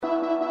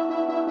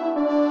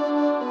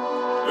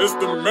It's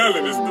the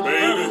melon, it's the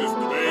melon, it's the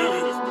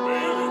melon, it's the melon.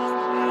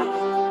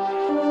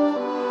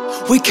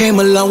 We came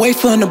a long way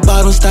from the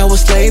bottom, start with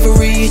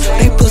slavery.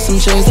 They put some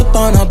chains up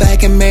on our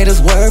back and made us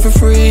work for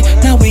free.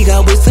 Now we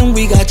got wisdom,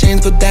 we got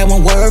chains, but that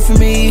won't work for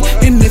me.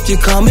 And if you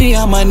call me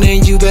out my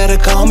name, you better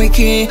call me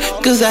king,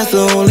 cause that's the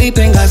only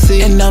thing I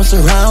see. And I'm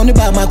surrounded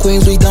by my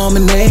queens, we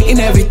dominate in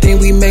everything.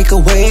 We make a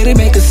way, they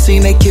make a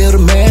scene, they kill the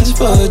man just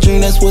for a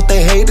dream. That's what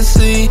they hate to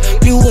see.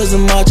 You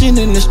wasn't marching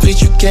in the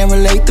streets, you can't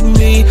relate to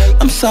me.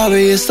 I'm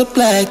sorry, it's a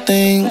black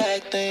thing.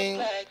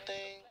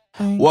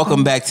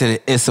 Welcome back to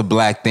the It's a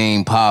Black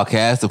Thing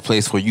podcast, the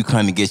place where you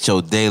come to get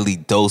your daily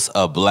dose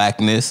of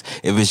blackness.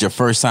 If it's your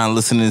first time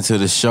listening to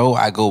the show,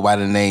 I go by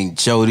the name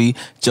Jody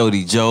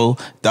Joe,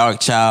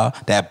 Dark Child,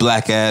 that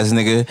black ass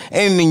nigga,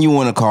 anything you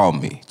want to call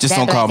me. Just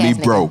don't call me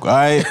broke, all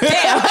right?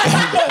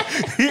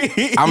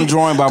 I'm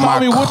joined by my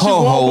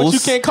co-host. You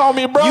can't call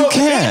me broke. You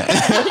can't.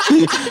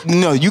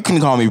 No, you can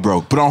call me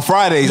broke, but on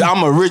Fridays,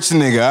 I'm a rich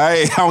nigga, all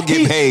right? I don't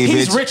get paid,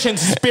 He's bitch. rich in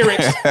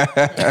spirit.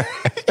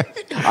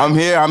 I'm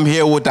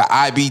here with the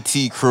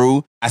IBT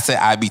crew. I said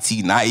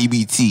IBT, not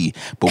EBT,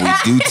 but we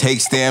do take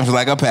stamps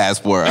like a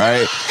passport, all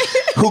right?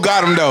 Who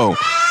got them, though?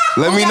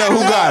 Let me know who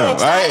got them,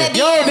 all right?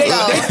 Yo, they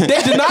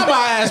denied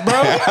my ass,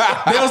 bro.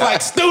 They was like,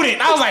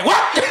 student. I was like,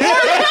 what?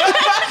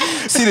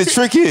 See, the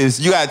trick is,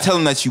 you gotta tell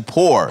them that you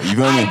poor. You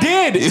feel me? I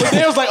did. But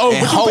they was like, oh,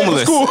 And but you pay for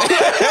homeless. school.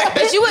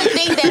 But you would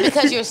think that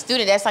because you're a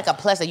student, that's like a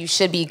plus that you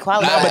should be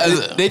qualified.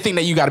 But they think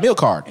that you got a meal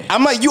card.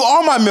 I'm like, you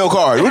are my meal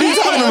card. What are you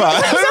talking about?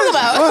 What are you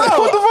talking about?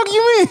 What the fuck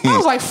you mean? I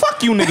was like,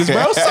 fuck you niggas,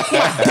 bro. Suck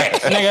my dick,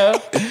 nigga.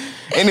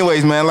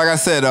 Anyways, man, like I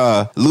said,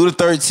 Luda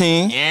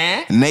 13,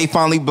 Yeah. Nate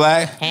Finally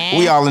Black.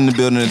 We all in the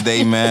building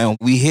today, man.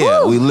 We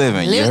here. Woo. We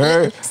living. You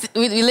heard?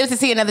 We live to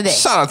see another day.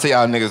 Shout out to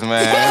y'all niggas,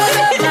 man.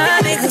 My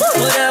nigga,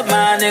 what up,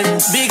 my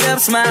nigga? Big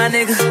ups, my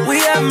nigga.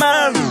 We up,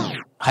 my.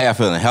 How y'all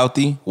feeling?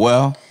 Healthy?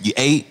 Well, you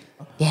ate?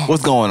 Yes.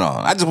 What's going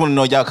on? I just want to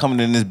know y'all coming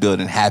in this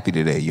building happy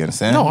today. You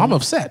understand? No, I'm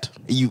upset.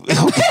 You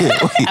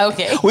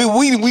Okay.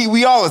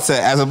 We all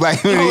upset as a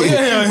black community.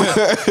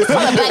 It's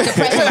called a black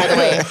depression, by the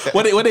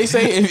way. What they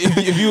say?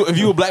 If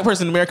you a black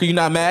person in America, you're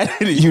not mad.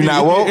 You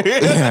not woke?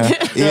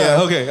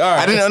 Yeah. Okay. All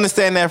right. I didn't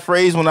understand that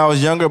phrase when I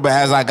was younger, but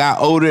as I got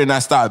older and I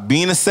started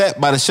being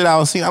upset by the shit I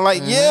was seeing, I'm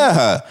like,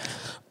 yeah.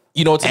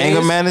 You know what today Anger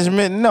is?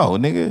 management? No,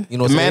 nigga. You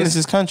know what manage today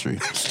this country.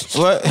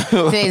 What?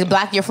 Today's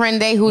Block Your Friend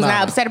Day. Who's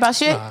not upset about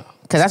shit?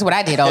 Because that's what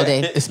I did all day.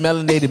 It's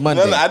Melanated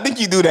Monday. No, I think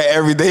you do that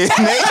every day,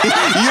 Nate.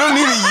 You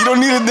don't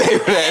need a day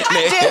for that,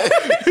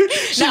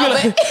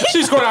 Nate.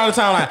 She scrolled down the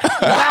timeline.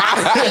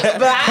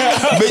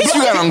 Bitch,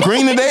 you got on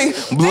green today?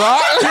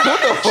 Block?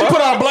 She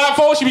put on a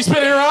blindfold. She be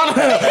spinning around.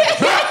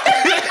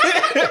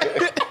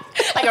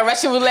 Like a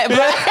Russian roulette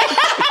block.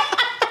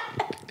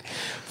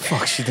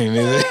 Fuck, she think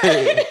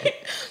nigga.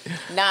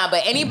 Nah,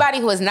 but anybody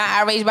who is not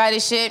outraged by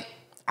this shit,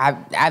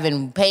 I've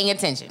been paying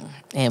attention.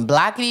 And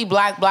Blockity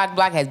Block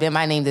has been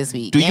my name this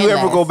week. Do you And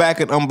ever last. go back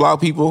and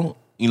unblock people?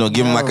 You know,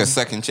 give them like No. a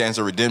second chance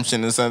of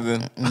redemption or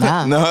something?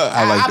 Nah. No,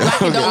 I like I block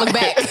that. and don't look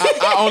back.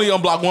 I only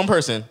unblock one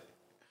person,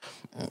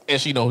 and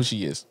she know who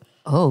she is.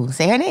 Oh,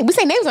 say her name. We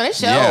say names on this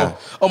show. Yeah.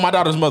 Oh, my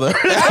daughter's mother.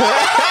 Wow.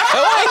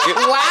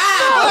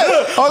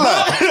 Hold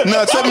up.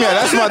 No, check me out.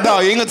 That's my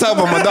dog. You ain't gonna talk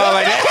about my dog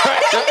like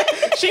that.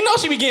 She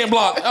knows she be getting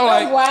blocked. I'm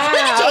like,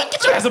 Wow.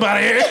 get your ass up out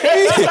of here.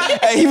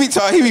 Hey, he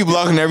be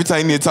blocking every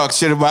time you need to talk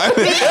shit about it.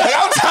 Like,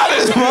 I'm tired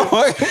of this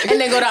motherfucker.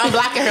 And then go to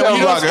unblocking her. When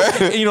you Unblock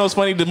her. And you know what's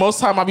funny? The most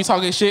time I be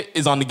talking shit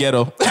is on the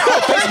ghetto.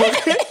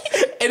 Facebook.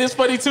 And it's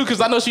funny too,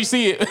 because I know she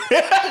see it.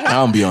 I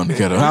don't be on the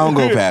ghetto. I don't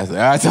go past it.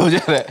 I told you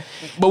that.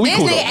 But we This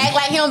cool nigga though. act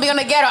like he don't be on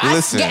the ghetto.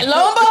 Listen. I get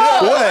Lombo.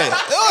 What?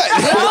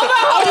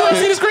 Oh, you ain't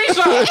see the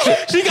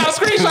screenshot? She got a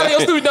screenshot of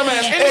your stupid dumb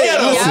ass in the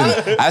ghetto.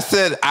 Listen, I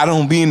said I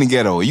don't be in the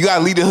ghetto. You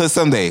gotta leave the hood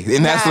someday.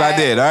 And that's what I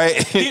did, all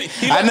right?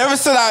 I never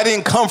said I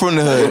didn't come from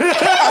the hood.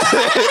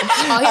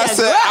 I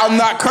said I'm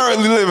not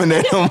currently living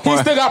there no He more.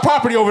 still got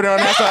property over there on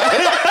that side.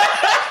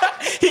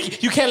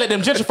 You can't let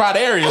them gentrify the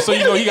area, so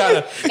you know you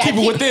gotta keep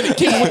it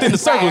within the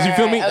circles. You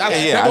feel me? Right,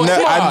 okay.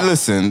 Yeah,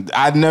 listen,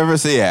 I'd never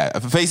say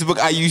that. For Facebook,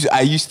 I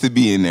used to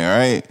be in there,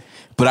 right?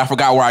 But I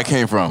forgot where I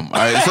came from. All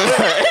right, so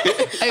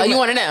Oh, you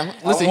one of them?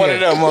 Listen one here.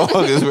 of them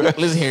motherfuckers, bro.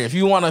 Listen here. If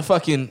you want to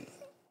fucking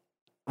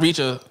reach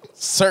a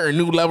certain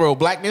new level of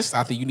blackness,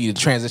 I think you need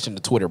to transition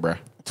to Twitter, bro.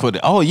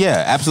 Twitter. Oh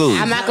yeah, absolutely.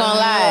 I'm not gonna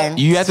lie.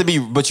 You have to be,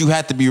 but you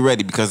have to be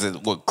ready because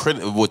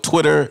with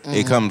Twitter,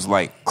 it comes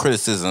like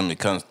criticism, it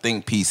comes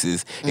think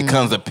pieces, it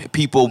comes to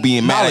people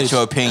being mad at Knowledge.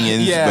 your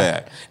opinions.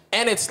 Yeah,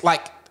 and it's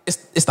like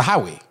it's the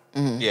highway.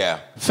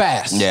 Yeah,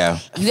 Fast. yeah.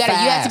 You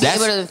have to be That's-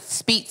 able to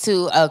speak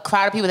to a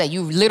crowd of people that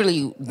you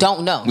literally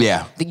don't know.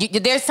 Yeah.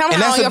 There's somehow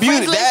And that's on the your beauty.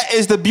 friends list. That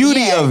is the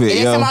beauty of it. There's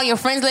Yo. somehow on your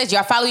friends list.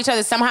 Y'all follow each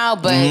other somehow,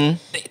 but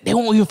They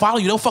won't even follow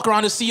you. They'll fuck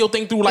around and see your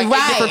thing through like 8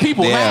 Right. different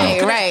people.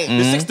 Yeah. Right.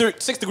 The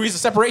 6 degrees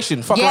of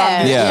separation. Fuck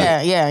around.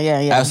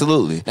 Yeah.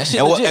 Absolutely. That shit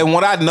and, legit. and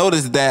what I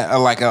noticed that,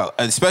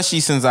 especially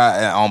since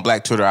on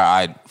Black Twitter,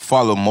 I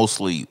follow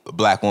mostly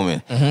black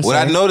women. What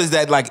I noticed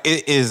that like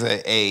it is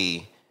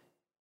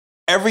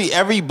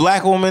every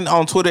black woman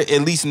on Twitter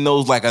at least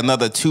knows like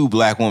another 2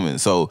 black women.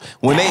 So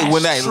when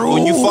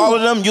you follow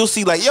them, you'll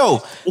see like,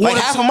 yo, like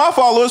half of my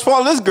followers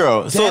follow this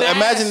girl. So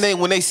imagine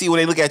when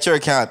they look at your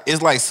account,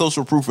 it's like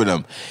social proof for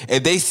them.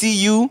 If they see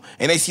you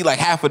and they see like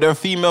half of their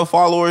female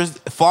followers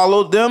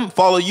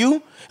follow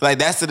you, like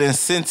that's an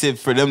incentive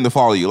for them to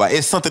follow you. Like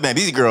it's something that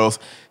these girls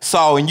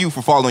saw in you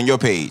for following your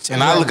page.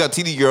 And I look up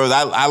to these girls.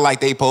 I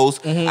like they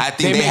post. Mm-hmm. I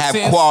think they have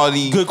sense.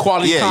 good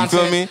quality content. You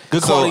feel me?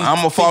 Good so quality. I'm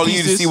gonna follow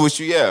you to see what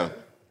you. Yeah,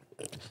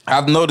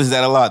 I've noticed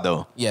that a lot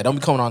though. Yeah, don't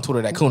be coming on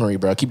Twitter that coonery,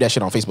 bro. Keep that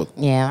shit on Facebook.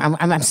 Yeah,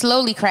 I'm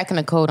slowly cracking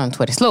the code on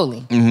Twitter.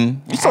 Slowly.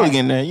 Mm-hmm. You slowly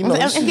getting there. You know,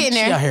 I'm getting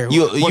there. She out here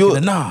working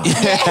the knob.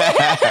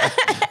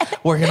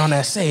 Working on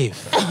that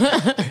save.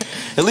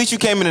 At least you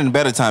came in a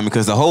better time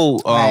because the whole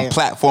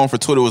platform for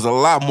Twitter was a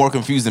lot more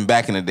confusing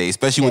back in the day,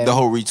 especially with the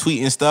whole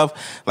retweeting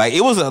stuff. Like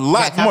it was a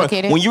lot more.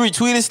 When you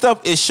retweeted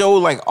stuff, it showed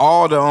like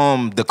all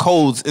the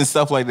codes and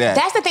stuff like that.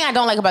 That's the thing I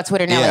don't like about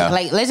Twitter now. Yeah.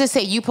 Like let's just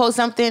say you post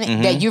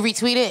something that you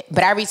retweeted,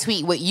 but I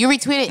retweet what you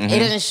retweeted. It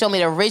doesn't show me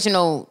the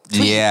original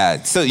tweet.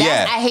 Yeah. So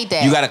I hate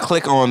that. You got to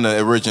click on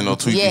the original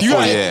tweet. Yeah.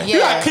 Before, You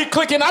got to keep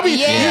clicking.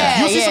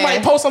 You see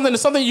somebody post something to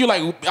something, you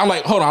like, I'm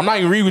like, hold on, I'm not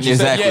even reading what you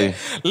said yet. Exactly.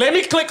 Let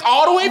me click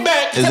all the way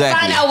back to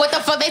find out what the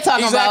fuck they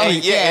talking about.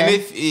 Yeah, and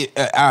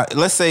if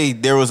let's say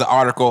there was an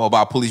article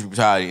about police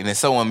brutality, and then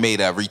someone made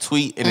a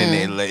retweet, and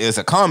then it's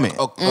a comment,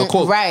 a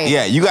quote. Right?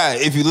 Yeah, you got.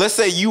 Let's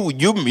say you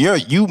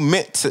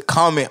meant to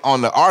comment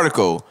on the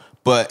article,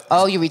 but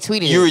you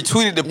retweeted. You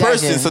retweeted the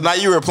person, so now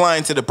you're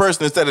replying to the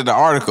person instead of the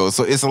article.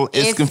 So it's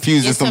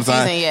confusing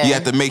sometimes. Confusing, You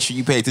have to make sure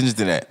you pay attention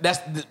to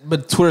that.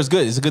 But Twitter's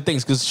good. It's a good thing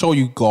because show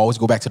you always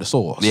go back to the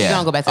source. Yeah, you're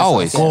gonna go back to the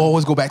always. source.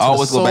 Always go back to the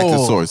source. Always go back to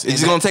the source. It's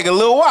just gonna take a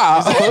little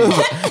while.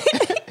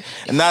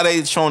 And now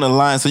they showing a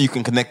line so you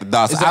can connect the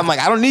dots. I'm like,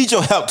 I don't need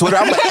your help, Twitter.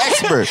 I'm an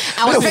expert.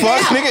 What the fuck,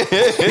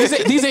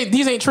 nigga?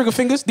 These ain't trigger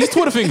fingers. These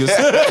Twitter fingers.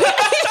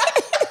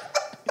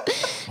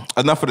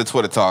 Enough of the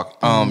Twitter talk.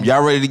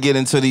 Y'all ready to get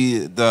into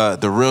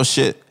the real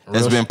shit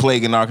that's been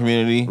plaguing our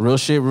community? Real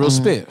shit, real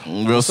spit.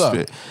 Real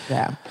spit.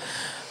 Yeah.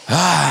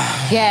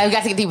 Yeah, we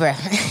got to take a deep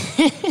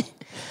breath.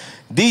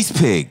 These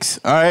pigs,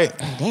 all right?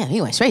 Damn,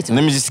 he went straight to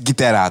Let me just get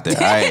that out there,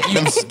 all right?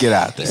 Let me just get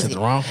out there. Said the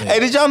wrong thing. Hey,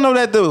 did y'all know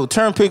that the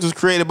term pigs was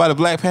created by the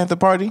Black Panther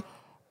Party?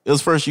 It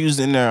was first used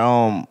in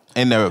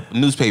their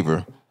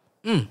newspaper.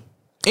 Any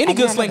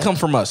good slang come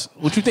from us.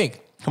 What you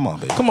think? Come on,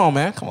 baby. Come on,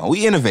 man. Come on.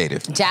 We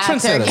innovative. Job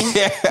Trendsetters.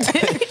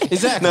 turkey.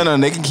 Exactly. No,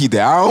 they can keep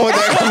that. I don't want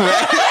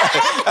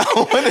that. I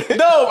don't want it.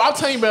 No, I'm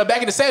telling you, bro.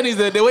 Back in the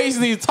 70s, the way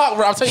he used to talk,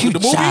 bro. I'm telling you, the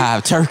movie.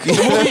 Jive turkey.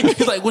 The movie.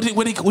 He's like, what do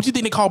you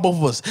think they call both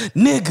of us?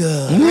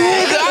 Nigga.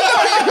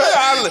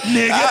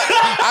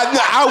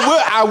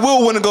 I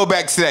will want to go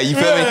back to that. You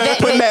feel me?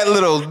 Putting that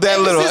little. The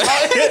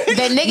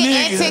nigga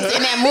antics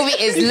in that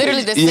movie is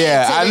literally the same.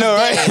 Yeah, I know,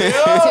 right?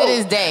 To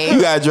this day.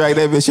 You gotta drag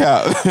that bitch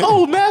out.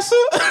 Oh, massa.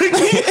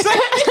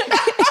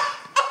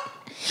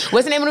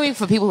 What's the name of the movie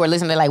for people who are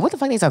listening? They're like, what the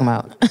fuck are they talking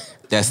about?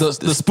 That's the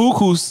spook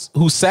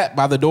who sat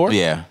by the door.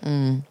 Yeah.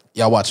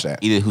 Y'all watch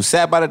that. Either who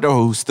sat by the door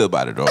or who stood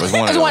by the door. It's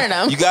one of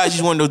them. You guys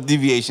just want those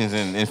deviations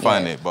and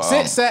find it. But,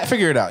 Sit, sat,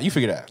 figure it out. You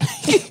figure it out.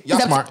 Y'all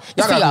smart.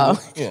 Y'all got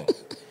y'all.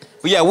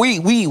 But yeah,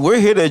 we're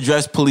here to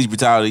address police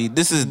brutality.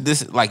 This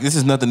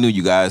is nothing new,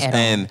 you guys.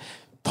 And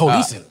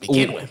policing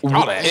begin with.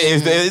 All that.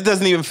 It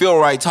doesn't even feel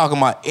right talking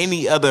about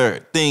any other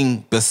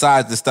thing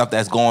besides the stuff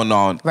that's going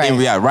on in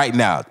reality right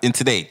now, in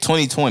today,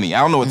 2020. I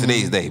don't know what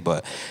today's day,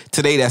 but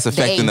today that's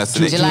affecting us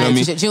today. July, you know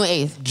what I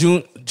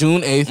mean?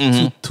 June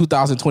 8th.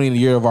 2020, the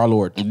year of our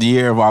Lord. The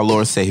year of our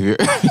Lord Savior.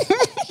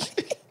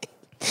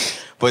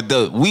 But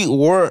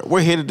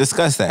we're here to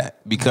discuss that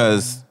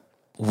because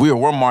we're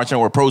marching,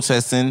 we're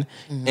protesting,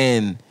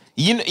 and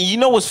you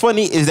know what's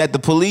funny is that the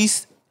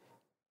police,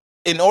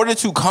 in order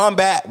to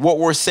combat what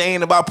we're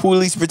saying about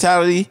police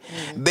brutality,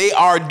 they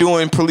are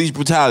doing police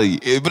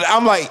brutality. But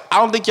I'm like, I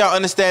don't think y'all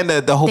understand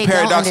the whole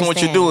paradox in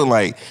what you're doing.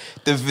 Like,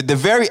 the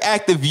very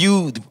act of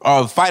you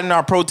fighting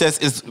our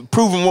protest is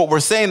proving what we're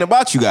saying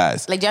about you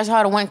guys. Like, y'all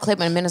saw the one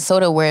clip in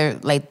Minnesota where,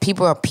 like,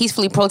 people are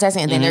peacefully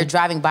protesting and then they're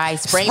driving by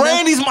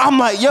spraying these. I'm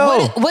like,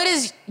 yo. What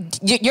is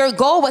your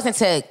goal wasn't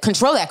to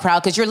control that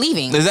crowd because you're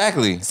leaving.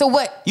 Exactly. So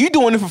what? You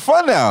doing it for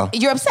fun now.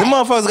 You're upset. The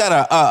motherfuckers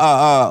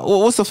got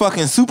what's the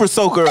fucking super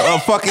soaker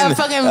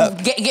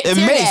get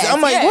mace.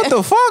 I'm like, what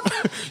the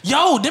fuck?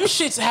 Yo, them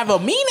shits have a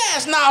mean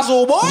ass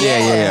nozzle, boy.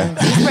 Yeah.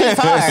 He's pretty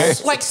far.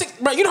 Like,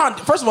 bro, you know how,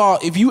 first of all,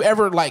 if you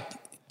ever like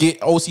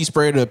get OC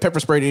sprayed or pepper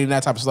sprayed and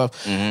that type of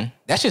stuff,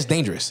 that shit's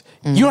dangerous.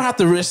 You don't have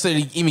to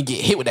necessarily even get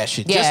hit with that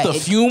shit. Yeah, just the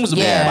fumes of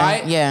being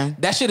by it. Yeah.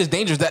 That shit is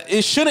dangerous. That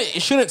it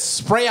shouldn't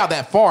spray out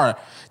that far.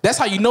 That's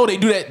how you know they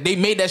do that. They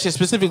made that shit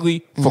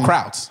specifically for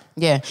crowds.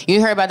 Yeah.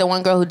 You heard about the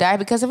one girl who died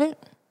because of it?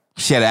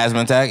 She had an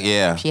asthma attack?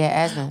 Yeah. She had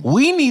asthma.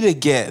 We need to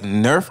get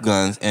Nerf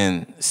guns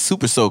and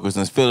super soakers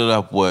and fill it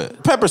up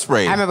with pepper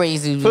spray. I remember you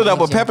used to fill it up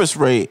with pepper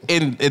spray,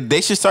 and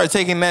they should start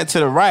taking that to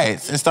the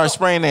riots and start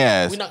spraying their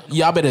ass.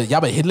 Y'all better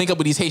link up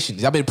with these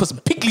Haitians. Y'all better put some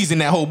pickles in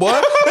that hole, boy.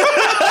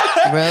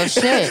 Real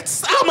shit.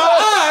 Stop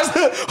my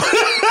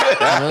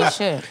eyes. Real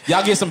shit.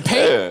 Y'all get some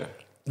paint.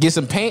 Get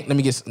some paint. Let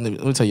me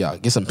tell y'all.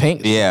 Get some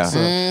paint.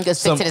 Yeah.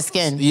 Just stick to the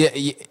skin. Yeah.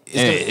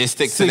 It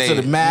sticks to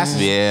the mask.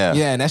 Yeah.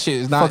 Yeah, and that shit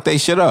is not. Fuck they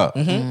shit up.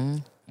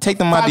 Take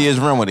them ideas,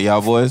 run with it,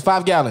 y'all boys.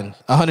 5 gallon,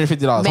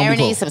 $150.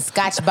 Marinate some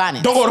Scotch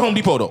bonnets. Don't go to Home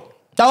Depot though.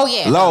 Oh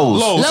yeah.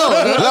 Lowe's,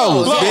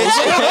 bitch.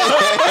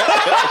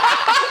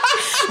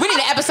 We need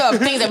an episode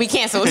of things that we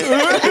canceled.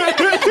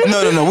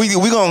 No. We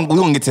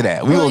gonna get to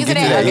that. We gonna get to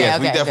that. Okay, Yes,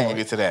 we okay, definitely gonna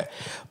get to that.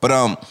 But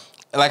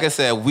like I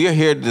said, we're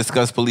here to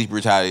discuss police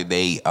brutality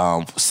today.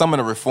 Some of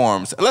the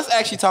reforms. Let's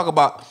actually talk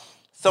about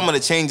some of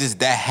the changes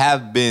that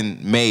have been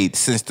made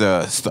since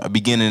the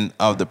beginning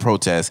of the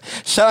protest.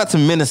 Shout out to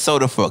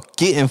Minnesota for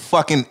getting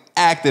fucking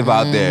active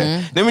out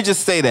there. Let me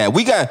just say that.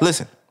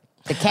 Listen.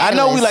 I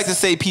know we like to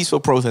say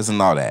peaceful protest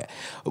and all that,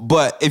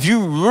 but if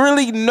you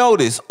really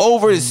notice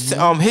over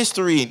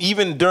history and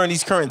even during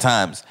these current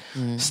times,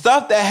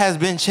 stuff that has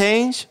been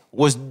changed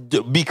was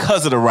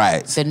because of the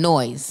riots. The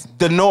noise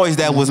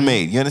That was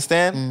made. You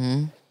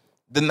understand?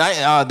 The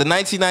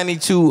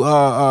 1992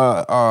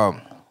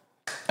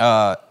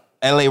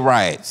 LA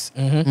riots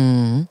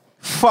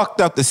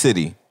fucked up the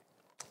city.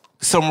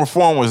 Some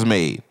reform was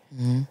made.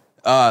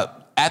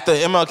 After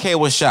MLK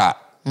was shot,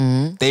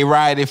 they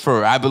rioted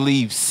for, I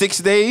believe, 6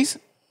 days.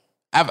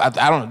 I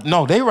don't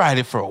know. They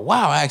rioted for a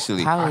while,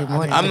 actually. Probably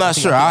more than I'm not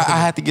that. sure. I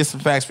had to get some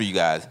facts for you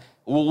guys.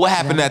 What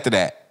happened after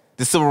that?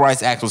 The Civil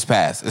Rights Act was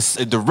passed. It's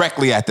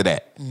directly after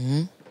that.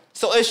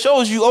 So it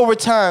shows you over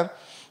time,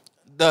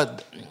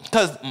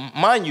 because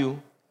mind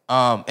you,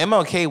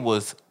 MLK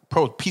was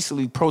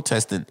peacefully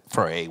protesting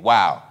for a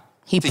while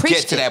He to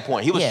preached get to it. that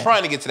point. He was Yeah.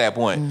 trying to get to that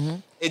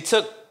point. It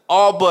took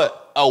all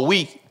but a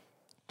week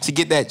to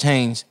get that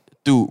change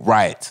through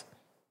riots.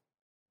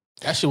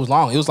 That shit was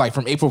long. It was like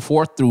from April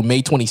 4th through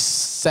May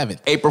 27th.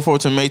 April 4th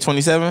to May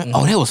 27th?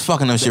 Oh, they was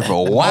fucking up shit for a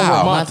Over a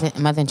while.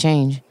 month and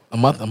change. A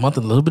month, a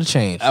little bit of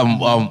change.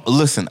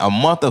 Listen, a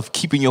month of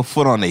keeping your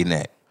foot on their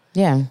neck.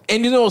 Yeah.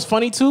 And you know what's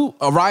funny too?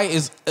 A riot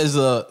is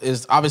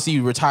obviously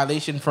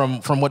retaliation from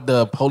what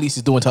the police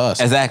is doing to us.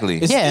 Exactly.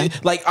 It's, Yeah.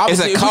 like It's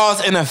obviously a cause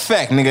and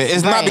effect, nigga.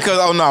 It's not Right. because,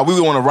 oh, no, we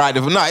want to ride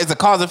it. No, it's a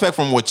cause and effect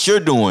from what you're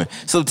doing.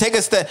 So take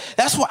a step.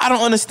 That's what I don't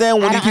understand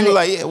when I these don't people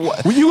like,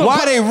 yeah, why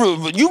are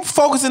they you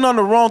focusing on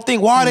the wrong thing?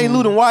 Why are they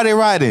looting? Why are they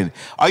rioting?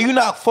 Are you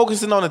not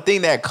focusing on the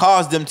thing that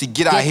caused them to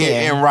get out Get here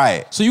there. and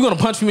riot? So you gonna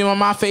punch me in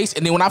my face,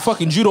 and then when I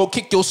fucking judo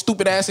kick your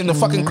stupid ass in the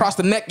fucking across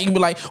the neck, you can be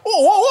like,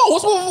 whoa,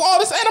 what's with all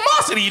this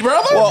animosity,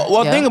 brother?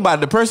 Well, Yeah. think about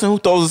it. The person who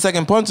throws the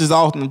second punch is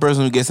often the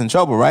person who gets in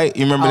trouble, right?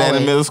 You remember that in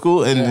Always. middle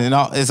school? And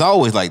it's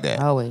always like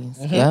that. Always.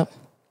 Yep.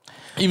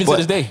 Even but- to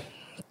this day.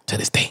 To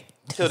this day.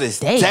 Till this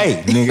Day.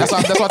 day, nigga. That's why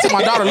I tell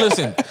my daughter,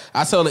 listen,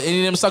 I tell her, any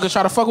of them suckers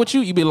try to fuck with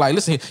you, you be like,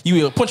 listen here,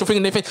 you punch your finger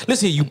in their face,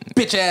 listen here, you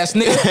bitch ass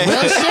nigga.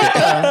 Real shit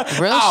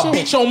though. Real I'll shit.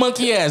 beat your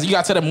monkey ass. You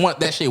gotta tell them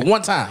that shit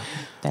one time.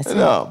 That's it.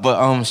 No,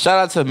 but shout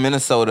out to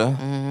Minnesota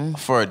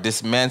for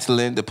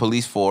dismantling the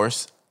police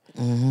force.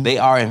 They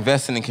are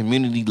investing in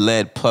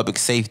community-led public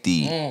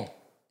safety.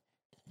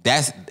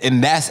 That's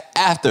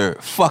after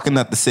fucking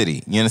up the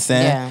city. You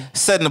understand? Yeah.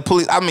 Setting the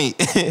police. I mean,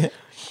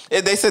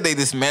 they said they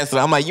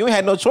dismantled. I'm like, you ain't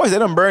had no choice. They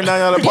done burned down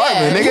your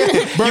apartment, Yeah.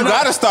 nigga. You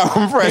gotta start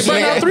from fresh.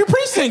 Burn nigga. out 3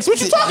 precincts. What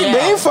you talking They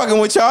ain't fucking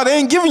with y'all. They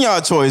ain't giving y'all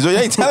a choice. They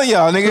ain't telling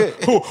y'all, nigga.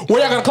 about? Where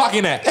y'all gonna clock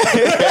in at?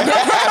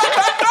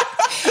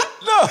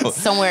 No.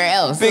 Somewhere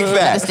else. Big Another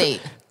fact.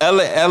 state.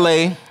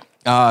 LA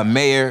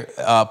mayor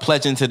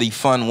pledging to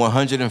defund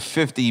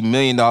 $150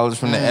 million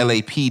from the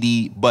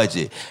LAPD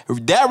budget.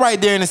 That right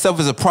there in itself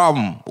is a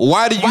problem.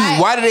 Why do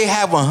they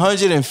have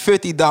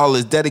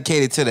 $150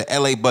 dedicated to the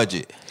LA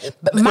budget?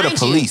 But For mind the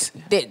police.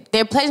 You,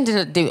 they're pledging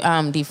to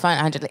defund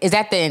 100. Is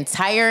that the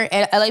entire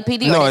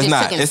LAPD? No, or it's they just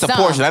not. taking It's a some?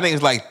 portion. I think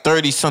it's like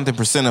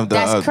 30-something% of the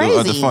That's of the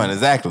crazy. fund.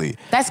 Exactly.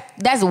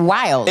 That's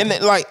wild. And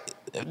like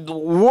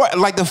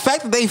the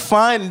fact that they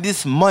find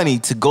this money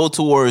to go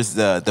towards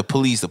the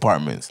police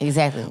departments.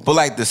 Exactly. But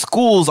like the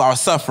schools are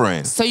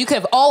suffering. So you could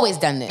have always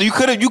done this. You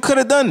could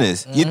have done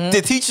this.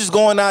 The teachers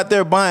going out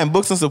there buying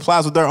books and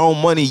supplies with their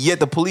own money, yet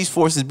the police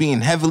force is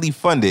being heavily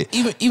funded.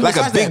 Even like a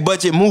besides big that-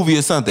 budget movie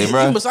or something, Even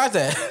bro. besides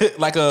that,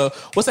 like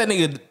what's that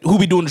nigga who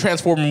be doing the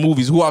Transformer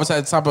movies? Who always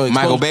had the type of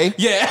Michael explosion?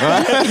 Bay?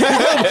 Yeah,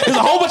 there's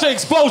a whole bunch of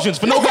explosions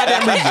for no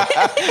goddamn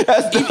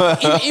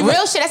reason. Even-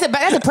 Real shit.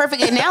 That's a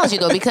perfect analogy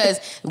though, because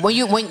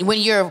when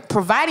you're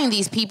providing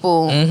these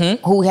people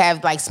who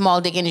have like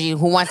small dick energy,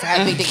 who wants to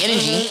have big dick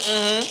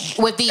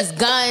energy, with these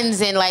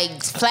guns and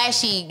like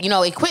flashy,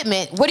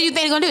 equipment, what do you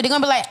think they're gonna do? They're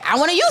gonna be like, I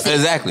want to use it.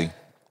 Exactly.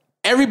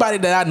 Everybody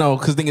that I know,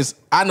 because thing is,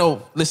 I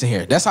know. Listen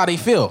here, that's how they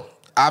feel.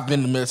 I've been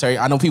in the military.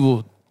 I know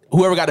people.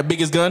 Whoever got the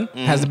biggest gun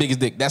has the biggest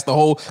dick. That's the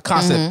whole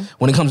concept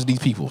when it comes to these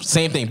people.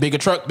 Same thing. Bigger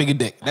truck, bigger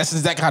dick. That's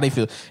exactly how they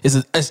feel.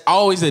 It's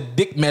always a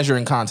dick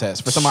measuring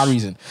contest for some odd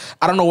reason.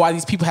 I don't know why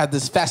these people have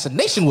this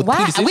fascination with Why?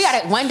 penises. We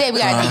got one day we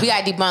got to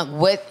debunk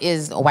what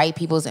is white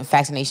people's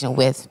fascination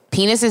with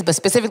penises, but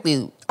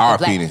specifically Our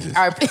black- penises.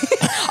 Our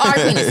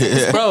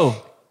penises. Bro,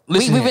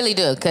 listen We here. really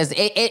do, because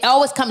it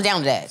always comes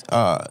down to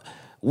that.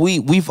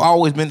 We've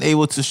always been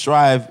able to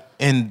strive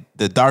in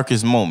the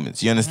darkest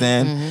moments. You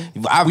understand?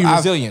 Mm-hmm. We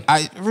resilient.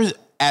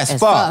 as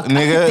fuck,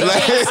 nigga.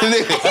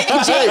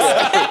 Jinx.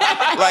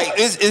 Like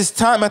it's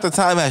time after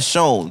time has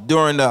shown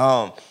during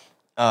the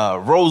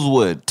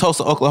Rosewood,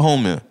 Tulsa,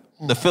 Oklahoma,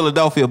 the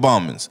Philadelphia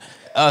bombings.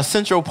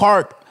 Central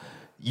Park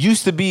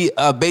used to be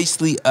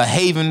basically a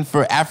haven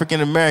for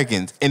African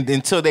Americans, and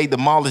until they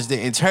demolished it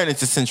and turned it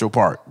to Central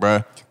Park,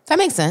 bruh. That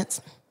makes sense.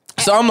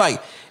 So I'm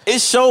like, it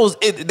shows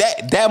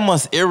that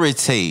must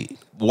irritate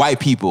white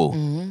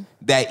people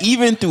that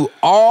even through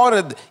all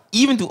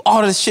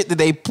the shit that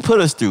they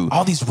put us through,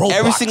 all these roadblocks,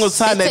 every single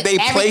time They that they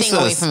took place everything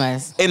away us from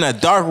us. in a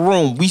dark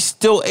room, we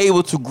still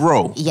able to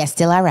grow. Yes,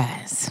 still I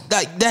rise.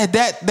 Like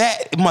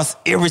that must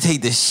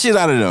irritate the shit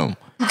out of them.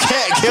 You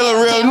can't kill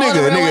a real Can't hold a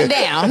nigga, real one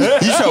nigga.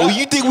 down.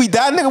 You think we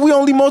die, nigga? We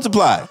only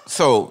multiply.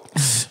 So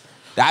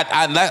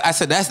I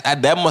said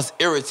that must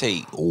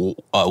irritate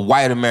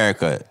white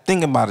America.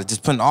 Think about it,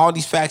 just putting all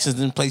these factions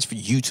in place for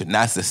you to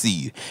not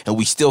succeed, and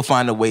we still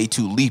find a way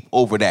to leap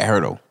over that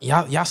hurdle.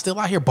 Y'all still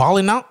out here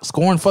balling out,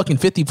 scoring fucking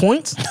 50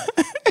 points?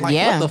 Like,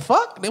 Yeah. what the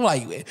fuck? They were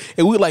like,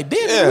 and we were like,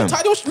 damn, Yeah. we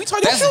tied your shoes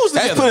That's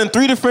together. putting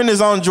 3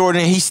 defenders on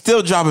Jordan. He's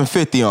still dropping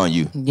 50 on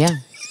you. Yeah.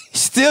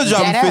 Still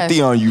dropping Dead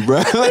 50 on you, bro.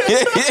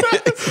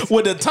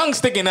 With the tongue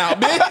sticking out,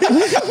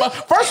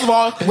 bitch. First of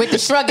all, With the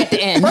shrug at the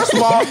end. First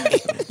of all,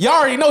 y'all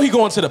already know he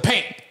going to the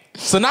paint.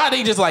 So now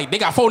they just like, they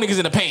got 4 niggas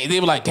in the paint. They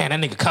were like, damn,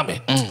 that nigga coming.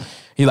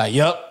 He like,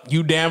 yup,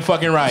 you damn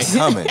fucking right.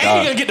 Coming, And dog.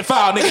 you gonna get the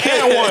foul, nigga.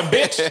 And one,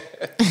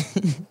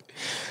 bitch.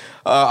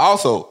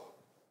 Also,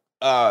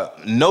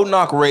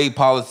 no-knock raid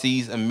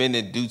policies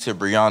amended due to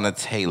Breonna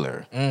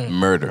Taylor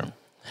murder.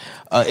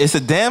 It's a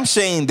damn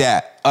shame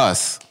that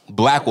us,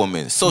 black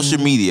women, social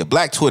media,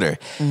 black Twitter,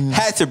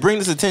 had to bring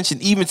this attention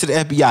even to the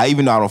FBI,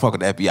 even though I don't fuck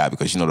with the FBI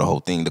because you know the whole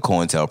thing, the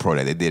COINTELPRO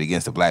that they did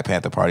against the Black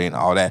Panther Party and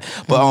all that.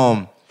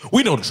 But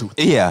We know the truth.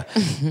 yeah.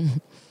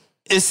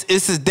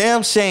 It's a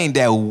damn shame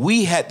that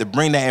we had to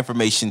bring that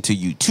information to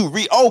you to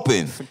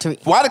reopen.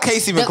 Why the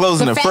case even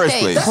closed in the fact first that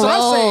it place? That's what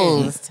I'm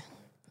saying. closed.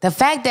 The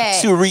fact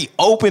that To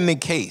reopen the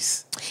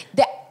case.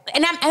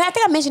 and I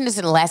think I mentioned this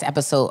in the last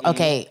episode.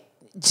 Okay,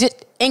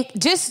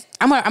 just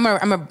I'm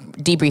gonna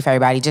debrief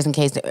everybody just in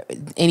case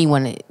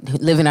anyone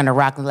living under a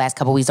rock in the last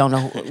couple of weeks don't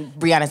know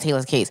Breonna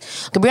Taylor's case.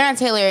 Breonna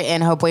Taylor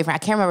and her boyfriend, I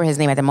can't remember his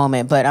name at the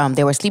moment, but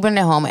they were sleeping in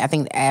their home. I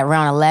think at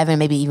around 11,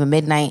 maybe even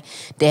midnight.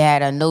 They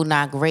had a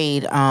no-knock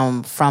raid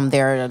from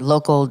their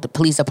local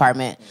police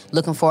department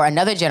looking for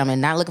another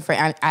gentleman, not looking for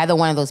either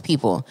one of those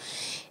people.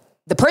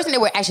 The person they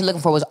were actually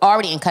looking for was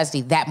already in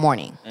custody that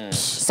morning.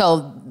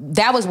 So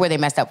that was where they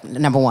messed up,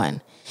 number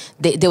one.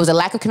 There was a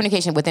lack of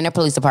communication within their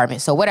police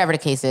department. So whatever the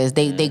case is,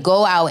 they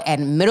go out at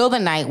middle of the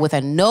night with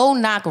a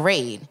no-knock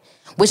raid,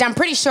 which I'm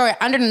pretty sure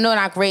under the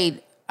no-knock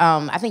raid,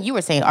 I think you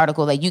were saying,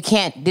 article, like you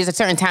can't, there's a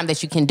certain time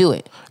that you can do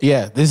it.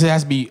 Yeah, this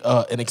has to be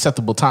an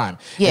acceptable time.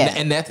 Yeah.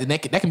 And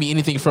that can be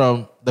anything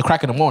from the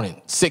crack of the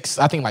morning. 6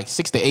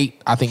 to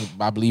 8,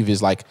 I believe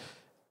is like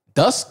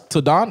dusk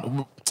to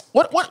dawn.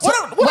 Whatever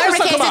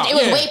the case is, it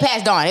was way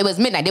past dawn. It was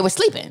midnight. They were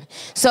sleeping.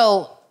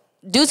 So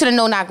due to the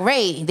no-knock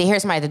raid, they hear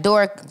somebody at the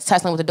door,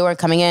 tussling with the door,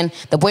 coming in.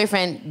 The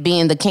boyfriend,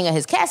 being the king of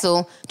his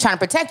castle, trying to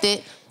protect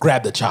it,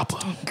 Grab the chopper.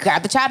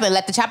 grabbed the chopper and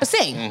let the chopper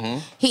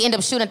sing. He ended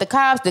up shooting at the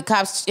cops. The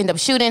cops end up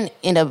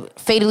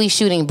fatally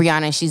shooting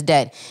Breonna, and she's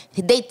dead.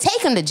 They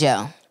take him to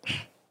jail.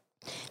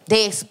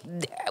 They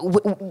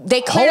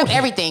cleared up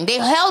everything. They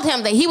held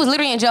him. He was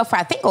literally in jail for,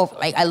 I think, over,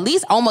 like at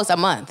least almost a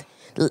month,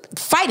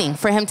 fighting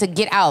for him to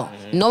get out,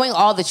 knowing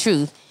all the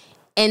truth.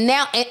 And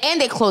now, and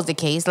they closed the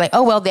case. Like,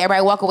 oh, well,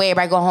 everybody walk away,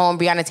 everybody go home.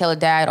 Breonna Taylor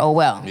died. Oh,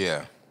 well.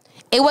 Yeah.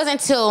 It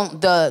wasn't until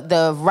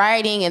the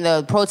rioting and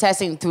the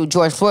protesting through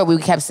George Floyd we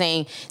kept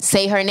saying,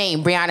 say her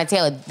name, Breonna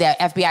Taylor, that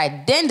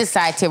FBI then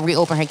decided to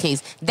reopen her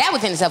case. That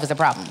within itself is a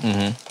problem.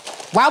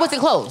 Why was it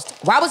closed?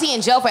 Why was he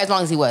in jail for as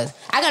long as he was?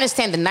 I can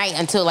understand the night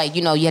until, like,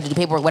 you know, you had to do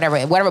paperwork,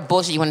 whatever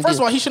bullshit you want to do. First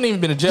of all, he shouldn't even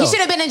been in jail. He should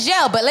have been in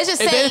jail, but let's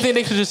just If say, anything,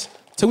 they could just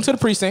take him to the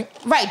precinct.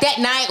 right, that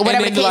night, or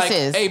whatever and the then, case like,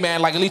 is. hey,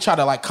 man, like, at least try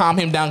to, like, calm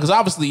him down. Because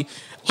obviously...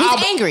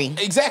 He's angry.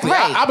 Exactly.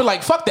 Right. I'll be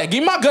like, fuck that.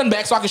 Give me my gun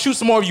back so I can shoot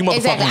some more of you motherfuckers.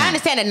 Exactly. I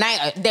understand the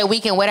night, that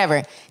weekend,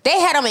 whatever. They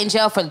had him in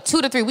jail for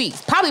 2 to 3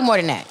 weeks, probably more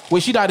than that,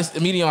 Wait, she died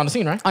immediately on the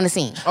scene, right? on the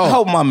scene. I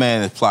hope my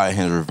man is plotting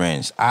his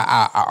revenge.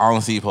 I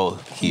honestly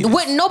hope he is.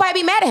 Wouldn't nobody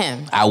be mad at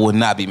him? I would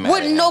not be mad. at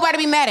Wouldn't him. nobody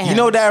be mad at him? You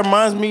know what that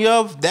reminds me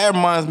of? That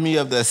reminds me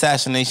of the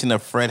assassination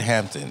of Fred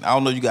Hampton. I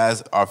don't know if you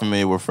guys are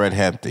familiar with Fred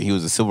Hampton. He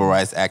was a civil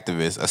rights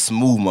activist, a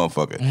smooth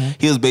motherfucker.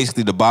 He was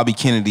basically the Bobby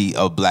Kennedy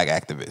of black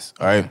activists,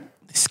 all right?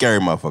 Scary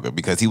motherfucker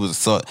because he was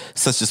such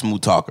a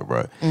smooth talker,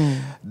 bro.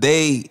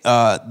 They,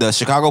 the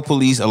Chicago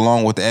police,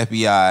 along with the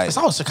FBI, It's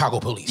all Chicago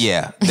police.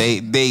 yeah,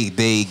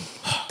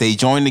 they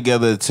joined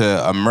together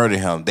to murder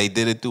him. They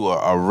did it through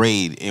a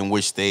raid in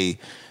which they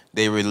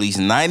released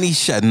 90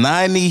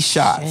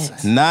 shots.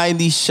 Shit.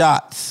 90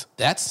 shots.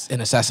 That's an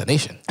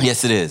assassination.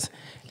 Yes, it is.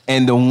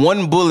 And the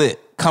one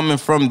bullet coming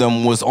from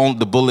them was on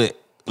the bullet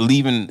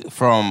leaving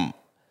from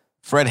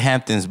Fred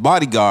Hampton's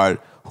bodyguard,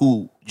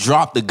 who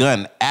dropped the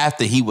gun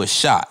after he was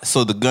shot.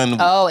 So the gun...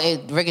 Oh,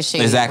 it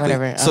ricocheted. Exactly.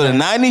 Whatever. So the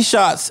 90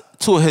 shots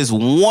to his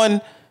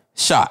one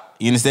shot.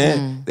 You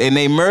understand? And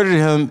they murdered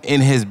him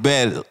in his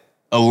bed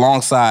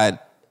alongside.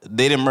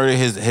 They didn't murder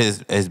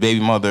his baby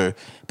mother,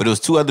 but it was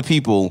two other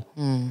people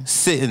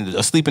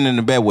sleeping in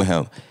the bed with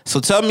him. So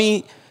tell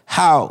me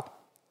how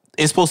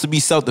it's supposed to be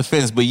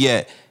self-defense, but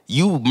yet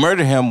you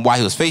murdered him while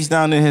he was face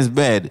down in his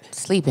bed,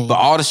 sleeping. But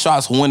all the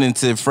shots went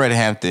into Fred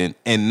Hampton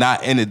and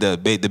not into the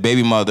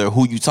baby mother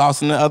who you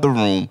tossed in the other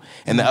room,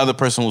 and the other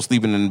person was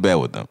sleeping in the bed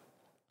with them.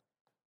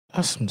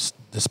 That's some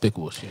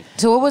despicable shit.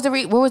 So what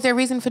was their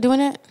reason for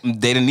doing it?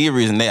 They didn't need a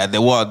reason. Like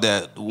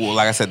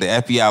I said, the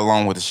FBI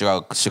along with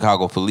the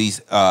Chicago police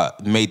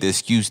made the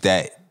excuse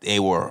that they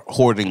were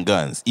hoarding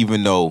guns,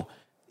 even though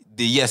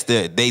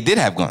they did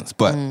have guns,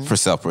 but for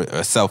self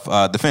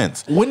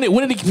defense. When did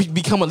it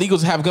become illegal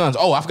to have guns?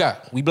 Oh, I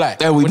forgot. We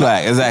black. Yeah, we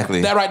black.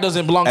 Exactly. That right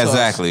doesn't belong to us.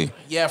 Exactly.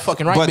 Yeah,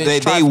 fucking right. But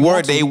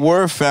bitch. they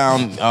were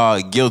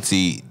found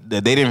guilty.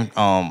 They didn't.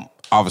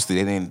 Obviously,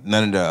 they didn't.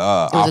 None of the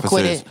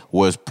officers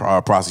was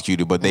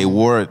prosecuted, but they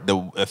were.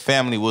 The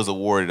family was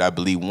awarded, I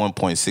believe,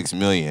 $1.6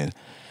 million,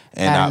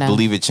 and I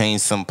believe it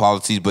changed some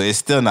policies, but it's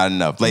still not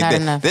enough. Like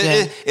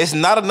it's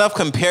not enough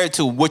compared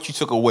to what you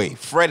took away.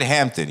 Fred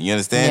Hampton, you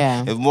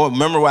understand? Yeah.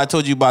 Remember what I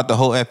told you about the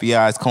whole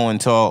FBI's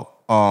COINTEL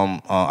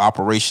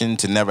operation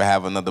to never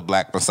have another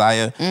black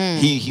messiah?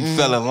 He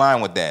fell in line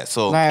with that.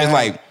 So it's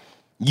like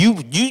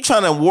you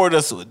trying to award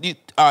us.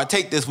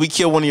 Take this. We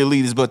kill one of your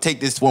leaders, but take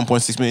this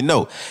 $1.6 million.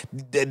 No,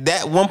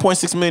 that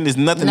 $1.6 million is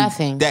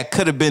nothing that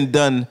could have been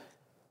done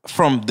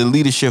from the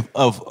leadership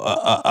of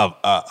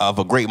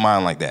a great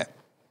mind like that.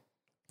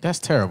 That's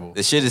terrible.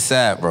 The shit is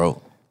sad,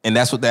 bro, and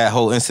that's what that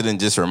whole incident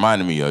just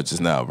reminded me of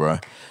just now, bro.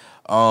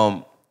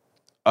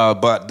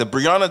 But the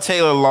Breonna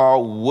Taylor law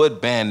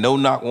would ban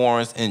no-knock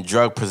warrants in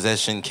drug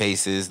possession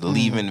cases,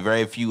 leaving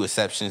very few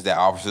exceptions that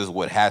officers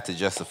would have to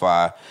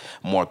justify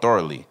more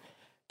thoroughly.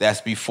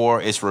 That's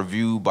before it's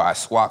reviewed by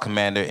SWAT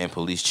commander and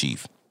police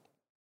chief.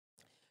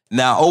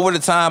 Now, over the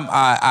time,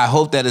 I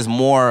hope that is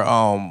more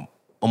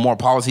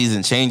policies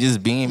and changes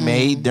being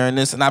made during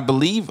this. And I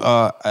believe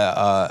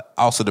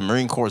also the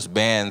Marine Corps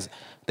banned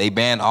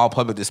all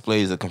public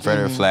displays of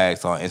Confederate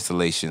flags on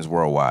installations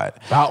worldwide.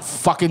 About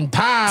fucking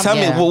time. Tell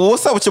me,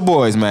 what's up with your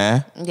boys,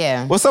 man?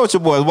 Yeah. What's up with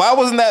your boys? Why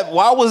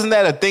wasn't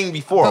that a thing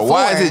before?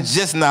 Why is it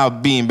just now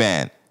being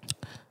banned?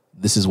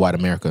 This is white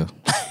America.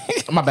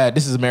 My bad.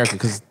 This is America,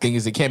 because the thing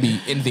is, it can't be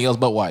anything else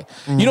but white.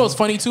 You know what's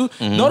funny too?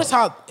 Notice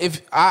how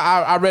if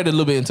I read a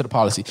little bit into the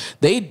policy,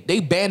 they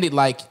banned it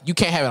like you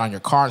can't have it on your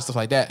car and stuff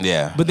like that.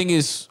 Yeah. But the thing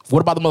is, what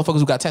about the motherfuckers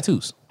who got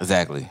tattoos?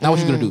 Exactly. Now what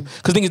you gonna do?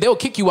 Because the thing is, they'll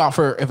kick you out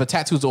for if a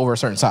tattoo's over a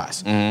certain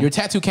size. Your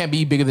tattoo can't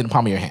be bigger than the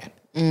palm of your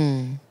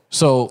hand.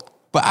 So.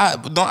 But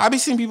I be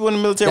seeing people in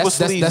the military with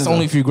sleeves. That's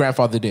only if your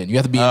grandfather did. You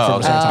have to be in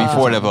from a certain time.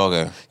 Before that,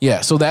 okay.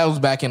 Yeah. So that was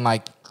back in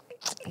like,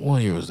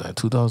 what year was that?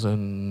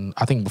 2000.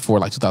 I think before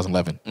like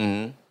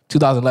 2011.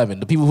 2011.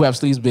 The people who have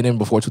sleeves been in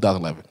before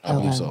 2011. I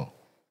believe so.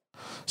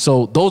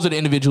 So those are the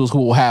individuals who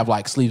will have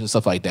like sleeves and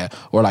stuff like that,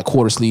 or like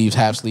quarter sleeves,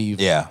 half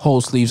sleeves, whole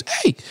sleeves.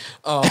 Hey,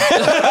 yo,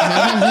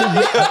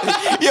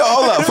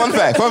 hold up! Fun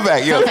fact,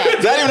 yo,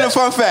 not even a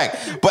fun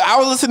fact. But I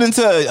was listening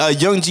to a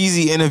Young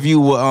Jeezy interview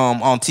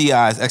on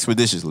T.I.'s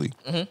Expeditiously.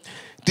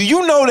 Do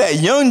you know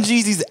that Young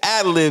Jeezy's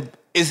ad lib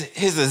is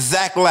his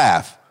exact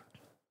laugh?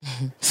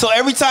 So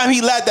every time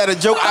he laughed at a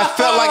joke, I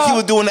felt like he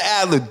was doing the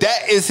ad lib.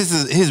 That is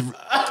his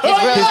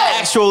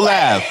actual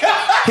laugh.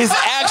 His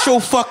actual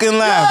fucking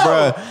laugh,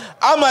 bro.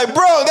 I'm like,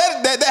 bro,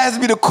 that has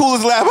to be the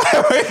coolest laugh I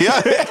ever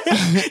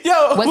heard.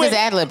 Yo, what's his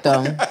ad lib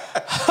though?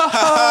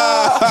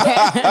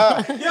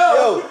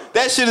 Yo,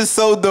 that shit is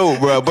so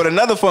dope, bro. But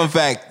another fun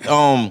fact,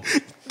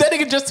 that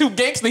nigga just too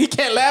gangster. He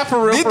can't laugh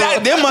for real.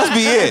 That must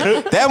be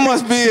it. That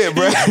must be it,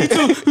 bro.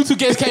 He too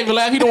gangster, can't even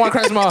laugh. He don't want to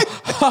crack his mouth.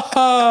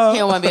 He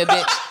don't want to be a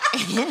bitch.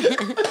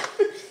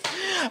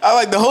 I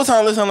like the whole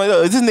time listening. I'm like,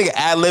 oh, is this nigga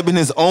ad-libbing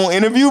his own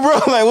interview, bro?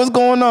 Like, what's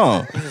going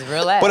on? This is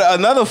real life. But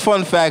another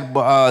fun fact,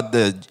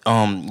 the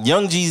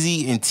Young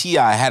Jeezy and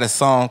T.I. had a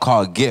song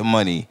called "Get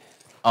Money."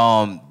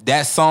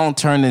 That song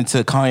turned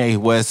into Kanye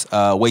West.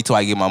 Wait till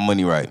I get my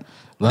money right.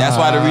 That's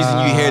why the reason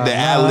you hear the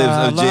ad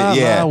libs of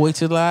yeah. Wait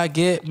till I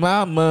get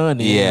my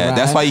money. Yeah, right.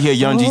 that's why you hear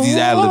Young Jeezy's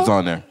ad libs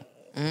on there.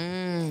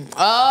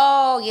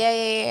 Oh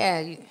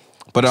yeah.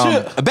 But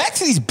back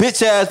to these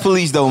bitch ass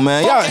police though,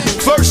 man. Y'all.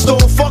 First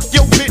off, fuck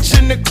your bitch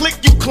in the clique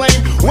you claim.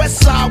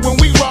 West side when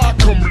we rock.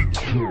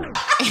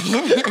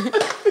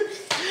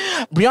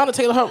 Breonna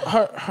Taylor,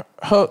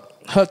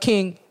 her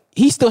king,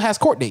 he still has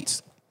court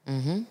dates.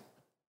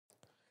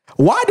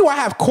 Why do I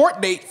have court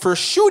date for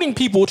shooting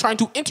people trying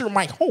to enter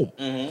my home?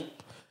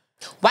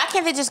 Why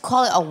can't they just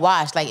call it a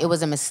wash? Like it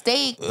was a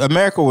mistake.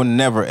 America will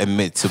never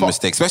admit to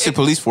mistakes, especially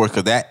police force,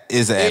 because that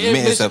is an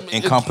admittance of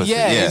incompetence.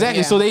 Yeah, exactly.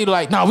 Yeah. So they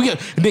like, nah, nigga,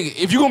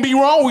 if you're gonna be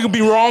wrong, we're gonna be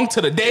wrong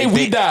to the day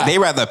we die. They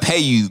rather pay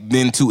you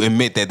than to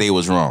admit that they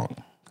was wrong.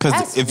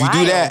 Because if you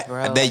do that,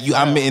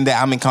 I'm admitting that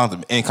I'm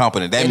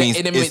incompetent. That means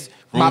it's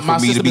room for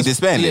me to be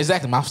disbanded. Yeah,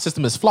 exactly. My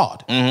system is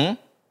flawed.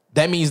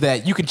 that means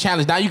that you can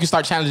challenge. Now you can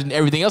start challenging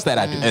everything else that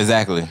I do.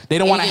 Exactly. They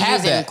don't want to You can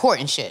have use it in that. court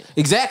and shit.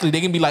 Exactly.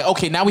 They can be like,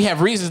 okay, now we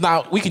have reasons.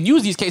 Now we can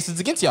use these cases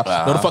against y'all.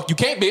 No, the fuck you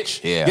can't,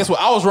 bitch. Yeah. Guess what?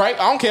 I was right.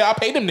 I don't care. I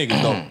paid them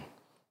niggas though.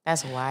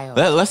 That's wild.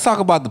 Let's talk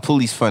about the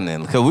police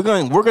funding because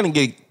we're gonna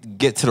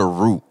get to the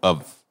root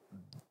of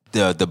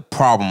the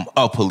problem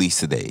of police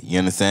today. You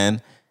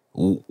understand?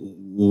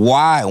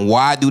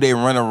 Why do they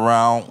run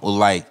around with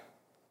like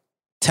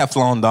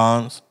Teflon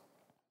Dons?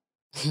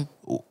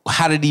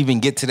 How did it even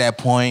get to that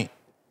point?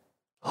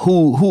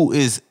 Who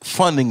is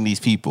funding these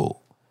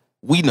people?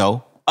 We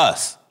know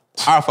us,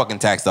 our fucking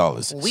tax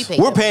dollars. We're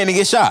them. paying to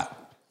get shot.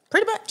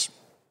 Pretty much.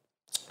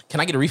 Can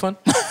I get a refund?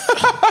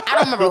 I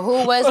don't remember who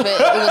it was, but it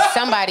was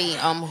somebody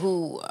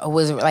who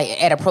was like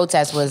at a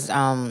protest was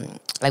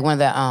like one of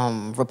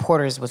the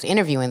reporters was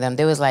interviewing them.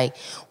 They was like,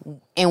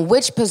 in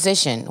which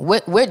position,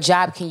 what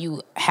job can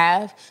you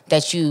have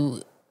that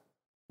you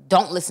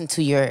don't listen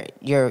to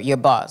your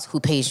boss who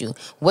pays you?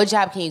 What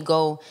job can you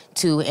go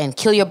to and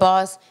kill your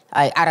boss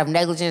out of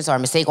negligence or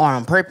mistake or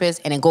on purpose,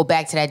 and then go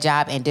back to that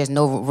job and there's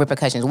no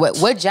repercussions?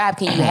 What job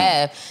can you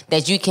have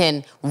that you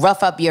can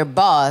rough up your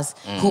boss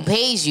who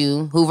pays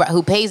you,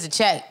 who pays the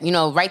check,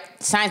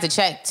 signs the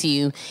check to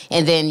you,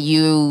 and then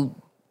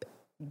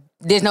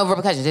there's no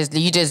repercussions.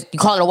 You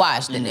call it a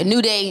wash. A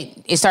new day,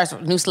 it starts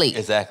with new sleep.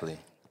 Exactly.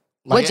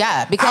 What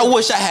job? I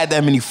wish I had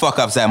that many fuck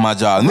ups at my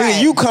job. Right.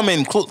 Nigga, you come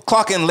in,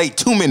 clock in late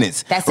 2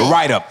 minutes. That's it.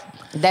 Right up.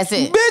 That's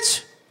it.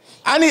 Bitch.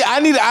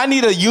 I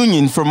need a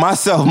union for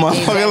myself,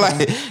 motherfucker.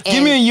 Exactly. Like,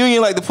 give me a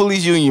union like the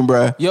police union,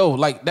 bruh. Yo,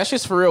 like that's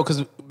just for real.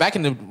 Because back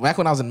when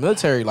I was in the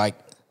military, like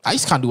I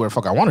used to kind of do whatever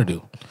the fuck I want to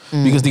do.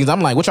 Because things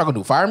I'm like, what y'all gonna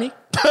do? Fire me?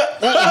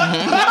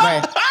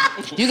 Right.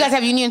 You guys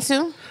have unions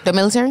too? The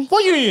military?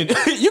 What union?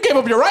 You gave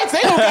up your rights.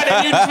 They don't got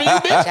that union for you,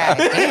 bitch. God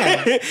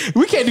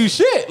damn. We can't do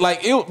shit.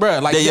 Like,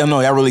 bruh. Like, Y'all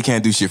know y'all really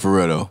can't do shit for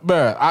real though.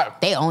 bruh.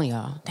 They own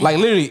y'all. Damn. Like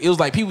literally, it was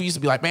like people used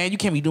to be like, man, you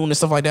can't be doing this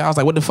stuff like that. I was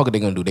like, what the fuck are they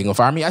gonna do? They gonna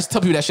fire me? I used to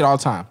tell people that shit all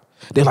the time.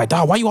 They're like,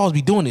 dawg, why you always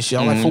be doing this shit?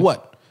 I'm like, for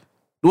what?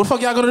 What the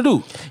fuck y'all gonna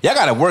do? Y'all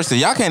got it worse than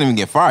y'all can't even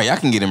get fired. Y'all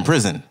can get in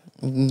prison.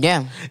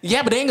 Yeah.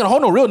 Yeah, but they ain't gonna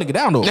hold no real nigga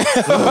down though.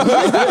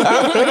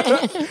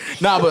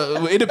 Nah,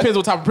 but it depends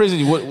what type of prison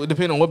you. It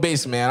depends on what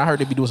base, man. I heard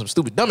they be doing some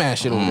stupid dumbass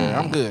shit over there.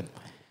 I'm good.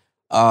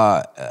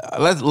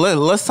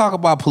 Let's talk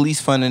about police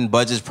funding,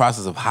 budgets,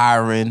 process of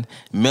hiring,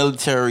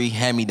 military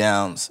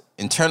hand-me-downs,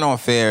 internal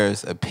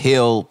affairs,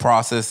 appeal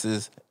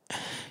processes.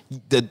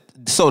 The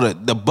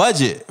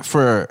budget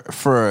for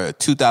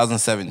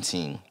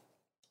 2017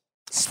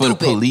 for the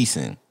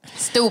policing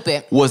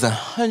Stupid. was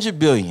 $100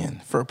 billion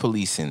for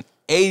policing,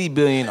 $80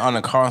 billion on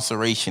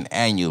incarceration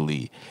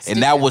annually,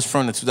 and that was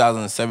from the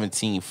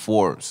 2017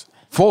 Forbes.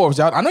 Forbes,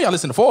 y'all. I know y'all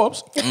listen to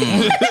Forbes.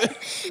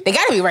 They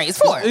gotta be right. It's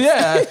Forbes.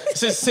 Yeah,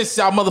 since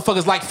y'all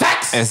motherfuckers like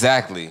facts.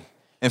 Exactly.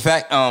 In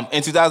fact,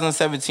 in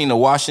 2017, the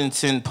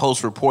Washington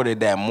Post reported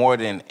that more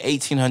than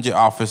 1,800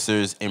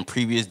 officers in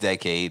previous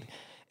decade,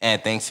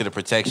 and thanks to the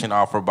protection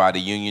offered by the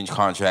union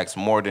contracts,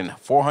 more than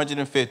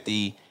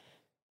 450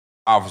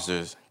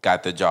 officers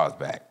got their jobs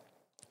back.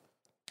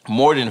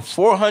 More than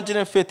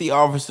 450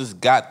 officers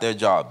got their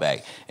job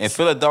back. In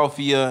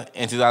Philadelphia,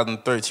 in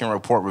 2013, a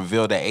report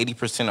revealed that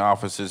 80% of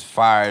officers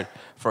fired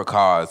for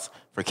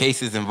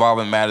cases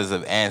involving matters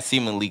of and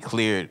seemingly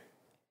cleared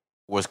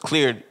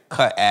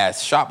cut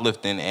as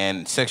shoplifting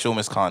and sexual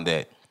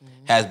misconduct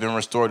has been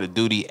restored to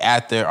duty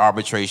after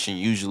arbitration,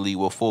 usually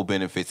with full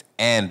benefits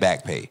and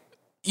back pay.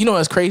 You know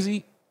what's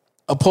crazy?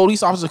 A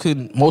police officer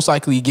could most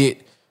likely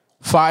get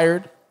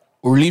fired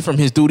or relieved from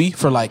his duty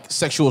for like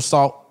sexual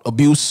assault,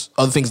 abuse,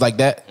 other things like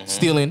that,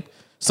 stealing,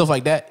 stuff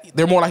like that.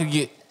 They're more likely to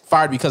get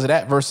fired because of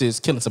that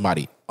versus killing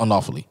somebody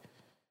unlawfully.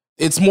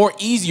 It's more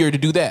easier to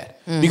do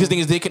that because the thing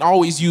is they can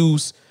always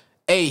use,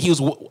 he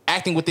was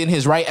acting within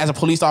his right as a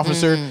police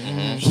officer.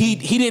 He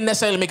didn't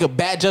necessarily make a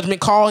bad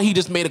judgment call. He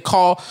just made a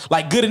call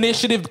like good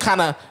initiative, kind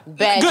of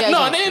Bad good.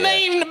 No, judgment. it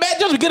ain't even a bad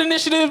judgment. Good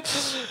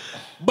initiative.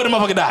 But the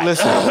motherfucker died.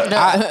 Listen,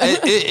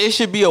 it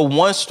should be a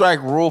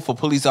one-strike rule for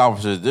police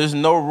officers. There's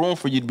no room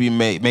for you to be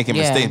making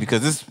Yeah. mistakes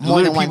because it's More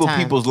than literally one time.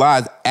 people's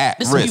lives at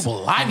This is risk.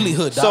 people's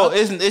livelihood, dog. So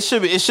it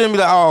shouldn't be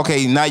like, oh,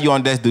 okay, now you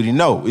on desk duty.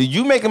 No,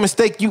 you make a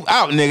mistake, you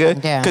out,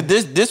 nigga. Yeah.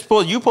 Because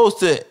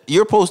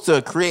you're supposed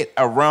to create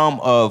a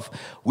realm of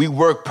we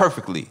work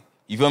perfectly.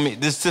 You feel me?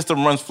 This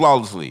system runs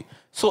flawlessly.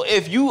 So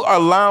if you are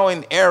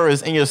allowing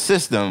errors in your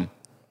system,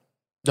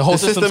 the whole the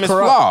system system's is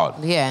corrupt.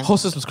 flawed. Yeah. The whole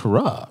system's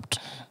corrupt.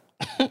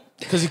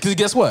 Because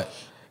guess what?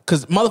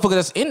 Because motherfuckers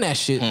that's in that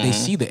shit, they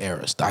see the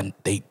errors.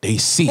 They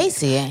see. They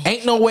see it.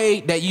 Ain't no way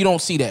that you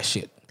don't see that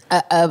shit.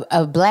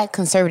 A black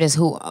conservative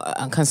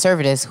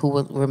who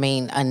will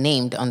remain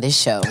unnamed on this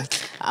show.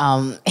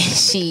 I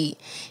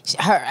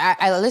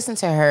listened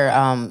to her,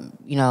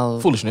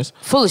 Foolishness.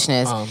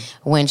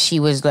 when she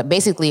was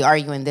basically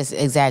arguing this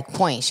exact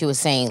point. She was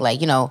saying like,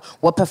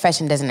 what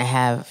profession doesn't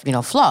have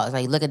flaws?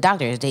 Like look at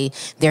doctors,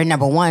 they're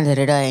number one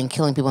in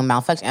killing people in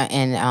malfunction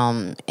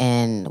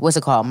and what's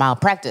it called,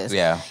 malpractice.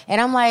 Yeah.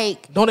 And I'm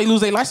like, Don't they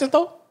lose their license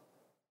though?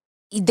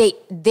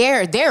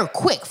 they're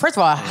quick. First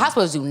of all,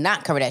 hospitals do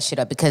not cover that shit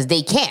up because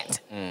they can't.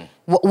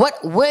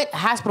 What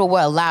hospital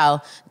will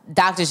allow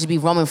doctors to be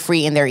roaming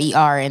free in their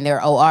ER and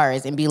their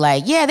ORs and be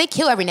like, yeah, they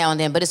kill every now and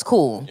then, but it's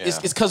cool. It's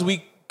because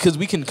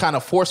we can kind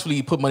of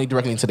forcefully put money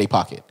directly into their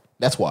pocket.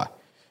 That's why.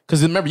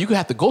 Because remember, you could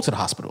have to go to the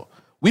hospital.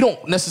 We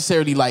don't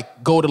necessarily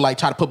go to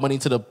try to put money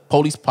into the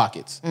police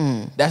pockets.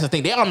 That's the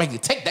thing. They automatically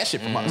take that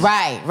shit from us.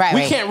 Right.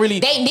 We can't really.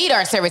 They need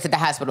our service at the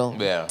hospital.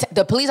 Yeah.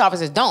 The police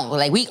officers don't.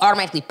 We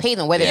automatically pay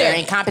them whether they're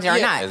incompetent or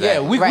not.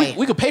 Exactly. Yeah,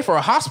 we could pay for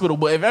a hospital,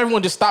 but if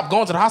everyone just stopped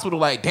going to the hospital,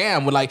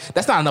 damn,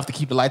 that's not enough to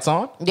keep the lights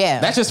on. Yeah.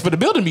 That's just for the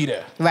building to be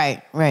there.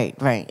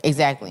 Right.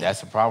 Exactly.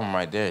 That's the problem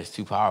right there. It's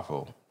too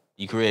powerful.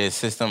 You create a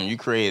system. You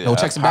create no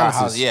checks and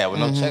balances. House, yeah, with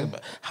no checks.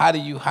 How do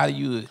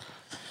you?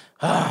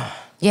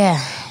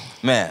 Yeah.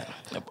 Man,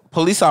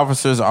 police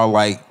officers are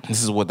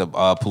this is what the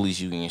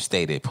police union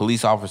stated.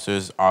 Police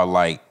officers are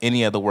like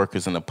any other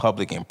workers in the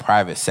public and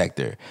private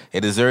sector. They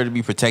deserve to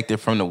be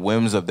protected from the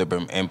whims of their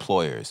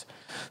employers.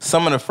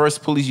 Some of the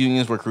first police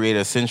unions were created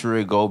a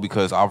century ago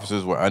because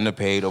officers were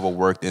underpaid,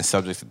 overworked, and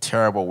subject to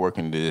terrible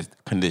working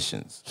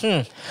conditions.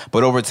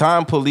 But over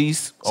time,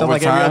 police... Sounds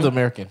like every other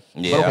American.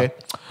 Yeah. But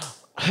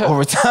okay.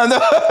 Over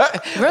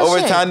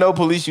time, though,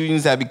 police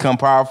unions have become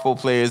powerful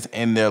players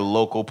in their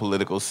local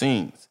political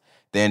scenes.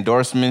 Their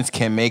endorsements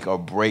can make or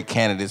break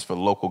candidates for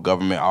local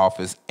government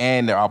office,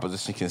 and their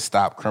opposition can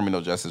stop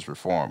criminal justice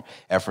reform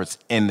efforts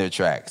in their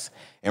tracks.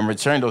 In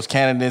return, those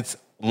candidates,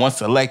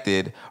 once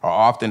elected, are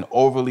often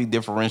overly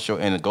differential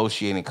in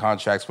negotiating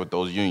contracts with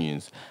those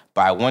unions.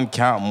 By one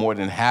count, more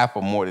than half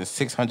or more than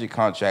 600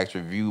 contracts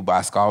reviewed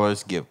by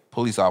scholars give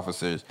police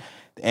officers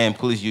and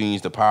police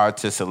unions the power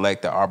to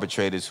select the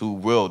arbitrators who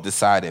will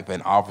decide if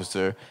an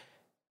officer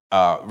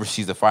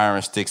receives a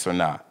firing sticks or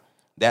not.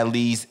 That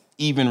leaves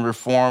even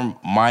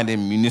reform-minded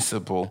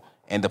municipal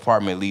and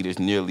department leaders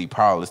nearly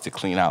powerless to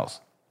clean house.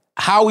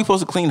 How are we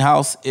supposed to clean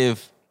house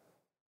if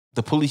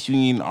the police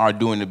union are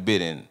doing the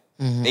bidding?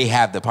 They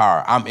have the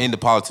power. I'm in the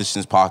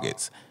politicians'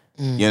 pockets.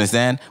 You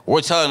understand?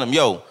 We're telling them,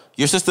 yo,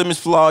 your system is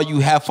flawed. You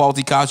have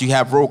faulty cops. You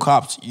have rogue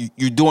cops.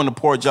 You're doing a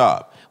poor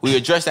job. We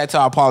address that to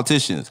our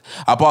politicians.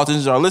 Our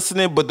politicians are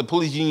listening, but the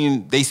police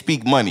union, they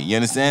speak money. You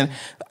understand?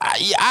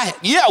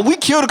 We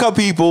killed a couple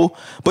people,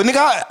 but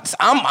nigga,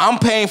 I'm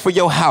paying for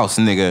your house,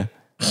 nigga.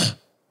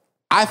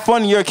 I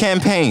fund your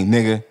campaign,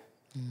 nigga.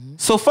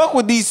 So fuck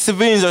what these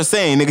civilians are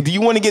saying, nigga. Do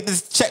you want to get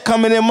this check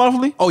coming in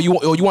monthly? Oh, you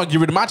want to get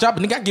rid of my job,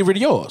 and nigga, I get rid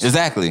of yours.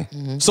 Exactly.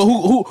 So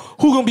who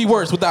gonna be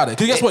worse without it?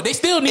 Because guess what? They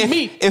still need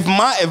me. If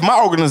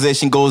my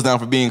organization goes down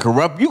for being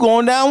corrupt, you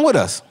going down with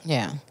us.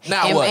 Yeah.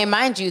 Now what? And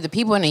mind you, the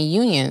people in the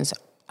unions,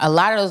 a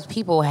lot of those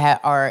people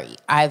are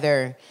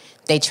either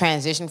they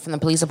transition from the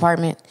police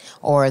department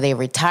or they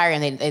retire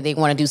and they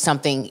want to do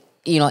something,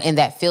 in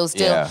that field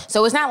still. Yeah.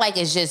 So it's not like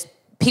it's just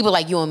people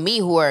like you and me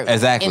who are in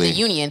the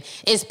union.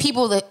 It's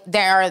people that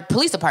are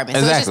police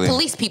departments. Exactly. So it's just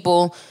police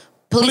people.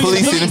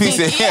 Police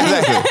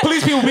exactly.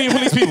 Police people being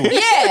police people.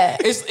 Yeah.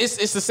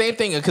 It's the same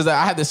thing because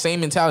I have the same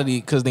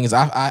mentality because the thing is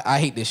I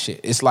hate this shit.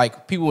 It's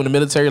like people in the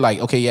military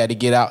they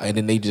get out and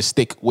then they just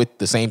stick with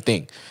the same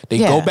thing. They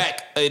go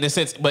back in a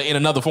sense, but in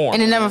another form.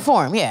 In another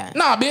form, yeah.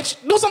 Nah, bitch,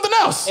 do something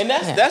else. And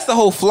that's the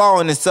whole flaw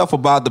in itself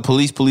about the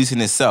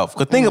policing itself.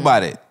 Because think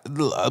about it.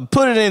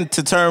 Put it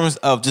into terms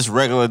of just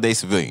regular day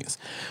civilians.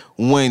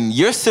 When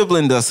your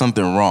sibling does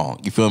something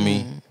wrong, you feel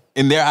me?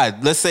 And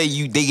let's say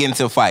they get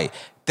into a fight.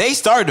 They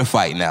started the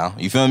fight now,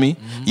 you feel me?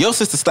 Your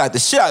sister slapped the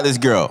shit out of this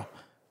girl.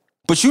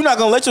 But you're not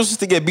gonna let your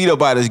sister get beat up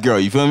by this girl,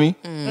 you feel me?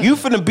 You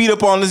finna beat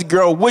up on this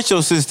girl with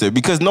your sister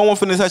because no one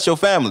finna touch your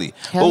family.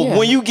 Hell But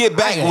when you get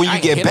back,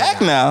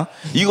 now,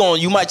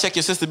 you might check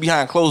your sister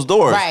behind closed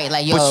doors. Right,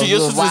 like, yo, but your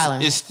you sister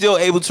wildin'. is still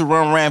able to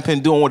run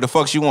rampant doing what the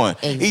fuck she want.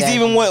 Exactly. He's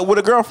even with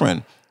a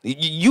girlfriend.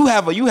 You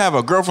have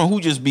a girlfriend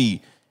who just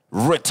be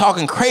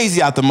talking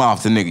crazy out the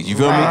mouth to niggas, you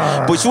feel me?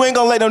 But you ain't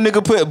gonna let no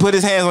nigga put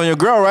his hands on your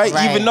girl, right?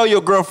 Even though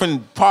your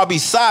girlfriend probably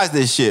sized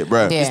this shit,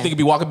 bro. Yeah. This nigga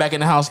be walking back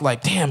in the house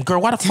like, damn,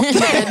 girl, why the fuck you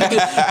let that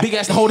nigga big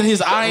ass holding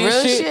his eye and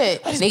Real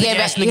shit? They get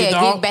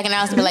back in the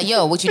house and be like,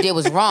 yo, what you did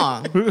was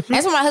wrong.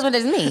 That's what my husband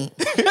does to me.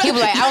 He be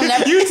like, I'll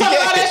never... You talking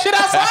about that shit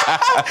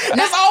outside?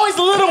 That's always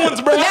the little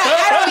ones, bro.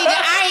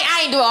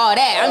 I ain't do all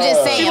that. I'm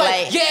just saying,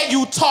 like... Yeah,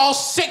 you tall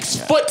 6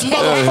 foot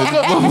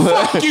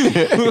motherfucker. Fuck you.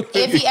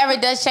 If he ever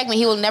does check me,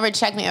 he will never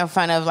check me in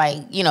front of,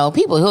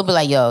 people. He'll be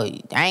like, yo,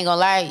 I ain't gonna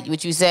lie,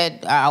 what you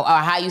said, or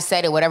how you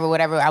said it, whatever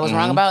I was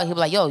wrong about. He'll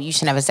be like, yo, you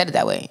should never said it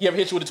that way. You ever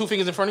hit you with the 2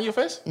 fingers in front of your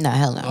face? No,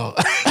 hell no.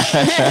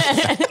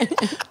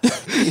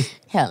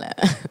 Hell no.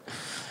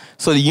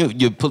 So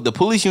the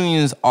police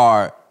unions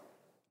are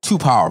too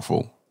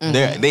powerful.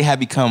 They have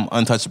become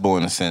untouchable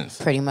in a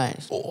sense. Pretty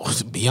much. Oh,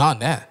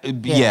 beyond that.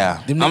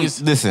 Yeah. Them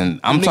niggas,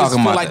 I'm talking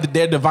feel about like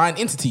they're divine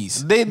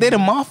entities. They the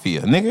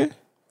mafia, nigga.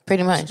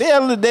 Pretty much. They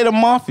the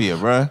mafia,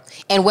 bro.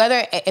 And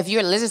if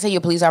you're listening to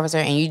your police officer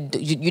and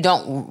you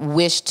don't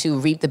wish to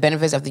reap the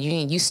benefits of the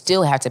union, you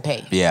still have to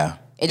pay. Yeah.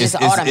 It's just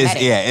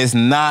automatic. It's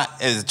not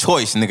as a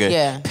choice, nigga.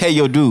 Yeah. Pay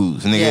your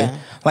dues, nigga. Yeah.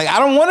 Like, I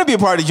don't want to be a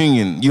part of the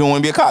union. You don't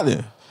want to be a cop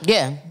there.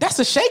 Yeah. That's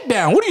a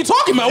shakedown. What are you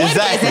talking about?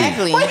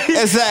 Exactly.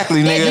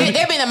 Exactly. nigga.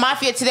 They're being the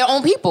mafia to their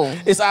own people.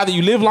 It's either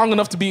you live long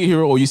enough to be a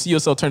hero or you see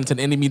yourself turn into an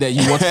enemy that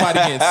you want to fight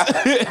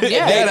against.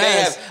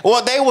 Yeah.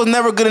 Well, they was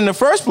never good in the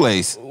first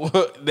place.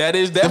 That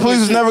is The definitely police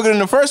was true. never good in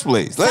the first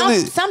place.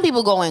 Some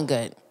people go in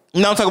good.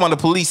 No, I'm talking about the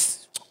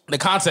police. The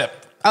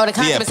concept. Oh, the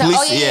concept. Yeah,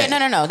 police,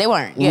 yeah. No. They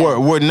weren't. Yeah.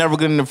 Were never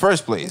good in the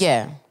first place.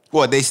 Yeah.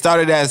 What, they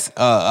started as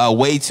a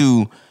way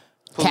to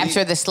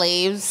Capture the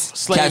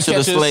slaves. capture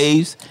the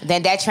slaves.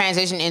 Then that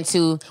transitioned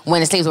into when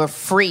the slaves were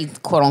free,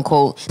 quote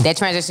unquote. That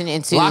transitioned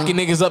into Locking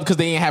niggas up because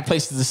they didn't have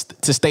places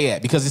to stay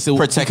at because it's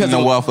Protecting because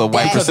the wealth of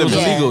white because it was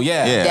Pacific. illegal.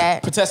 Yeah.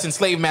 That- Protesting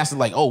slave masters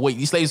like, oh wait,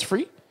 these slaves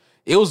free?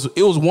 It was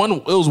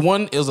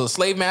a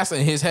slave master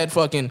and his head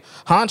fucking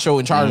honcho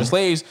in charge of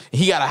slaves. And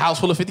he got a house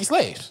full of 50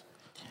 slaves.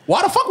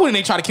 Why the fuck wouldn't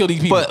they try to kill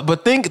these people?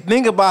 But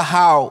think about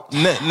how.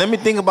 Let me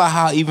think about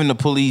how even the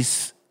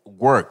police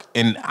work,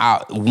 and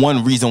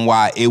one reason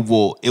why it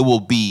will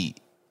be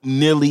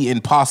nearly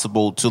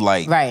impossible to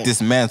Right.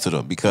 dismantle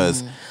them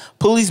because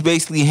police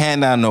basically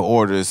hand down the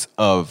orders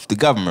of the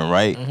government,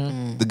 right?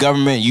 The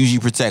government usually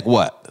protect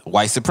what?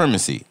 White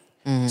supremacy.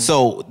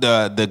 So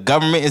the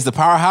government is the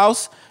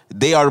powerhouse.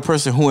 They are the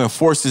person who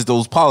enforces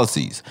those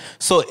policies.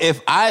 So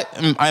if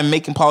I'm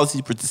making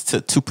policies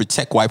to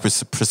protect white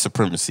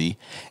supremacy,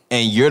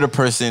 and you're the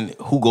person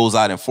who goes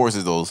out and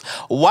enforces those,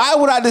 why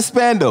would I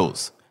disband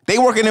those? They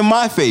working in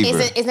my favor.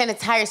 It's an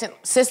entire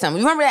system.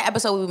 You remember that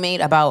episode we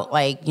made about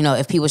like, you know,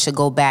 if people should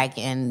go back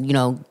and, you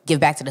know, give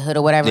back to the hood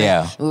or whatever?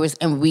 Yeah. We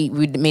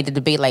made the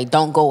debate like,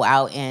 don't go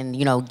out and,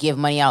 you know, give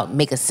money out,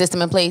 make a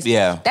system in place.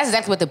 Yeah. That's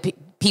exactly what the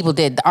people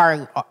did.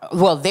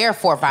 Their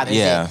forefathers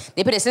Yeah. did.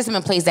 They put a system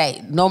in place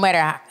that no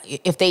matter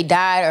if they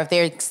died or if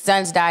their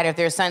sons died or if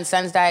their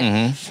sons'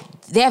 died,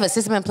 they have a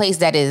system in place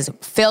that is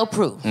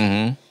fail-proof.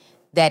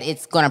 That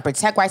it's going to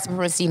protect white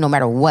supremacy no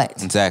matter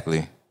what.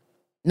 Exactly.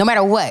 No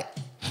matter what.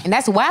 And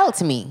that's wild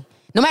to me.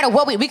 No matter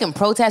what, we can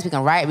protest, we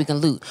can riot, we can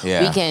loot.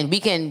 Yeah. We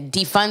can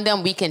defund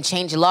them, we can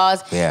change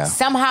laws. Yeah.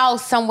 Somehow,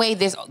 some way,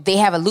 they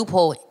have a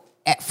loophole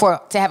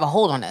to have a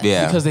hold on us.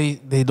 Yeah. because they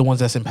the ones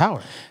that's in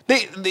power.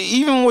 They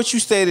even what you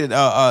stated,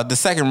 the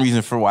second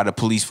reason for why the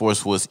police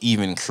force was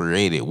even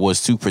created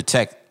was to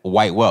protect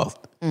white wealth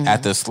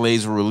after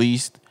slaves were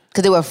released.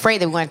 Because they were afraid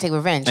they were going to take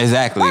revenge.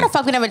 Exactly. Why the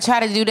fuck we never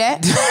try to do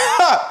that?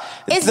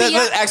 It's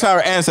Let's ask how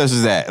our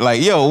ancestors that.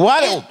 Like, yo,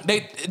 why?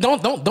 They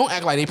don't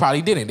act like they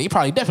probably didn't. They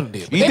probably definitely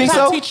did. But You they think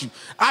probably so? teach you.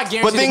 I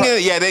guarantee. But thing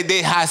is, yeah,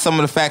 they hide some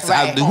of the facts.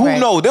 Right, Who right.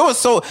 knows?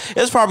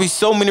 There's probably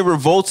so many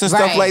revolts and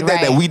stuff Right, like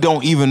that right. we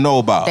don't even know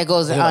about. That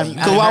goes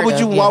Because why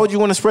would you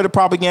want to spread a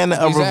propaganda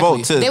of Exactly.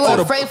 revolt to? They to were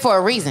the- afraid for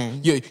a reason.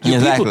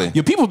 Exactly.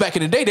 Your people back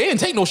in the day, they didn't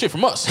take no shit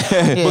from us.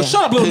 But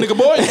shut up, little nigga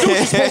boy. You do what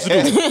you're supposed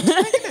to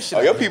do.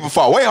 Oh, your people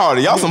fought way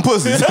harder. Y'all some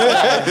pussies.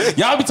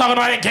 Y'all be talking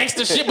about that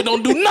gangster shit, but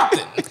don't do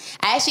nothing.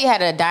 I actually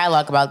had a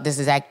dialogue about this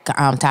exact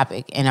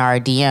topic in our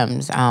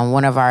DMs.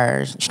 One of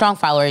our strong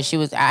followers,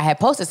 I had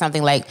posted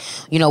something like,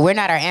 you know, we're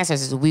not our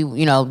ancestors. We,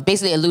 you know,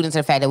 basically alluding to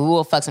the fact that we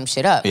will fuck some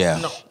shit up. Yeah.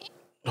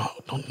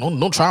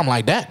 Don't try them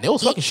like that. They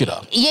was fucking shit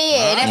up.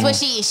 Yeah, and that's what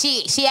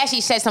she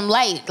actually shed some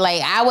light.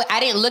 Like I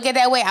didn't look at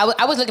that way.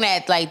 I was looking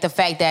at like the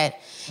fact that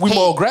We hey,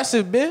 more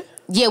aggressive, bitch.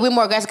 Yeah, we're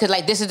more aggressive because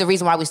like this is the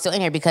reason why we're still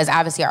in here because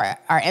obviously our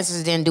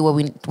ancestors didn't do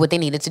what they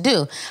needed to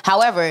do.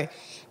 However,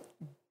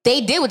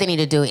 they did what they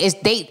needed to do.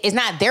 It's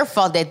not their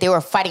fault that they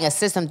were fighting a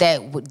system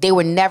that they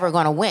were never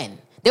going to win.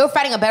 They were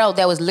fighting a battle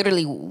that was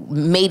literally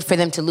made for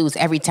them to lose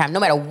every time, no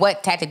matter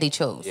what tactic they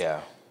chose. Yeah.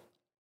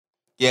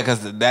 Yeah,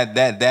 because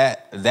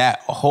that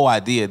whole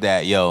idea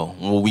that, yo,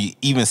 when we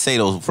even say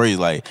those phrases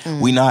like,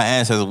 we know our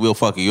ancestors will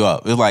fuck you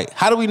up. It's like,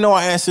 how do we know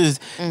our ancestors?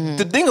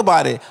 The thing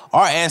about it,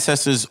 our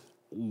ancestors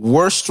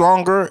were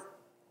stronger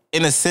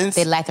in a sense.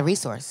 They lack the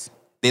resource.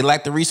 They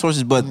lack the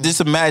resources, but just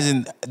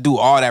imagine do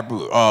all that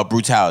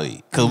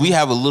brutality. Because we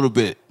have a little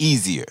bit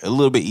easier.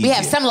 We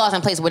have some laws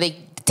in place where they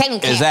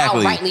technically can't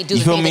outrightly do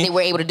the thing that they were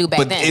able to do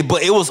back then.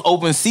 But it was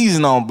open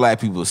season on black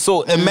people.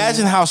 So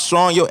imagine how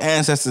strong your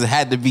ancestors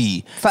had to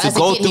be For us to to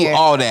go get through here.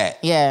 all that.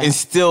 Yeah. And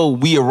still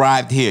we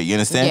arrived here. You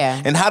understand?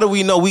 Yeah. And how do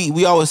we know?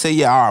 We always say,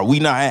 we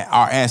not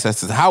our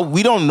ancestors. How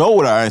we don't know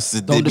what our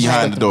ancestors did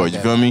behind the disrespect doors.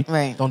 them You like feel me?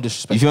 Right. Don't You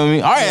disrespect. feel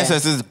me? Our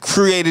ancestors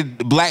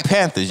created Black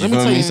Panthers. You Let me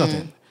feel tell me? you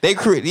something. They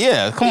create,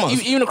 come on.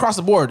 Even across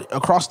the board,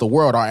 across the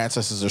world, our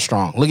ancestors are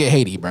strong. Look at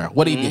Haiti, bro.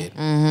 What he did.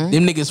 Them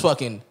niggas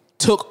fucking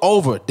took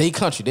over their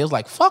country. They was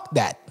like, fuck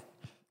that.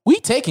 We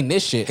taking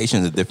this shit.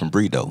 Haitians a different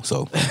breed though,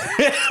 so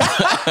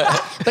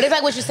But it's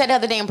like what you said the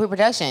other day in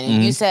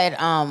pre-production. You said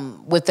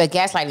with the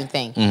gaslighting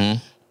thing.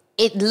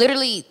 It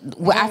literally,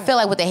 I feel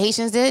like what the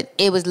Haitians did,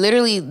 it was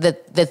literally the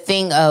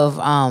thing of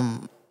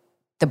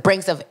the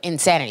brinks of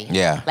insanity.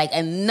 Yeah. Like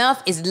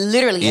enough is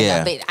literally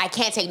Yeah. enough. I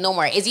can't take no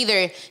more. It's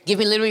either give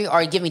me liberty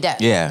or give me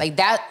death. Yeah. Like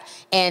that.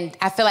 And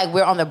I feel like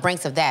we're on the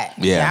brinks of that.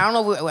 Yeah. I don't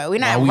know. We're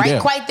not Nah, we right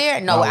there. quite there.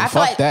 No, I feel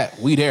fuck like that.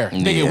 We there. Yeah.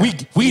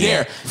 Nigga, we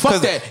there.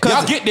 Fuck that.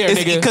 Y'all get there,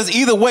 nigga. Because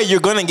either way, you're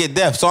gonna get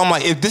death. So I'm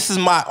like, if this is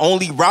my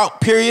only route,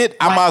 period,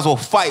 I might as well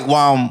fight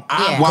while I'm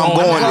Yeah. going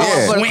Go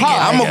there. for the cause.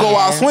 I'm gonna go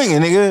out swinging,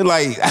 nigga.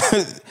 Like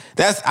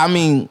I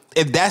mean,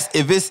 if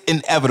it's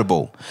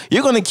inevitable,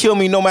 you're gonna kill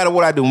me no matter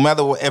what I do. No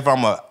matter if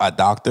I'm a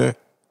doctor,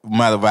 no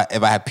matter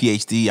if I have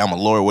PhD, I'm a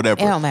lawyer,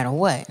 whatever. It don't matter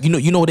what.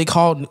 You know what they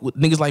call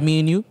niggas like me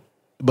and you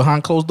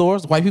behind closed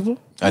doors, white people?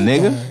 A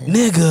nigga?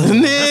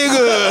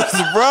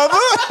 Niggas, brother.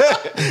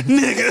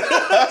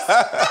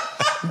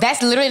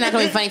 That's literally not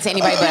gonna be funny to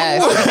anybody but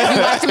us. Have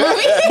you watched the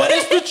movie? But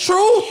it's the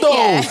truth, though.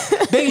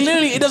 Yeah. They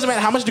literally, it doesn't matter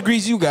how much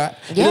degrees you got.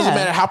 Yeah. It doesn't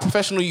matter how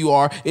professional you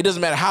are. It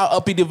doesn't matter how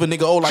uppity of a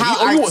nigga.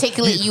 How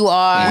articulate you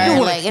are.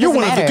 You're Like, it you're doesn't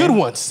one of the matter. good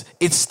ones.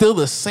 It's still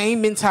the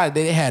same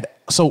mentality they had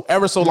so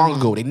long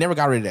ago. They never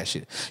got rid of that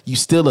shit. You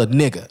still a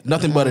nigga.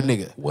 Nothing but a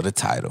nigga. What a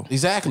title.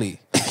 Exactly.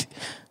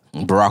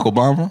 Barack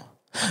Obama,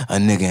 a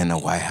nigga in the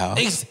White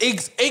House.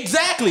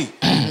 Exactly.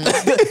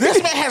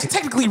 This man has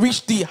technically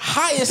reached the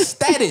highest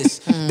status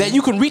that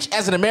you can reach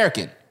as an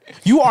American.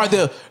 You are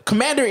the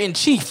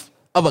commander-in-chief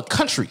of a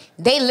country.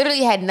 They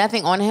literally had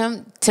nothing on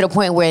him to the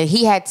point where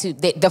he had to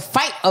the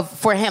fight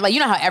for him. Like, you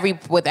know how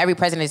with every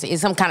president is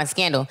some kind of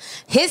scandal.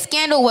 His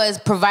scandal was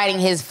providing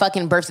his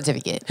fucking birth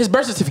certificate His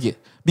birth certificate.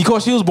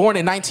 Because he was born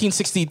in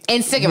 1960.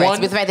 and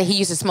cigarettes. With the fact that he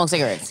used to smoke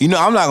cigarettes. You know,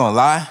 I'm not gonna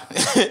lie.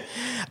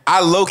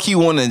 I low-key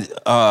wanted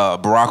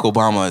Barack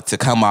Obama to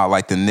come out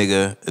like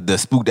the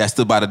spook that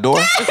stood by the door.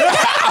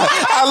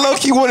 I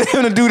low-key wanted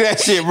him to do that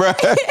shit, bro.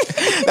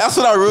 That's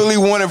what I really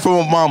wanted from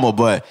Obama.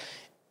 But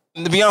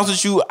to be honest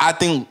with you, I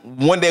think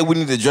one day we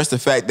need to address the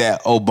fact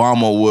that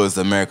Obama was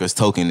America's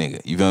token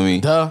nigga. You feel me?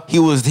 Duh. He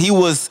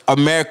was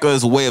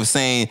America's way of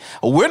saying,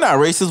 we're not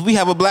racist, we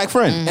have a black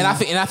friend. And I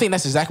think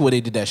that's exactly what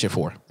they did that shit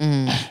for.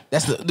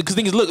 That's because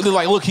thing is,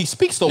 look, he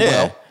speaks so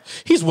well.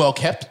 He's well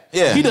kept.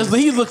 Yeah.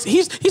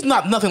 He's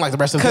not nothing like the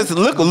rest of them. Because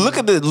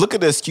look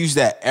at the excuse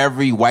that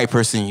every white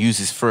person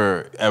uses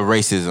for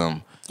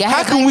racism. Yeah, how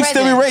have a can we black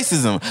still be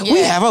president. racism? We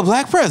Yeah. have a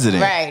black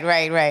president.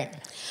 Right.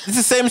 It's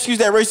the same excuse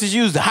that racists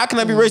use. How can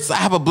I be racist? I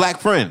have a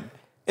black friend.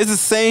 It's the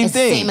same It's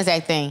thing. the same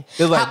exact thing.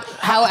 It's like-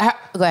 how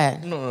go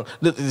ahead. No.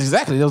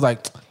 Exactly. It was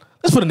like,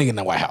 let's put a nigga in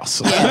the White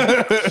House.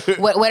 Yeah.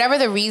 Whatever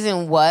the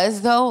reason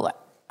was, though,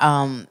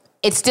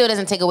 it still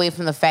doesn't take away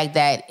from the fact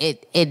that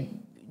it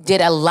did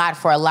a lot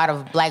for a lot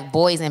of black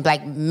boys and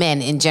black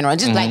men in general,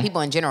 just black people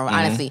in general.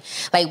 Honestly,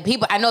 like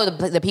people, I know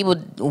the people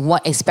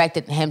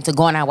expected him to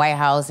go in our White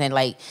House and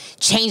like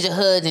change the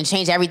hoods and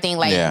change everything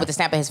with the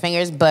snap of his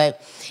fingers, but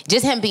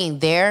just him being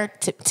there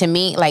to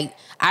me, like.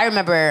 I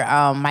remember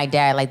my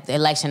dad, like, the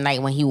election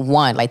night when he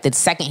won, like, the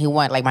second he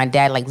won, like, my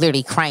dad, like,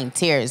 literally crying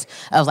tears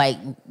of, like,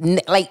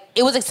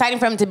 it was exciting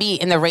for him to be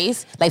in the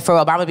race, like, for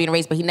Obama to be in the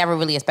race, but he never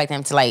really expected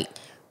him to, like,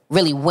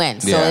 really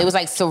win. So it was,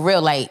 like,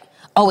 surreal, like,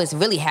 oh, it's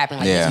really happening.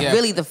 Like, he's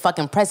really the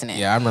fucking president.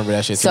 Yeah, I remember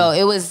that shit, too. So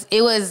it was,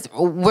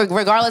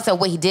 regardless of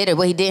what he did or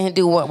what he didn't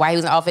do while he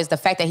was in office, the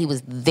fact that he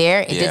was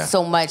there, it did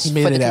so much he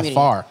made for it the that community.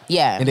 far.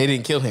 Yeah. And they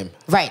didn't kill him.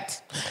 Right.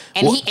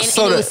 And, Well, and it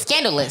so was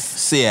scandalous.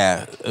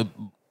 So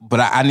but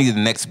I need the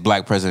next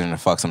black president to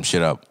fuck some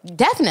shit up.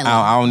 Definitely.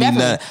 I don't need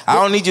Definitely. nothing. I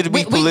don't need you to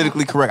be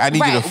politically correct. I need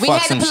you to We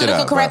fuck had some the shit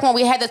political up. correct bro. one.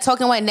 We had the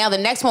token one. Now the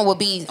next one will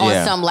be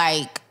on some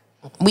like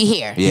we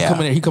here. Yeah.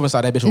 He come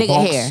inside that bitch with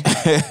Nigga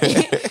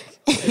bonks. here.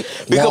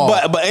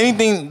 Because, but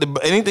anything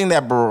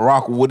that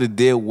Barack would have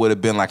did would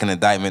have been like an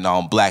indictment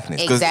on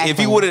blackness. Because if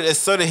he would have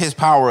asserted his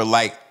power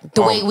like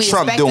The way we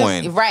Trump expect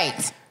doing, him.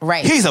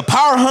 Right. he's a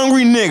power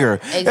hungry nigger.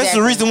 That's the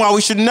Exactly. reason why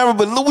we should never.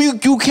 But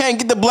you can't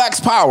get the blacks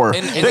power.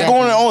 And They're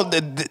going on.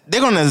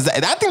 They're going to.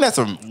 I think that's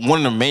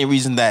one of the main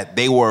reasons that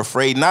they were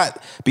afraid, not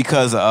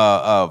because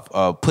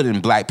of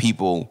putting black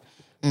people.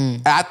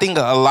 I think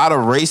a lot of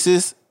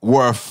racists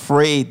were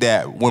afraid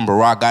that when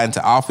Barack got into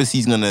office,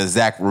 he's going to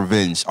exact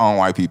revenge on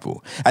white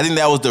people. I think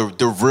that was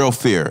the real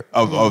fear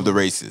of the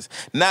racists.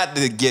 Not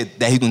to get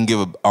that he can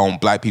give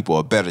black people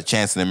a better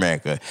chance in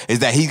America. Is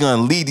that he's going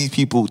to lead these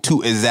people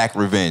to exact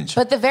revenge.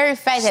 But the very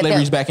fact that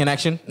Slavery's back in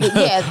action.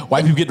 Yeah.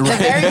 White people get the the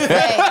very revenge.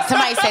 fact,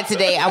 somebody said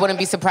today, I wouldn't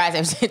be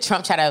surprised if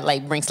Trump tried to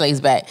like bring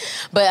slaves back.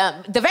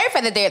 But the very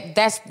fact that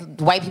that's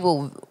white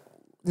people.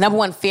 Number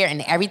one fear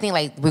in everything,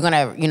 like we're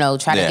gonna,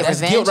 try to get That's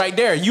revenge. guilt right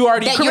there. You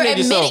already That you're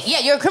incriminated admitting,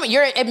 yourself. yeah,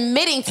 you're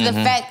admitting to the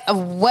fact of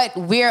what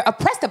we're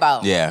oppressed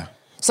about. Yeah.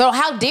 So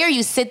how dare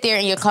you sit there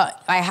in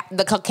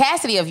the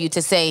caucasity of you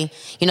to say,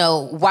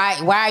 why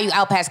are you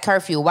out past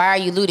curfew? Why are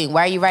you looting?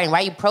 Why are you writing? Why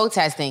are you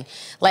protesting?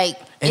 Like,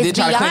 And it's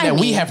then try to claim beyond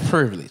that me. we have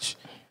privilege.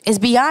 It's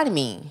beyond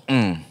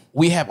me.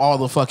 We have all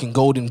the fucking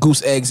golden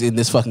goose eggs in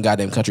this fucking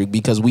goddamn country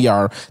because we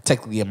are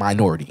technically a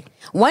minority.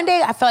 One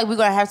day, I feel like we're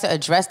gonna have to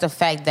address the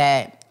fact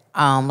that,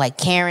 like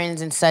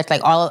Karens and such,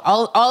 like all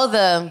of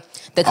the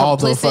All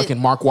the complicit. fucking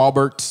Mark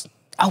Wahlbergs.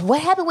 Oh,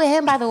 what happened with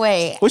him, by the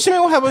way? What you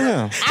mean? What happened to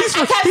him?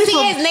 I kept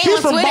seeing his name He's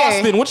on from Twitter.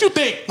 Boston. What you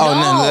think?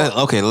 Oh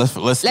no. Okay, let's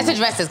Let's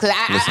address this because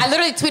I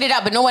literally tweeted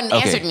out, but no one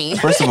answered me.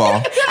 First of all,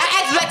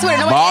 I asked Black Twitter,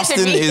 no one Boston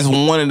answered me. is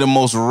one of the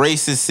most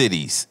racist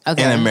cities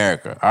in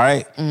America. All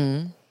right.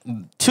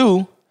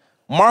 2,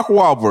 Mark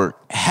Wahlberg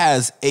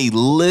has a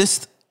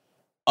list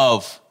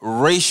of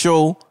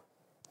racial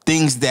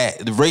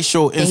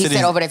incidents he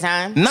said over the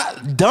time?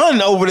 not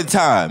done over the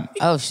time.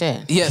 Oh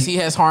shit! Yes, he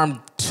has harmed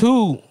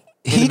 2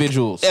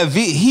 individuals.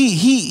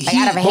 He Like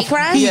out of a hate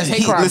crime? Yes,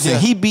 hate crimes, Listen, yeah.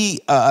 he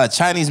beat a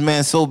Chinese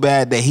man so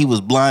bad that he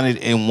was blinded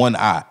in one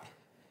eye.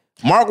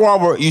 Mark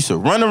Wahlberg used to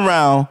run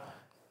around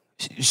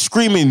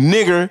screaming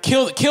nigger.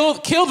 Kill the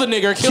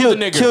nigger. Kill the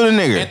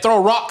nigger. And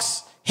throw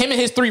rocks. Him and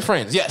his 3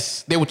 friends.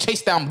 Yes, they would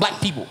chase down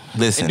black people.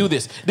 Listen. And do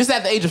this. This is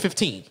at the age of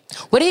 15.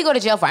 What did he go to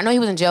jail for? I know he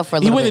was in jail for a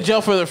He little went bit. to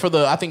jail for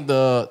the I think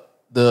the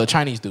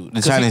Chinese dude.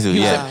 The Chinese dude,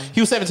 yeah.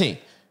 He was 17.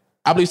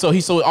 I believe so.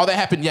 So all that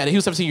happened. Yeah, he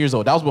was 17 years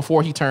old. That was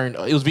before he turned.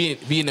 It was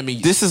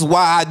Vietnamese. This is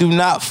why I do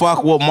not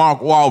fuck with Mark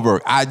Wahlberg.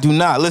 I do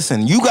not.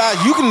 Listen, you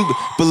guys, you can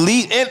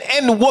believe,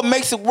 and what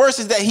makes it worse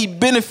is that he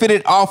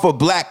benefited off of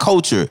black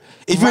culture.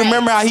 If you Right.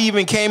 remember how he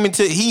even came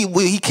into,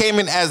 he came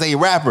in as a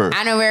rapper.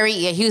 Honorary.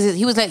 Yeah, he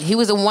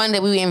was the one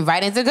that we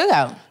invited to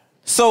Cookout.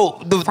 So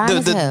Fine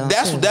as hell,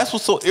 too. that's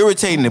what's so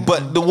irritating.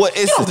 But what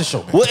is Get off the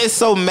show, man. what is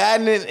so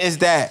maddening is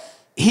that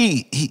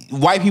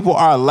white people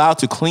are allowed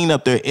to clean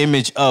up their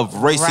image of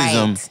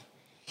racism. Right.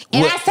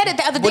 And I said it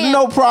the other with day.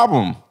 no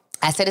problem.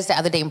 I said this the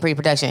other day in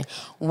pre-production.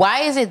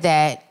 Why is it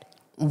that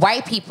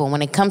white people,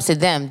 when it comes to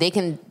them, they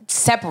can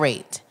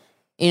separate,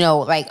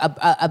 like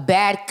a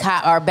bad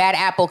cop or a bad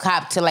apple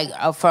cop to like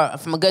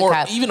from a good or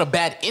cop, even a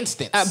bad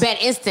instance. a bad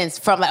instance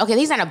from like, okay,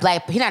 he's not a bad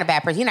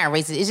person, he's not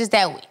racist. It's just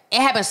that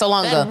it happened so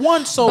long That ago.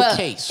 one sole But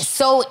case.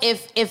 So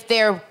if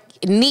their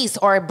niece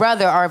or a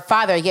brother or a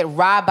father get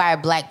robbed by a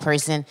black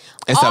person,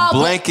 It's all a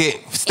blanket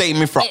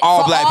statement for it-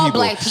 all for black all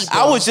people. black people.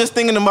 I was just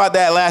thinking about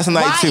that last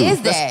night Why too.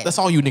 is that? That's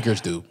all you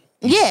niggers do.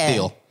 Yeah.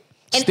 Still.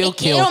 And Still it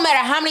kill. don't matter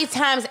how many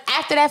times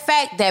after that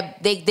fact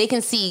that they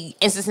can see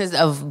instances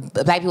of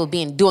black people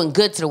doing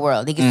good to the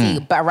world. They can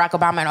see Barack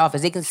Obama in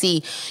office. They can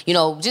see,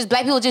 just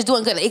black people just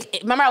doing good.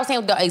 Remember I was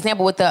saying the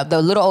example with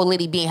the little old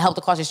lady being helped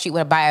across the street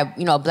by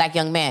a black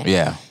young man.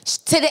 Yeah.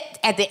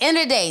 At the end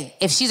of the day,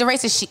 if she's a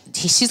racist,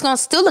 she's gonna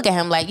still look at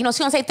him like, she's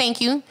gonna say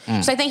thank you.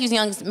 She'll say thank you,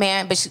 young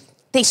man, but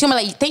she'll be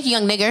like, thank you,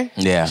 young nigger.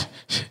 Yeah.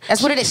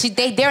 That's what it is.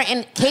 They're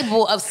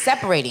incapable of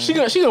separating. She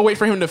gonna wait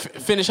for him to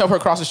finish help her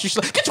across the street. She's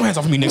like, get your hands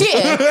off me, nigga.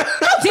 Yeah.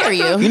 How dare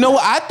you? You know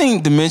what? I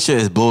think dementia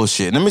is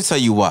bullshit. Let me tell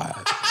you why.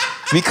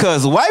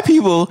 Because white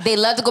people, They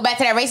love to go back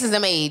to that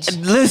racism age.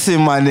 listen,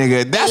 my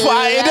nigga, that's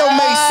why it don't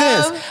make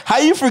sense. How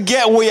you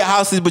forget where your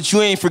house is, but you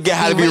ain't forget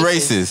how to be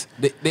racist?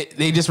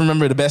 They just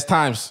remember the best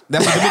times.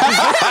 That's what the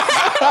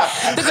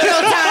bitches The good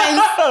old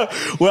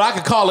times. Well, I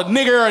could call a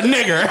nigger.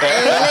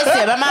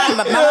 Listen,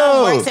 my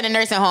mom works in a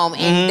nursing home,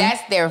 and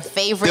that's their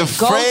favorite The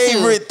go-to.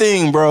 favorite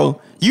thing, bro.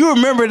 You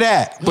remember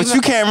that, but you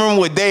can't remember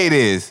what day it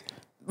is.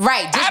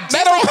 Right. That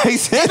don't make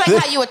sense. Just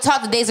like how you were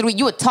taught the days of the week,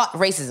 you were taught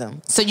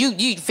racism. So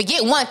you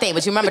forget one thing,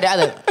 but you remember the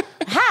other.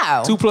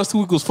 How? 2 +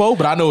 2 = 4,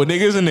 but I know a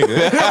nigga is a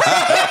nigga.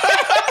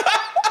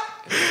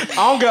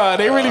 Oh God,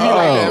 they really be like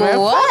that, man.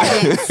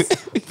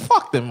 What?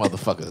 Fuck them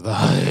motherfuckers,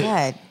 dog.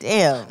 God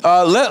damn.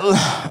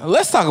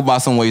 Let's talk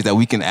about some ways that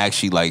we can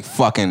actually like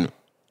fucking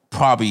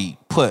probably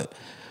put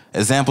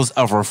examples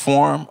of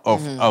reform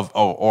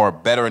or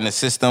better in the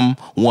system.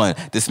 One,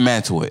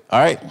 dismantle it. All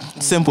right,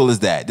 simple as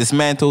that.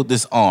 Dismantle,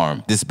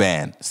 disarm,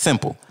 disband.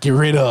 Simple. Get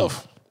rid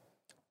of.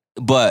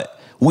 But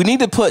we need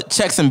to put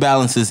checks and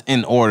balances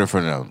in order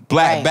for them.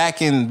 Right.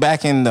 Back in the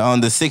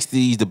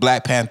 60s, the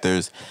Black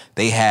Panthers,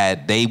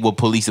 they would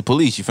police the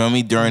police. You feel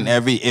me? During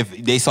if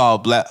they saw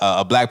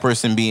a black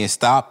person being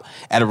stopped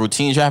at a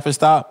routine traffic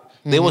stop,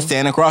 they would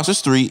stand across the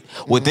street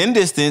within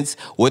distance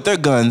with their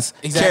guns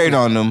carried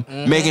on them,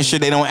 making sure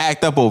they don't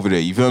act up over there.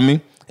 You feel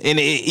me? And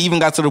it even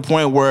got to the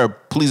point where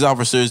police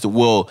officers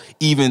will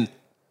even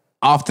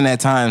often at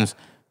times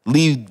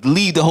leave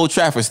the whole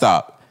traffic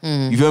stop.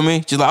 You feel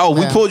me? Just like,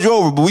 we pulled you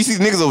over, but we see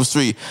niggas over the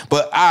street.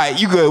 But all right,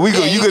 you good. We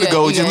good. Yeah, you good to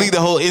go. you Just good. leave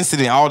the whole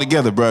incident all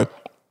together, bro.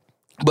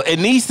 But it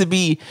needs to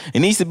be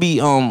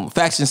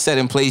factions set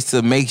in place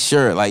to make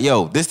sure, like,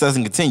 yo, this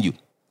doesn't continue.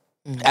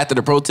 After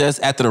the protests,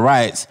 after the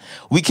riots,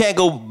 we can't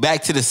go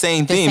back to the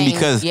same thing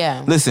because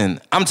listen,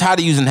 I'm tired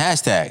of using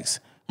hashtags,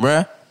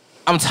 bruh.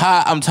 I'm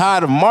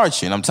tired of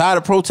marching. I'm tired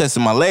of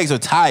protesting. My legs are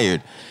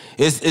tired.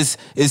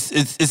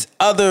 It's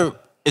other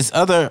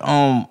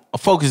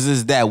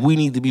focuses that we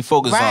need to be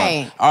focused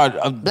Right. on.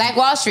 Our Black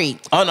Wall Street.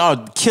 on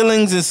our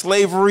killings and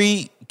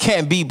slavery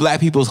can't be black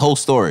people's whole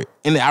story.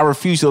 And I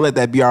refuse to let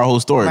that be our whole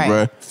story, Right.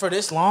 bruh. For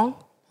this long,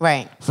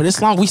 Right.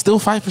 we still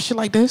fight for shit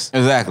like this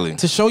Exactly.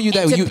 to show you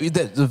that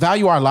that the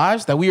value our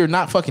lives, that we are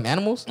not fucking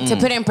animals. To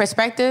put it in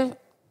perspective,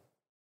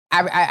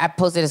 I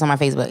posted this on my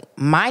Facebook.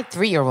 My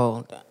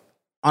 3-year-old,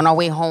 on our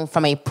way home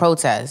from a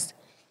protest,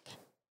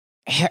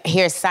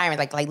 hears sirens,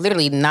 like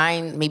literally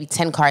 9, maybe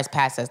 10 cars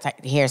pass us,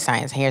 hear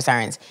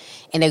sirens.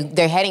 And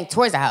they're heading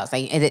towards the house.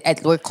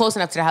 We're close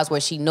enough to the house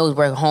where she knows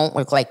we're home,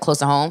 we're like close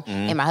to home,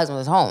 and my husband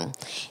was home.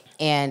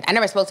 And I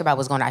never spoke to her about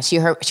what's going on. She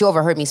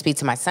overheard me speak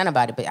to my son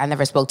about it, but I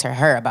never spoke to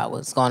her about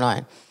what's going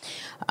on.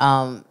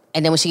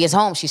 And then when she gets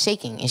home, she's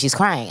shaking and she's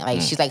crying.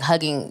 Like she's like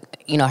hugging,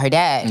 her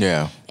dad.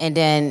 Yeah.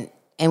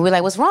 And we're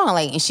like, what's wrong?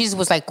 Like, and she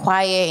was like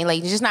quiet and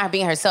like just not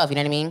being herself, you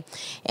know what I mean?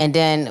 And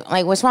then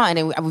like, what's wrong? And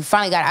then we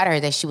finally got out of her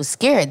that she was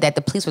scared that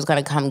the police was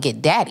gonna come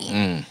get daddy.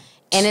 And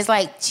it's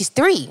like, she's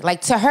 3.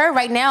 Like to her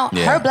right now,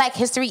 Yeah. her black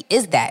history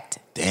is that.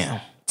 Damn.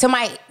 To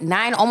my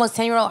 9, almost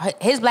 10-year-old,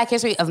 his Black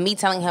history of me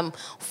telling him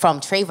from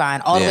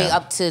Trayvon all the way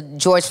up to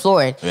George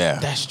Floyd. Yeah.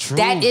 That's true.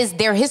 That is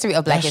their history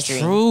of Black That's history.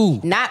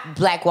 true. Not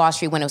Black Wall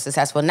Street when it was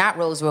successful, not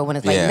Roseville when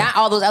it's like, Yeah. not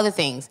all those other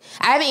things.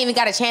 I haven't even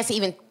got a chance to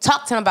even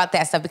talk to him about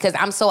that stuff because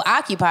I'm so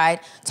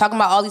occupied talking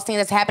about all these things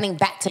that's happening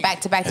back to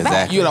back to back to back.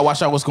 Exactly. You gotta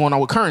watch out what's going on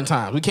with current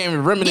times. We can't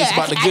even reminisce Yeah,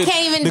 about I the good.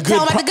 can't even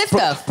tell about the good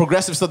stuff.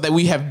 Progressive stuff that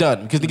we have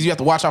done because niggas, you have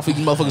to watch out for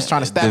these motherfuckers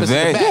trying to stab The us in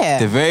very, the back. Yeah.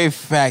 the very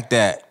fact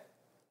that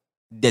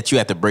you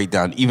have to break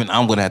down, even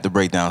I'm gonna have to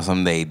break down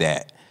someday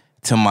that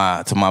to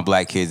my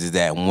black kids is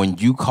that when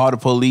you call the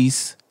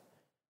police,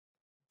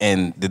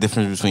 and the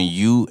difference between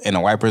you and a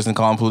white person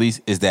calling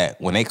police is that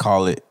when they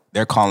call it,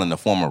 they're calling a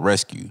form of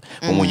rescue.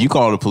 But when you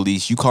call the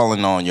police, you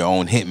calling on your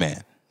own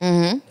hitman.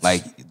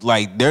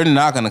 Like they're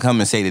not gonna come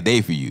and say the day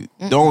for you.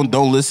 Don't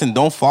listen.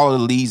 Don't follow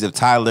the leads of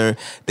Tyler.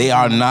 They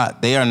are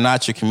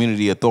not your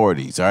community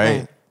authorities. All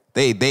right.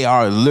 They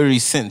are literally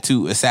sent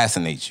to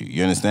assassinate you.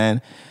 You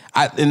understand?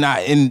 I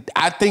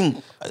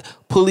think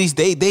police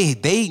they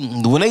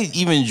when they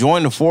even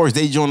join the force,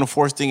 they join the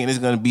force thinking it's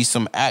gonna be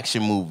some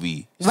action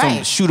movie, some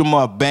Right. shoot 'em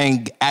up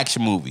bang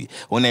action movie.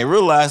 When they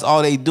realize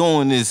all they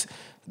doing is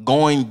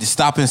going to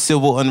stopping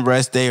civil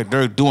unrest, they're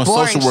doing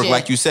Boring social work shit.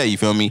 like you said. You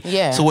feel me?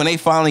 Yeah. So when they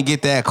finally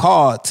get that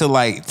call to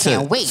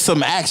Can't wait.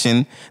 some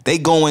action, they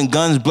go in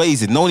guns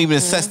blazing. Don't even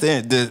assess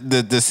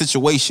the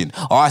situation.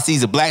 All I see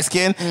is a black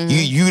skin.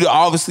 You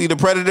obviously the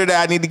predator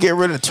that I need to get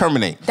rid of.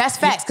 Terminate. That's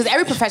facts, because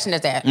every profession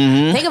does that.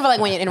 Think of it like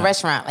when you're in a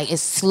restaurant, like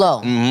it's slow,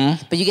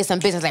 but you get some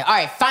business, like, all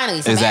right,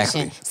 finally, some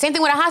Exactly. action. Same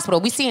thing with a hospital.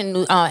 We see in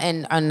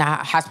the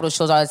hospital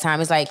shows all the time.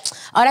 It's like,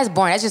 oh, that's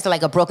boring. That's just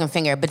like a broken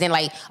finger. But then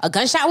like a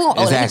gunshot wound,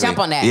 oh, let me Exactly. jump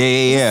on that. Yeah, yeah,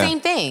 yeah. It's the same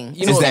thing.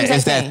 You know, Same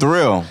It's that thing.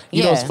 thrill.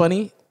 You know what's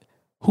funny?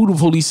 Who do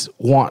police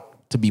want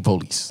to be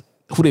police?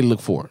 Who they look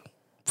for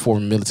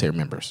military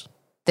members?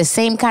 The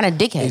same kind of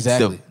dickheads.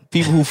 Exactly. The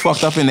people who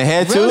fucked up in the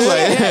head too. Real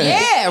Like, shit.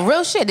 Yeah,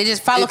 real shit. They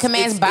just follow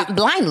commands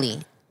blindly.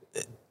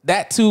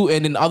 That too,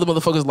 and then other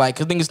motherfuckers like,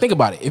 cause think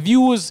about it. If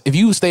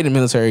you stayed in the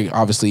military,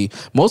 obviously,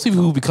 most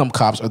people who become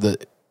cops are the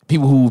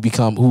people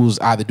who's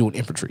either doing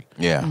infantry.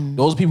 Yeah.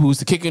 Those people who's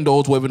the kicking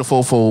doors, waving the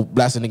fofo,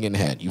 blasting nigga in the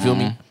head. You feel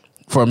me?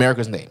 For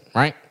America's name,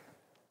 right?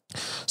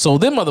 So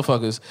them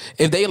motherfuckers,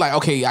 if they like,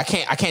 okay, I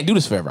can't do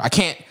this forever. I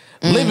can't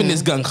live in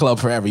this gun club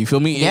forever. You feel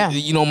me? Yeah.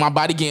 You know, my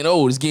body getting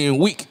old. It's getting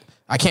weak.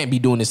 I can't be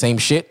doing the same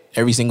shit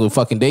every single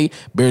fucking day,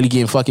 barely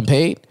getting fucking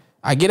paid.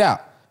 I get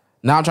out.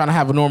 Now I'm trying to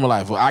have a normal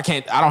life. Well, I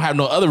don't have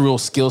no other real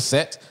skill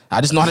set.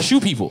 I just know how to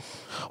shoot people.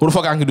 What the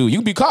fuck I can do? You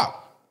can be a cop.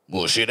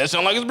 Well, shit, that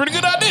sounds like it's a pretty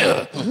good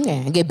idea.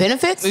 Yeah, get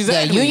benefits.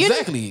 Exactly. Yeah, union.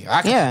 Exactly.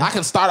 I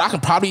can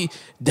probably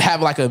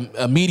have like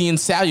a median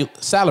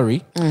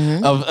salary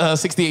of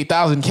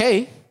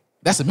 68,000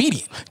 That's a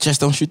median.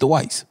 Just don't shoot the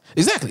whites.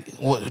 Exactly.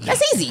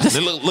 That's easy. They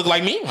look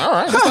like me. All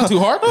right, that's not too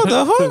hard. What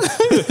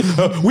the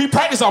fuck? We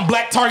practice on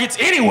black targets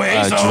anyway.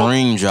 A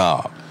dream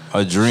job.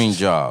 A dream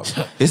job.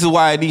 This is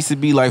why it needs to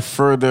be like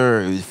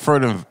further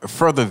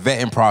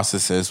vetting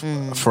processes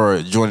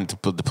for joining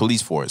the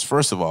police force.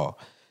 First of all,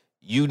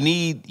 you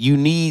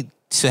need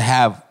to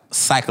have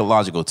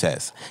psychological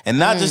tests, and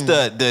not just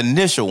the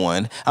initial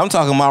one. I'm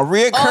talking about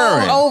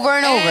reoccurring, Over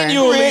and over.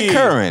 Annual.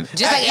 reoccurring,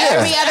 Just like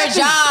every other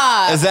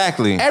job.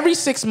 Exactly. Every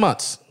 6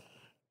 months.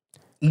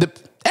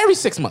 Every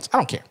 6 months. I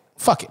don't care.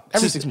 Fuck it.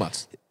 Every Just- 6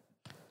 months.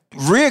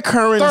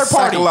 Reoccurring Third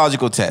party.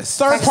 psychological tests.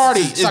 Third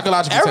party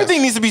psychological Everything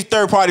test. needs to be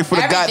third party for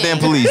the Everything. goddamn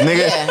police,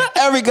 nigga. Yeah.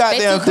 Every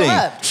goddamn too thing.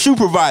 corrupt. Shoe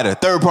provider,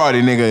 third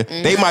party, nigga.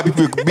 They might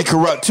be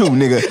corrupt too,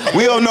 nigga.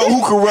 We don't know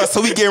who corrupt, so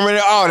we getting rid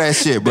of all that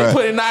shit, bro.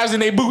 Putting knives in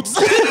their boots.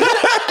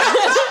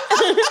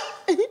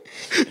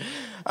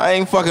 I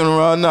ain't fucking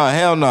around. No,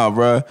 hell no,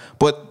 bro.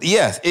 But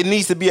yes, it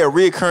needs to be a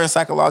reoccurring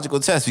psychological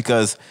test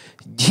because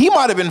he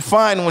might have been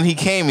fine when he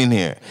came in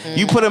here.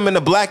 You put him in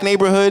a black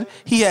neighborhood,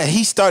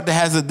 he started to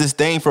have a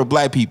disdain for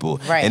black people,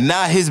 Right. and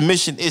now his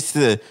mission is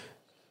to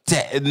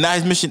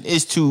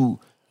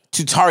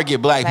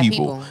target black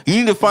people. You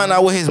need to find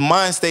out what his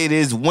mind state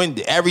is when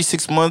every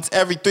 6 months,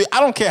 every 3. I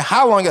don't care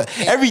how long.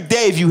 Every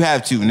day if you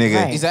have to, nigga.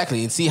 Right.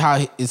 Exactly. And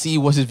see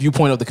what's his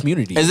viewpoint of the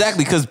community.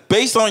 Exactly, because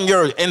based on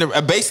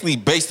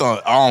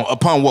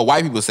upon what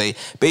white people say,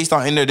 based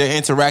on their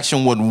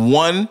interaction with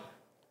one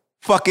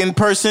fucking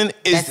person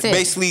is That's it.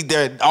 basically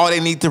all they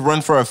need to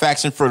run for a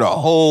faction for the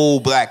whole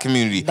black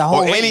community The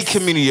whole or any race.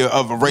 community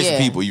of a race of Yeah.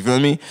 people. You feel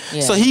me?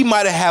 Yeah. So he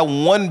might have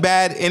had one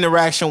bad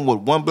interaction with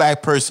one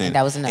black person,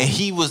 That was enough. and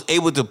he was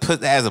able to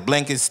put that as a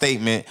blanket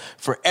statement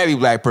for every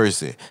black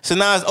person. So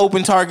now it's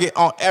open target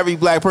on every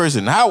black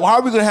person. How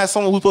are we gonna have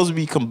someone who's supposed to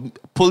be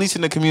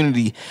policing the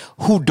community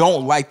who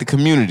don't like the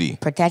community?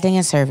 Protecting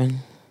and serving.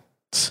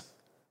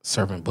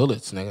 Serving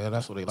bullets, nigga.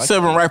 That's what they like.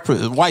 Serving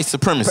white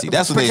supremacy.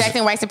 That's what they.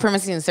 Protecting white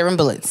supremacy and serving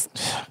bullets.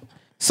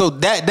 So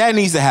that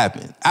needs to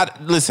happen.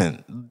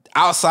 Listen,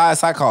 outside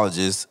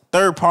psychologists,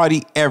 third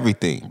party,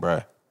 everything,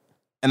 bruh.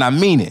 And I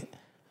mean it.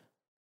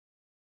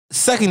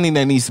 Second thing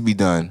that needs to be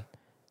done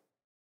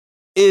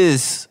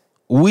is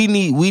we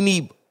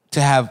need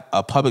to have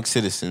a public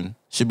citizen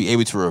should be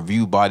able to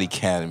review body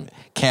cam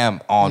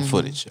on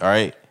footage. All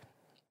right.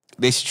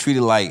 they should treat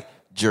it like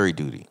jury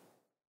duty.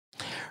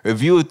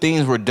 Review if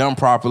things were done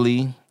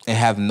properly and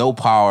have no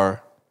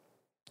power,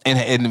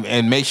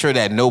 and make sure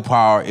that no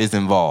power is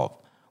involved.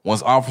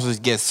 Once officers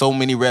get so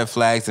many red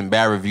flags and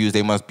bad reviews,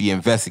 they must be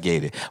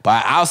investigated by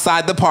an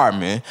outside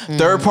department,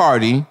 third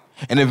party,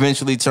 and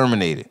eventually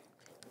terminated.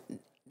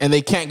 And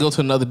they can't go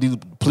to another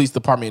police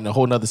department in a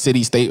whole other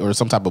city, state, or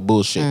some type of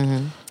bullshit.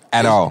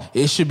 At all.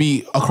 It should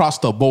be across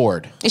the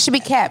board. It should be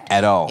kept.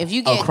 At all. If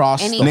you get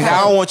Across any the Nigga, kind I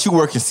of- don't want you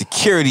working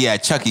security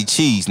at Chuck E.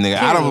 Cheese, nigga.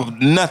 I don't,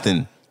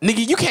 nothing.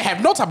 Nigga, you can't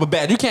have no type of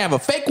badge. You can't have a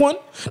fake one.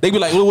 They be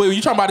like, wait,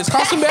 you talking about this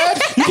costume badge?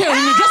 You can't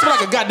even dress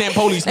like a goddamn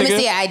police, nigga. Let me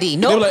see your ID.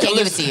 They Nope, be like, can't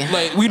give it listen, to you.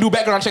 Like, we do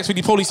background checks with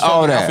the police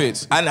All that.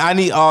 outfits. I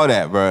need all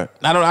that, bro.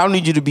 I don't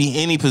need you to be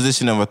any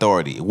position of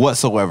authority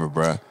whatsoever,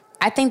 bro.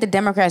 I think the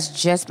Democrats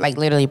just like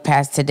literally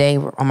passed today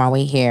on my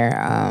way here.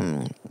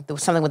 There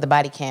was something with the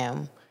body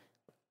cam.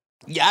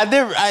 Yeah,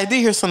 I did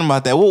hear something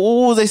about that. What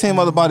was they saying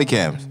about the body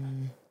cams?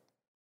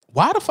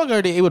 Why the fuck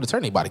are they able to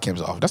turn their body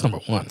cams off? That's number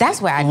one. That's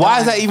why I. Why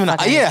don't is that even?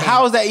 fucking Yeah, understand.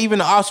 how is that even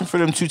an option for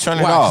them to turn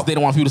it Why? 'Cause off? they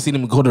don't want people to see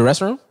them go to the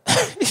restroom?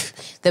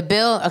 The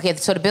bill, okay,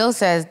 so the bill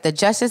says the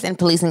Justice and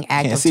Policing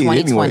Act Can't of see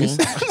it 2020.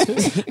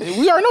 anyways.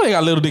 We already know they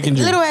got little dick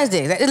injury. Little as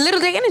dick, little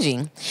dick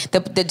energy.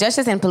 The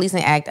Justice and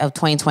Policing Act of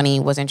 2020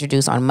 was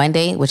introduced on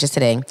Monday, which is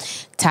today,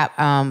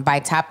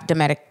 by top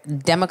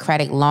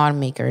Democratic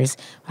lawmakers,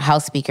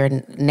 House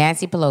Speaker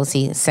Nancy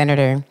Pelosi,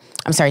 Senate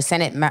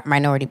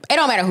Minority. It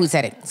don't matter who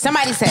said it.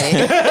 Somebody said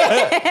it.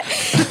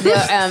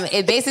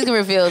 It basically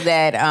revealed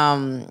that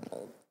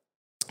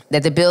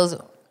that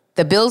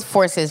the bill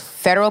forces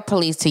federal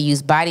police to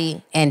use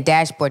body and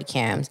dashboard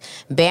cams,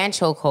 ban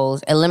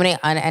chokeholds, eliminate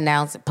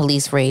unannounced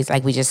police raids,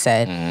 like we just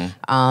said,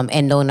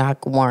 and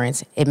no-knock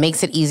warrants. It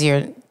makes it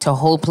easier to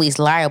hold police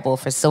liable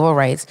for civil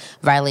rights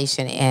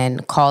violation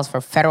and calls for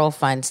federal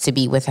funds to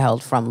be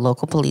withheld from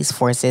local police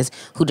forces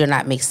who do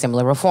not make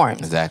similar reforms.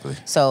 Exactly.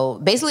 So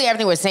basically,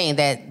 everything we're saying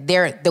that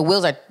the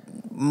wheels are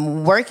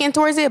working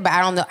towards it, but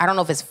I don't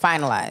know if it's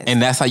finalized.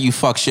 And that's how you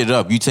fuck shit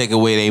up. You take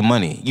away their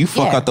money. You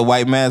fuck Yeah. out the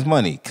white man's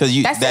money. Because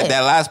That's it.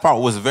 that last part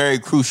was very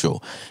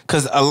crucial.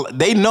 Because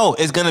they know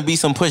it's going to be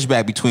some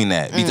pushback between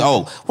that. Because,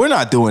 oh, we're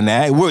not doing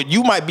that.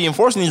 You might be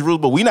enforcing these rules,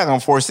 but we're not going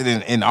to force it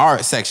in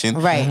our section.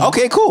 Right.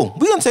 Okay, cool.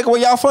 We're going to take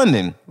away y'all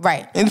funding.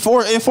 Right.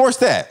 Enforce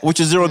that, which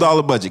is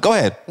 $0 budget. Go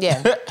ahead.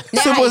 Yeah.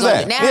 Now Simple how you as gonna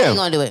that. do- now how you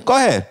gonna do it? Go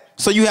ahead.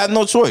 So you have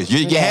no choice.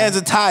 Your Yeah. hands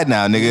are tied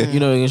now, nigga. You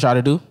know what they try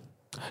to do?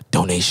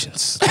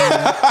 Donations.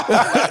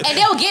 And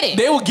they'll get it.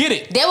 They will get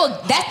it. They will.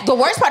 That's the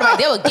worst part about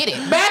it. They will get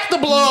it. Back the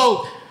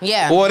blow.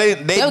 Yeah. Well,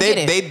 They'll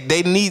get it.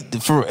 they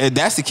need, for if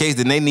that's the case,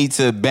 then they need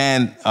to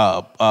ban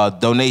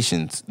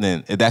donations.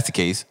 Then if that's the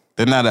case,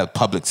 they're not a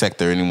public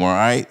sector anymore. All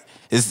right,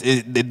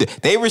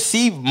 they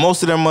receive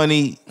most of their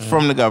money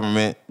from the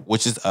government,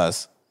 which is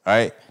us. All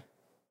right,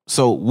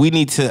 so we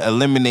need to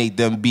eliminate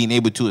them being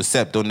able to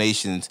accept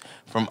donations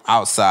from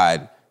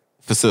outside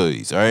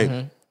facilities. All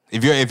right.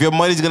 If your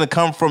money's gonna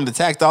come from the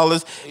tax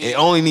dollars, it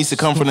only needs to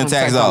come from the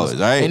tax dollars,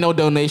 right? Ain't no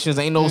donations.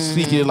 Ain't no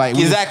speaking like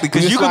Exactly,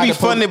 because you could be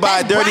funded by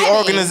a That's dirty bribing.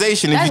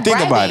 organization if That's you think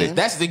about bribing. it.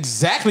 That's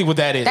exactly what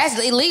that is. That's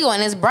illegal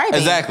and it's bribing.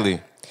 Exactly.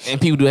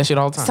 And people do that shit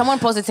all the time. Someone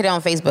posted today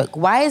on Facebook.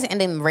 Why is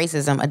ending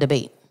racism a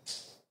debate?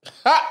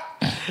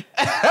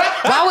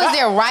 Why was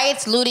there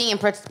riots, looting, and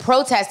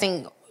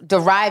protesting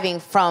deriving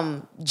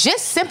from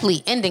just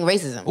simply ending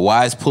racism?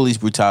 Why is police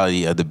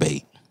brutality a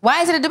debate?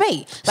 Why is it a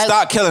debate? Like,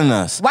 Stop killing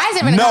us. why is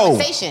it even a No.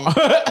 conversation? Why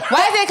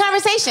is it a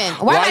conversation?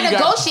 Why am I you got-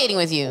 negotiating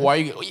with you? Why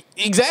you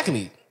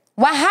exactly?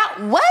 Why?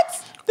 How?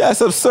 What?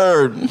 That's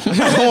absurd.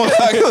 How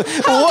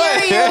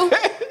dare you?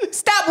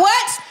 Stop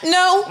what?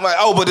 No. Like,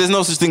 oh, but there's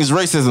no such thing as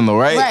racism, though,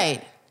 right?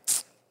 Right.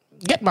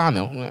 Get behind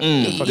them.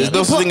 There's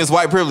no such thing as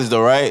white privilege,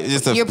 though, right?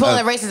 It's just You're pulling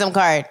a racism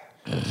card.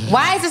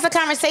 Why is this a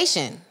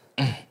conversation?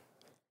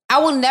 I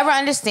will never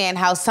understand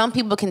how some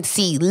people can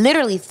see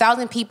literally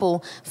 1,000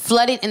 people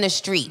flooded in the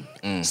street,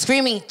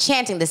 screaming,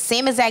 chanting the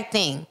same exact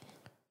thing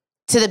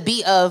to the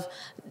beat of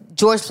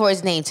George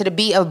Floyd's name, to the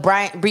beat of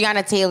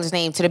Breonna Taylor's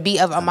name, to the beat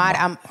of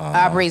Ahmaud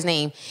Arbery's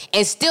name,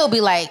 and still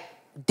be like,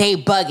 they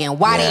bugging.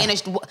 Why they in the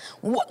street?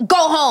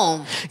 Go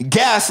home.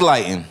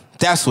 gaslighting.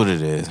 That's what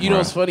it is. You know bro.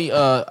 what's funny?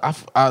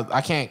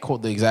 I can't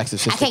quote the exact I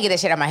statistic. can't get that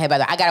shit out of my head, by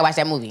the way. I gotta watch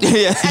that movie.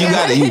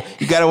 Yeah,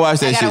 you gotta watch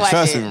that I gotta shit. watch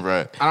Trust it. me,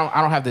 bro.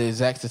 I don't have the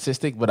exact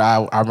statistic, but I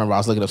remember I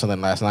was looking up something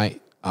last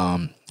night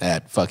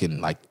at fucking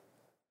like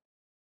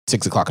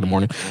 6 o'clock in the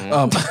morning.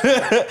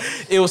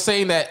 It was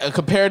saying that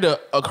compared to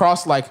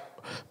across like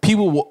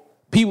people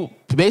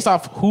based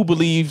off who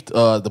believed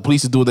the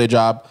police is doing their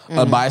job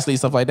unbiasedly,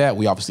 stuff like that.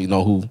 We obviously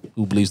know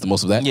who believes the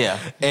most of that. Yeah.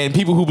 And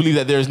people who believe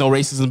that there is no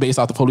racism based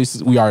off the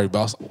police, we already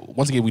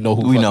once again we know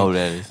who We fucking- know who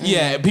that is.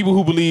 Yeah, people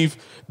who believe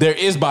there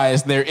is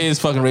bias, there is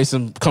fucking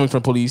racism coming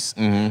from police.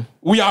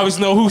 We always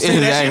know who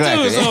said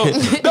that shit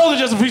too. So those are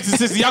just some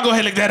statistics. Y'all go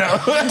ahead and look that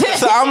up.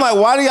 So I'm like,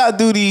 why do y'all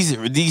do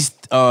these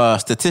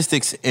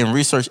statistics and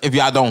research if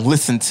y'all don't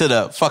listen to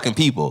the fucking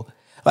people?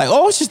 Like,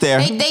 oh, it's just there.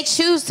 They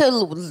choose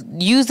to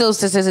use those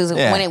statistics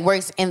Yeah. when it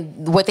works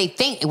and what they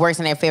think it works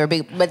in their favor,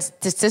 but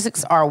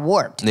statistics are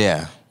warped.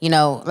 Yeah. you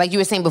know, like you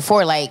were saying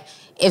before, like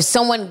if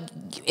someone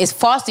is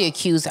falsely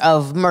accused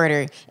of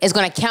murder, it's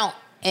going to count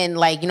in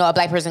like, you know, a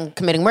black person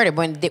committing murder,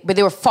 but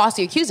they were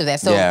falsely accused of that.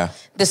 So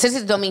the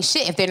statistics don't mean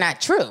shit if they're not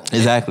true.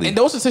 Exactly. And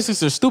those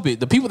statistics are stupid.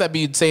 The people that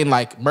be saying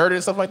like murder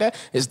and stuff like that,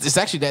 it's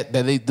actually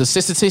the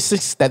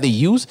statistics that they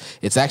use,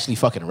 it's actually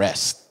fucking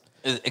arrest.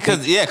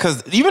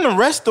 Because even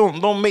arrests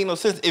don't make no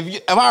sense.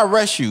 If I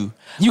arrest you,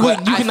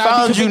 I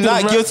found you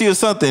not guilty of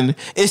something,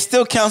 it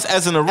still counts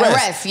as an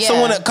arrest. Yeah.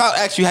 So when a cop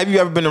asks you, have you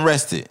ever been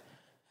arrested?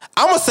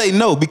 I'm gonna say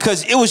no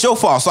because it was your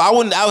fault. So I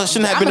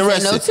shouldn't have been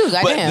arrested. No too,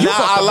 but goddamn. now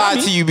I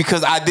lied to you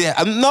because I did.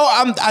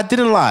 I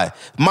didn't lie.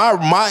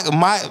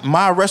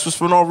 My arrest was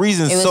for no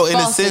reason. So in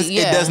a sense,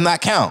 it does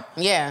not count.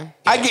 Yeah.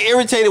 I get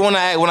irritated when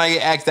I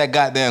get asked that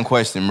goddamn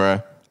question,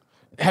 bro.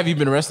 Have you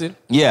been arrested?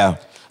 Yeah.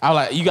 I was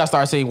like, you gotta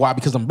start saying why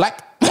because I'm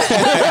black.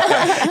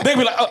 They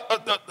be like,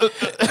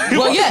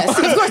 well, yes, of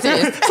course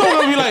it is. So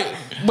we'll be like,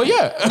 but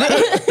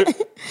yeah.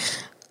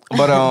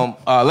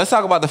 But let's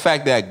talk about the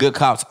fact that good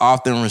cops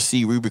often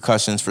receive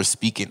repercussions for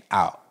speaking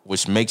out,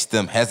 which makes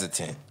them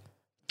hesitant.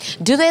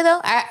 Do they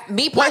though?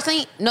 Me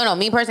personally,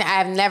 I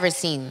have never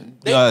seen.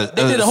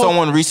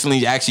 Someone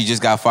recently actually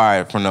just got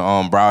fired from the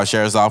Broward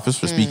Sheriff's Office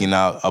for speaking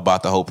out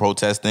about the whole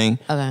protest thing.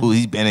 Okay.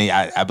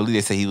 I believe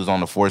they say he was on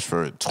the force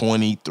for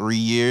 23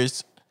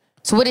 years.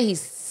 So what did he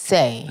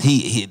say?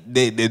 His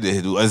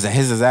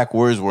exact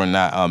words were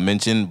not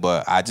mentioned,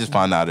 but I just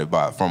found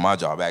out from my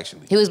job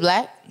actually. He was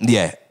black?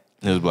 Yeah,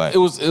 he was black. It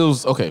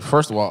was okay.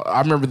 First of all, I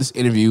remember this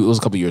interview. It was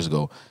a couple years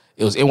ago.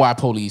 It was NY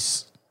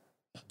Police.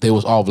 They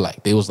was all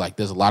black. They was like,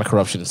 there's a lot of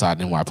corruption inside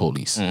NY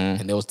Police,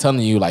 and they was telling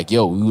you like,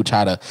 yo, we would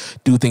try to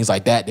do things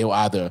like that. They'll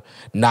either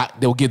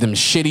they'll give them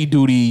shitty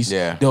duties.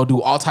 Yeah. They'll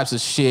do all types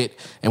of shit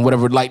and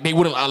whatever. Like they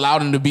wouldn't allow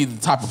them to be the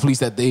type of police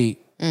that they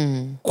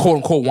quote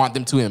unquote want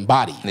them to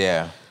embody.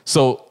 Yeah.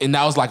 So, and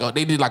that was like,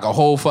 they did like a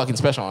whole fucking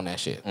special on that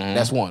shit.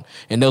 That's one.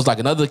 And there was like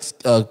another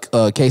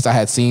case I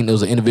had seen. There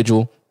was an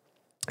individual.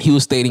 He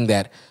was stating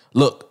that,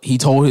 look, he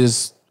told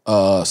his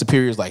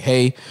superiors like,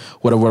 hey,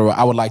 whatever,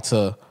 I would like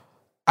to,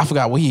 I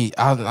forgot what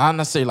I don't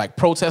necessarily like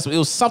protest, but it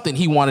was something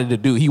he wanted to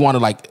do. He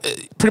wanted like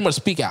pretty much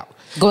speak out.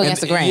 Go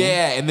against the grain.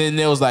 Yeah, and then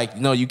there was like,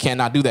 no, you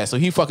cannot do that. So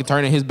he fucking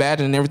turned in his badge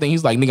and everything.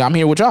 He's like, nigga, I'm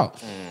here with y'all.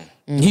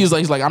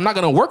 He's like, I'm not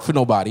gonna work for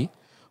nobody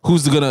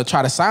who's gonna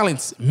try to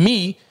silence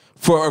me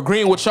for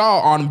agreeing with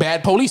y'all on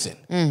bad policing.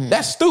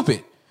 That's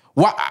stupid.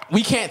 Why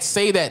we can't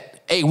say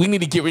that, hey, we need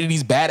to get rid of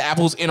these bad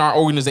apples in our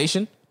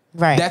organization?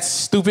 Right. That's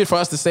stupid for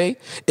us to say.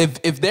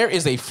 If there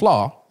is a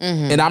flaw,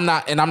 and I'm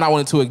not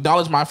willing to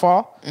acknowledge my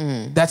flaw,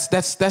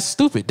 that's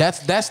stupid.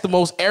 That's the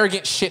most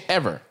arrogant shit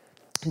ever.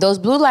 Those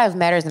Blue Lives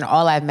Matters and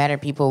All Lives Matter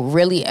people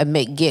really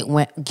admit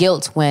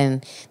guilt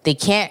when they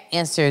can't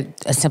answer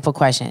a simple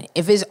question.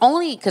 If it's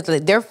only because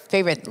their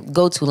favorite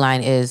go-to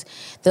line is,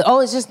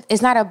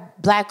 it's not a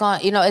black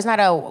on, it's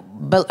not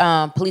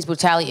a police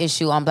brutality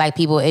issue on black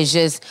people. It's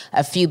just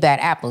a few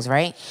bad apples,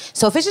 right?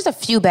 So if it's just a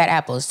few bad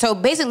apples, so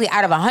basically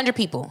out of 100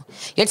 people,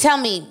 you're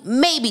telling me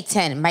maybe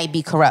 10 might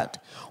be corrupt.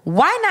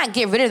 Why not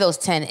get rid of those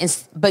 10?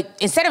 But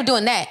instead of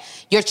doing that,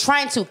 you're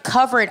trying to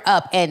cover it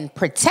up and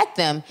protect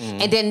them,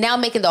 and then now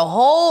making the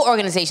whole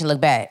organization look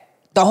bad.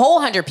 The whole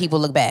 100 people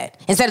look bad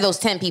instead of those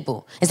 10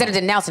 people. Instead of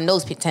denouncing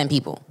those 10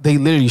 people. They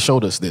literally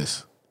showed us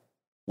this.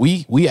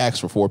 We asked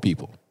for 4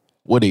 people.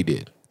 What they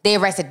did? They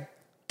arrested.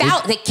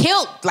 They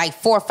killed like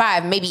 4 or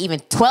 5, maybe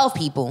even 12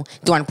 people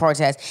during the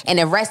protest, and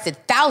arrested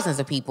thousands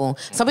of people.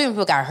 Some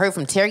people got hurt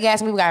from tear gas.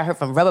 Some people got hurt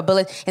from rubber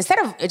bullets. Instead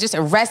of just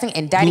arresting,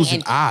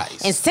 indicting,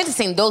 and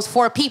sentencing those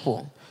 4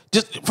 people.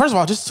 First of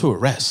all, just to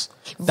arrest.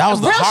 That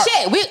was real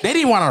shit. They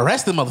didn't want to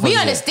arrest them motherfuckers. We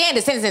understand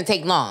the sentence didn't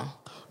take long.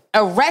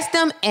 Arrest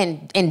them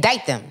and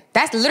indict them.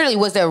 That's literally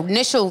was the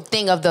initial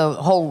thing of the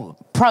whole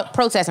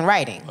protest and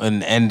rioting.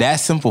 And that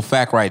simple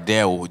fact right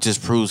there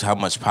just proves how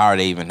much power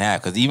they even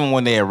have. Because even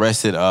when they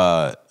arrested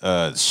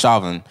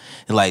Chauvin,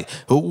 like,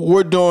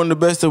 we're doing the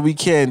best that we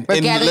can.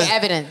 We're gathering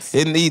evidence.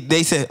 And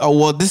they said, oh,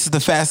 well, this is the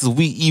fastest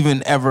we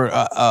even ever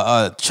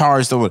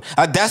charged someone.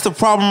 That's the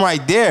problem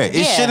right there.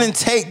 It shouldn't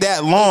take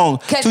that long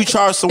to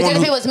charge someone.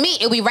 Because if it was me,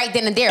 it would be right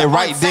then and there.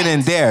 Right then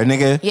and there,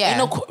 nigga.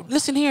 Yeah.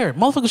 Listen here.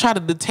 Motherfuckers try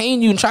to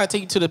detain you and try to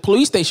take you to the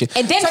police station.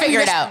 And then figure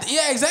it out.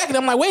 Yeah, exactly.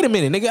 I'm like, wait a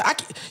minute, nigga.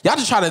 Y'all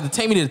just try to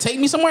detain me to take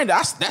me somewhere?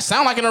 That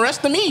sound like an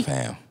arrest to me.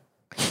 Fam.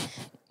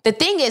 The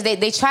thing is,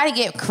 they try to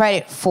get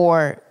credit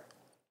for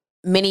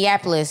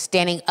Minneapolis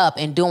standing up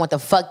and doing what the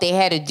fuck they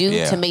had to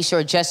do to make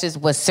sure justice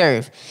was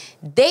served.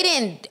 They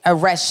didn't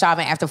arrest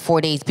Chauvin after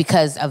 4 days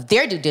because of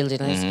their due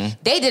diligence.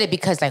 They did it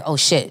because, like, oh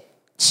shit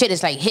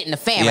is like hitting the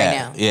fan right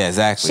now. Yeah,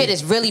 exactly. Shit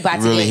is really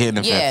about to hit. Hitting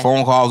the fan.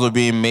 Phone calls were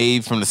being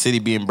made from the city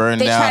being burned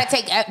down.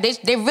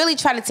 They really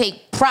try to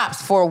take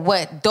props for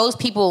what those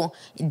people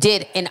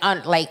did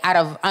out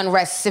of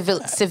unrest,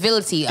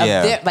 civility. Of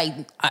their, like,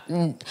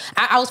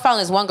 I was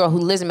following this one girl who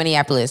lives in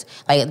Minneapolis.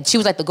 Like, she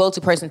was like the go-to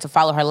person to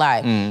follow her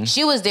live.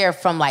 She was there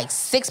from like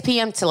 6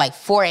 p.m. to like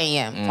 4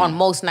 a.m. on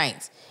most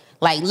nights.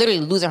 Like, literally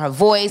losing her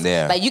voice.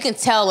 Yeah. Like, you can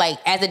tell, like,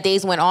 as the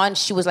days went on,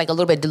 she was, like, a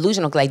little bit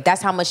delusional. Like, that's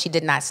how much she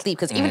did not sleep.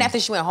 Because even after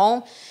she went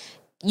home,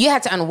 you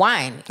had to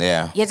unwind.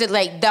 Yeah. You had to,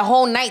 like, the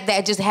whole night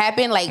that just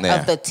happened, like,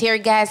 of the tear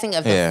gassing,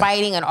 of the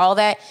fighting and all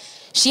that.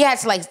 She had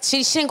to, like,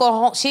 she didn't go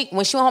home.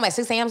 When she went home at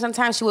 6 a.m.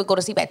 sometimes, she would go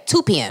to sleep at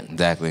 2 p.m.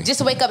 Exactly. Just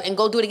to wake up and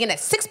go do it again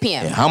at 6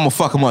 p.m. Yeah, I'm gonna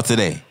fuck them up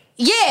today.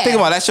 Yeah. Think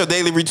about it, that's your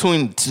daily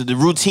routine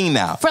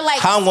now. For like,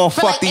 how I'm gonna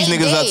for fuck like these 8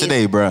 niggas up days.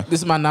 today, bro? This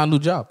is my now new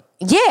job.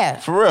 Yeah.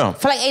 For real.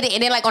 For like 8 days.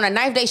 And then, like, on the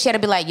 9th day, she had to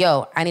be like,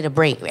 yo, I need a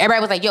break.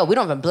 Everybody was like, yo, we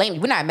don't even blame you.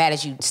 We're not mad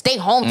at you. Stay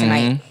home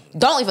tonight.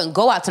 Don't even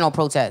go out to no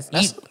protest.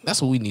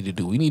 That's what we need to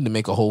do. We need to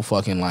make a whole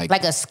fucking like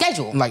a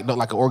schedule. like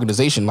an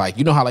organization. Like,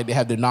 you know how like they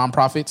have their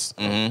nonprofits?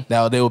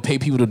 Now they will pay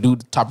people to do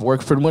the type of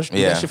work pretty much. Do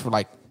that shit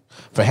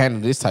for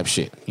handling this type of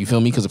shit. You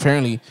feel me? Because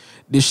apparently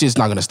this shit's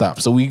not gonna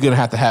stop. So we're gonna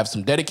have to have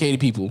some dedicated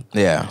people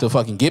to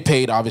fucking get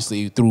paid,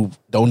 obviously, through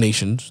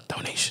donations.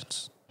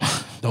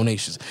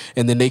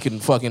 And then they can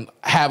fucking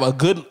have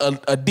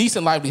a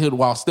decent livelihood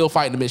while still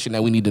fighting the mission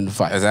that we need them to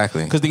fight.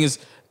 Exactly. Because thing is,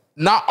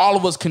 not all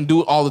of us can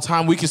do it all the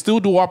time. We can still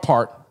do our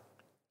part.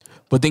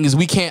 But thing is,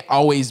 we can't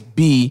always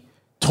be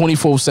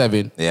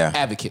 24/7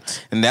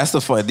 advocates. And that's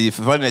the funny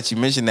that you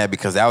mentioned that,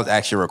 because that was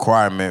actually a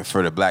requirement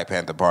for the Black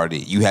Panther Party.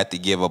 You had to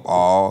give up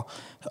all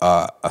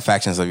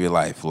factions of your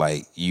life.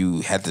 Like,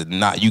 you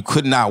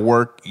could not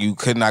work, you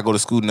could not go to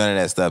school, none of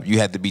that stuff. You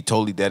had to be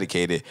totally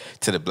dedicated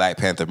to the Black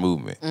Panther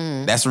movement.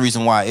 That's the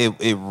reason why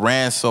it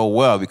ran so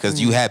well, because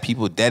you had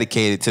people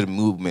dedicated to the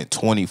movement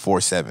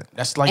 24/7.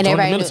 That's like joining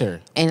the military.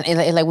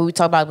 And like what we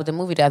talked about with the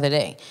movie the other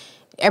day,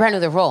 everybody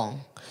knew their role.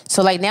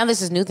 So like now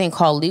there's this new thing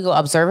called legal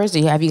observers.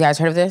 Have you guys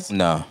heard of this?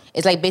 No.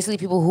 It's like basically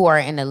people who are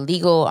in a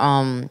legal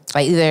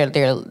like either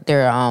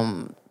they're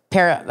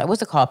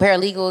what's it called?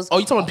 Paralegals. Oh,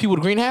 you talking about people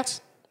with green hats?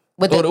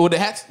 With the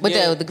hats? With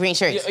the green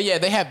shirts. Yeah,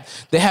 they have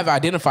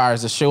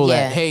identifiers that show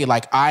that, hey,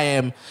 like I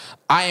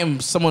am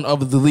someone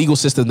of the legal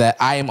system, that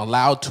I am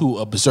allowed to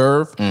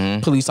observe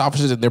police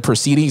officers and their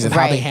proceedings and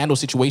how they handle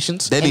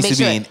situations. That needs to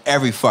be in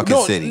every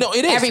fucking city. No,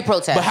 it is. Every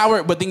protest.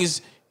 But thing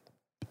is,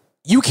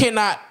 you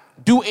cannot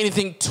do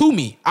anything to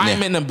me. I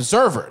am an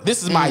observer.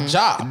 This is my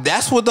job.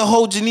 That's what the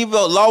whole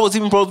Geneva law was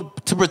even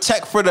supposed to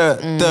protect for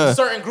the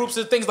certain groups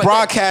and things like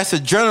broadcaster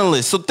that.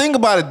 journalists. So think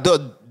about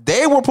it.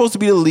 They were supposed to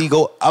be the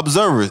legal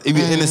observers, in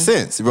a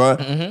sense, bro.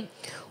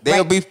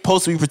 They'll be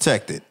supposed to be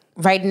protected.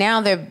 Right now,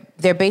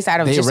 they're based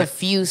out of just a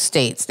few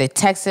states. They're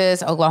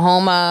Texas,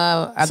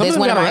 Oklahoma. There's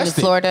one around in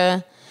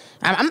Florida.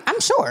 I'm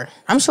sure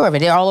of it.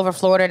 They're all over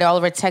Florida. They're all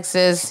over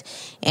Texas,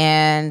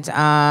 and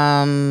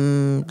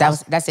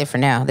that's it for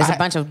now. There's a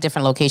bunch of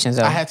different locations.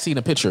 Though. I had seen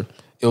a picture.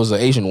 It was an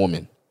Asian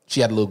woman.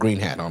 She had a little green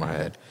hat on her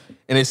head,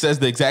 and it says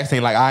the exact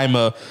thing. Like, I'm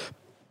a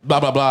blah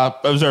blah blah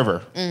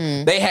observer.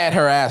 They had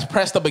her ass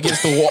pressed up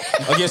against the wall,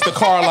 against the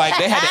car. Like,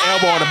 they had the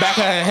elbow on the back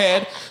of her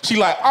head. She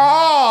like,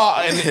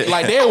 oh, and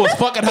like they was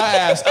fucking her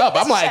ass up.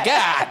 I'm like,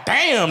 God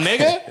damn,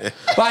 nigga.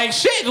 Like,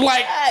 shit.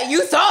 Like,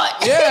 you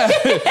thought,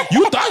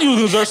 you thought you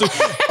was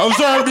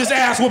observe this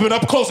ass whooping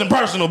up close and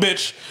personal,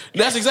 bitch.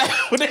 That's exactly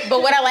what it is.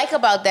 But what I like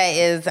about that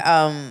is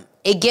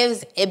it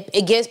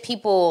gives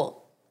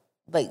people,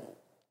 like,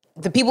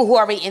 the people who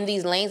are already in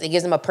these lanes, it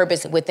gives them a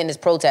purpose within this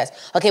protest.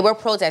 Okay, we're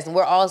protesting.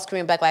 We're all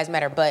screaming Black Lives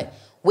Matter. But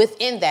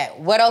within that,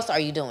 what else are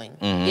you doing?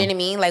 You know what I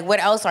mean? Like, what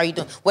else are you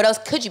doing? What else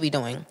could you be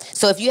doing?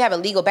 So if you have a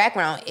legal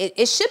background,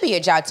 it should be your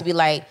job to be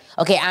like,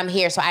 okay, I'm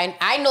here. So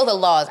I know the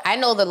laws. I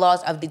know the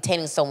laws of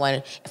detaining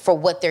someone for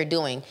what they're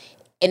doing.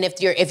 And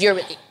if you're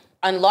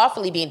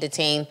unlawfully being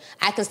detained,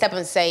 I can step up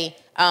and say,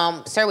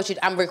 sir,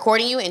 I'm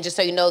recording you, and just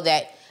so you know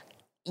that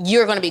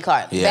you're going to be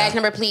caught. Badge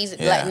number, please.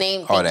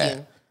 Name, all thank that.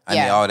 you. I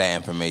need all that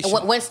information.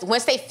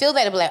 Once they feel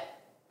that, they'll be like,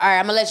 all right,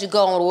 I'm going to let you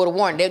go on with a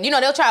warrant.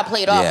 They'll try to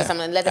play it off or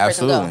something and let the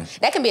person go.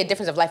 That can be a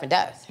difference of life and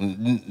death.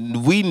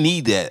 We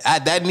need that.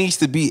 That needs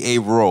to be a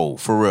role,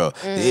 for real.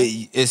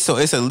 It's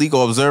a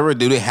legal observer.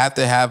 Do they have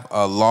to have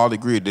a law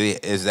degree?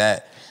 Is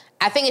that...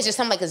 I think it's just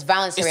something like it's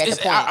voluntary at the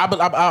point.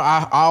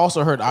 I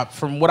also heard,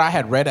 from what I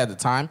had read at the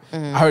time,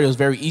 I heard it was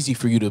very easy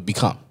for you to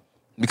become.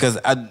 Because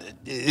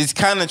it's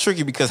kind of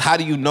tricky, because how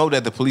do you know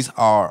that the police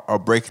are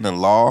breaking the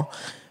law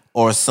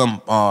or some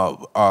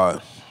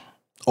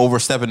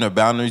overstepping their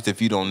boundaries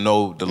if you don't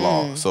know the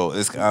law? So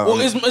it's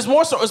it's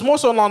more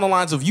so along the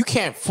lines of, you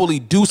can't fully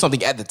do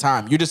something at the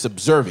time. You're just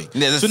observing.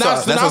 Yeah, that's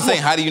what I'm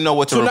saying. How do you know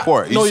what to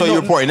report? You're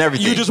reporting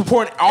everything. You just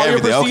report all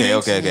everything. Your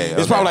proceedings. Okay.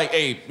 It's probably like,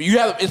 hey,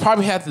 it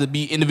probably has to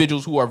be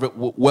individuals who are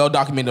well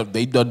documented.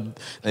 They've done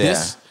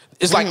this.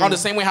 It's like on the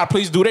same way how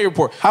police do their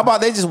report. How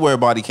about they just wear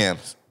body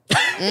cams?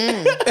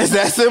 It's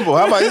that simple.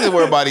 How about you just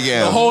wear body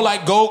cams? The whole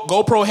like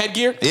GoPro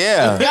headgear?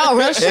 Yeah. Yo,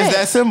 real shit. It's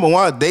that simple.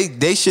 Why?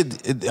 They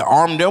should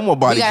arm them with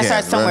body cams. You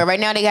gotta start somewhere. Right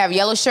now they have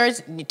yellow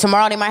shirts.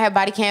 Tomorrow they might have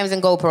body cams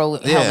and GoPro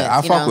helmets. Yeah,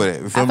 I fuck with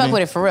it. I fuck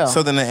with it for real.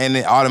 So then, and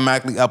it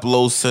automatically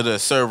uploads to the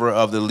server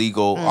of the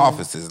legal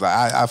offices.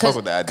 Like, I fuck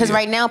with that idea. Because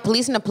right now,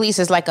 policing the police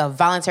is like a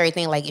voluntary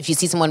thing. Like, if you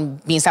see someone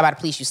being stopped by the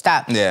police, you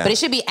stop. Yeah. But it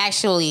should be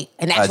actually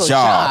an actual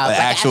job. An like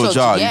actual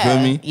job. Yeah, you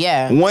feel me?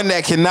 Yeah. One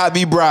that cannot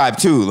be bribed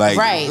too. Like,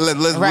 right.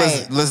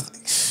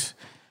 Let's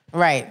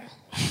Right.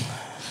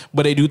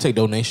 But they do take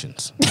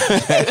donations. They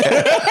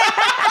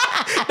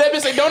be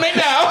say, donate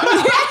now.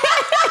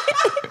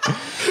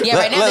 Yeah,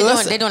 right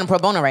now they're doing a pro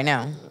bono right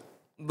now.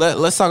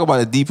 Let's talk about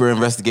the deeper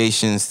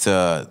investigations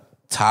to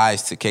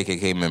ties to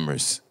KKK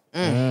members.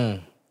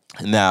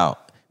 Now,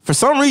 for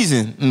some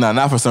reason,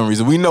 not for some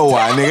reason, we know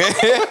why,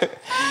 nigga.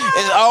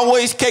 It's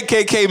always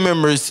KKK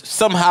members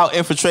somehow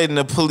infiltrating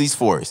the police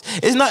force.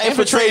 It's not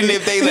infiltrating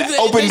if they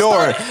open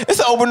door. It's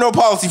an open door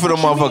policy for them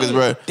motherfuckers,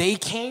 bro. They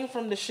came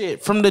from the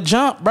shit, from the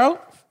jump, bro.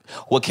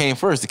 What came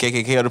first, the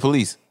KKK or the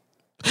police?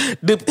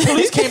 The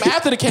police came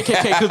after the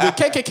KKK because the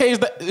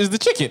KKK is the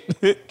chicken.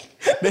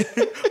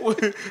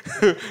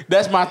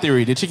 That's my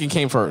theory. The chicken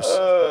came first.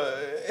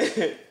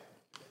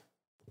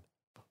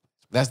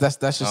 That's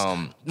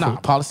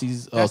just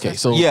policies. Okay,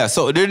 so yeah,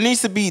 so there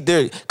needs to be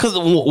there because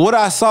what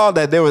I saw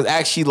that there was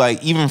actually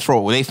like even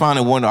for when they found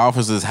in one of the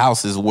officers'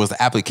 houses was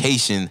the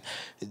application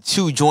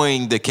to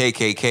join the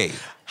KKK.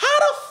 How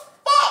the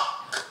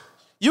fuck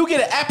you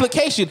get an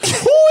application? Who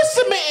is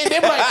submitting?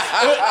 They're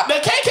like the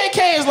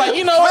KKK is like,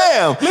 you know,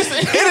 fam, listen,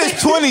 it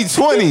is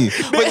 2020,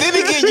 but then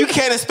again, you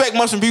can't expect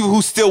much from people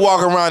who still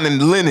walk around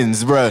in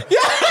linens, bro.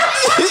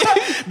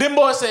 Them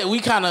boys said we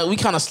kind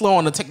of slow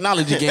on the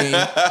technology game,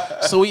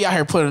 so we out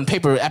here putting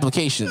paper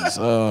applications.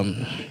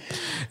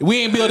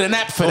 We ain't building an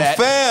app for that.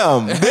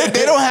 Fam,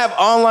 they don't have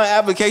online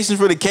applications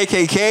for the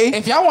KKK.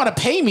 If y'all want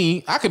to pay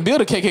me, I can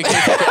build a KKK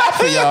app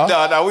for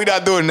y'all. No, we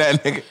not doing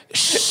that, nigga.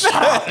 Shut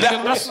up,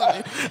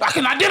 nigga. I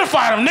can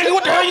identify them, nigga.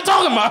 What the hell you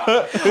talking about?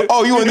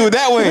 Oh, you want to do it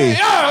that way?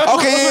 Yeah.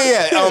 Okay,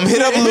 yeah.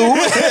 Hit up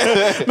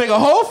Lou. Make a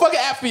whole fucking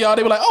app for y'all.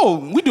 They be like, oh,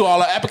 we do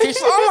all our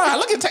applications online.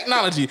 Look at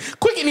technology.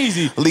 Quick and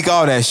easy. Leak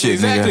all that shit,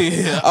 Exactly.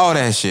 nigga. All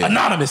that shit.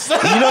 Anonymous. You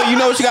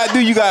know what you gotta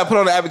do? You gotta put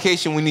on the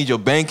application. We need your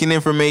banking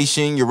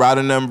information, your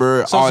router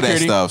number, Social all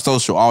Security. that stuff,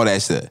 social, all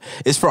that shit.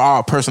 It's for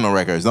our personal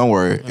records. Don't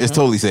worry, it's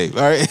totally safe.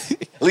 All right,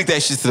 leak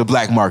that shit to the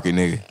black market,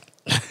 nigga.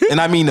 And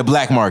I mean the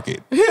black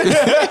market. Yo, this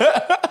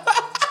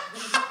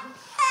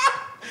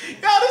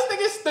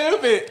nigga's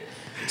stupid.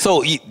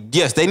 So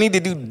yes, they need to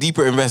do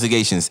deeper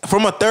investigations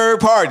from a third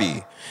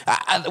party.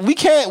 We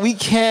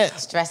can't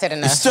Stress it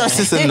enough. stress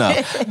this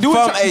enough.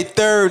 From a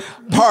third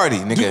party,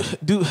 nigga.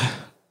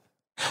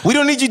 We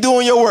don't need you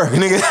doing your work,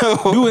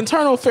 nigga. Do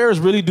internal affairs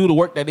really do the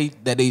work that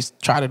they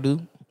try to do?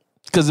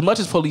 Because as much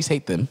as police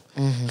hate them,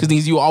 because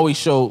these you always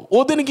show.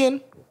 Well, then again,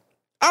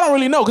 I don't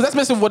really know because that's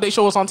basically what they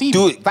show us on TV.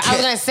 Dude, But I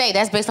was gonna say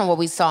that's based on what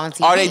we saw on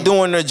TV. are they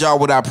doing their job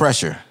without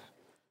pressure?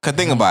 Cause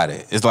think about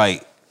it. It's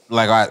like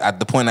at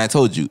the point I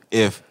told you.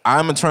 If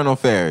I'm internal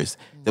affairs,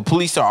 the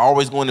police are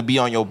always going to be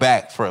on your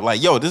back for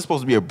like, yo, this is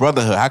supposed to be a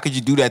brotherhood. How could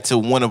you do that to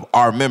one of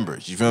our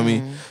members? You feel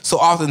me? So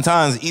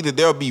oftentimes, either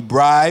they'll be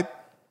bribed,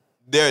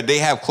 they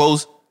have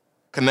close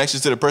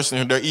connections to the person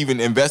who they're even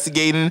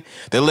investigating.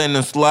 They're letting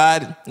them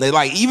slide. They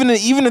like even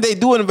if they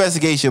do an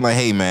investigation, like,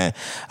 hey man,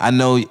 I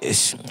know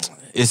it's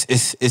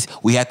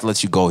we have to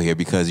let you go here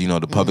because you know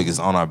the public is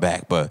on our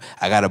back. But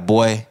I got a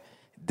boy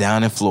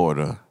down in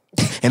Florida.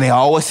 And they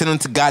always send them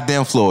to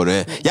goddamn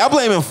Florida. Y'all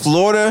blaming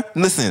Florida?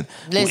 Listen,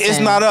 it's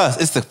not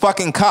us. It's the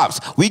fucking cops.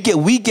 We get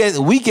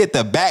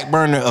the back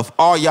burner of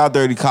all y'all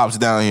dirty cops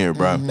down here,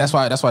 bro. That's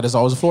why there's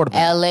always a Florida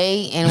man.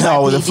 LA and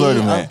No, the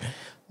Florida man.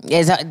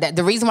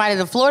 The reason why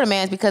there's a Florida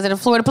man is because of the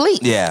Florida police.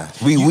 Yeah,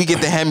 we get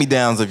the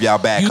hand-me-downs of y'all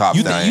bad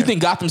cops down here. You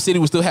think Gotham City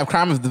would still have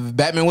crime if the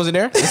Batman wasn't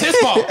there? It's his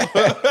fault.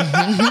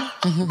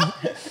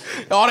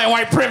 All that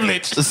white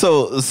privilege.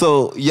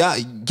 So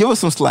y'all give us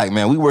some slack,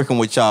 man. We working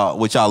with y'all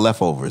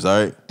leftovers,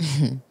 all right?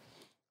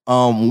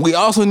 We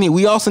also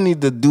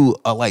need to do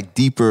a like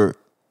deeper.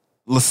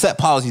 Let's set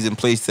policies in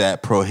place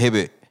that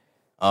prohibit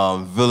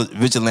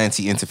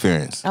vigilante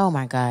interference. Oh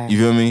my God. You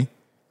feel me?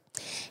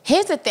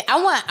 Here's the thing.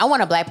 I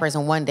want a black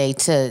person one day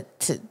to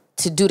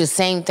do the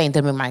same thing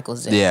that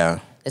Michaels did. Yeah.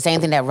 The same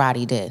thing that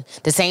Roddy did.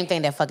 The same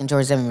thing that fucking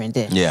George Zimmerman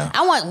did. Yeah.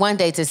 I want one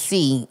day to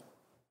see,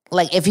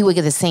 like, if he would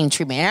get the same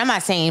treatment. And I'm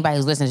not saying anybody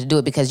who's listening to do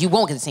it because you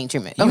won't get the same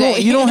treatment.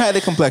 Okay? You don't have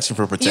the complexion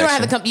for protection. You don't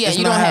have the It's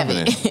you not don't have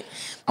happening. it.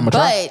 I'm gonna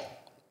try.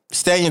 But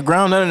Stand your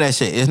ground. None of that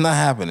shit. It's not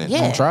happening. Yeah.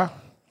 I'm gonna try. I'm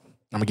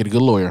gonna get a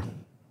good lawyer.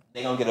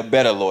 They gonna get a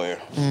better lawyer.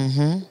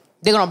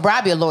 they're gonna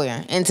bribe your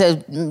lawyer into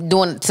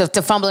doing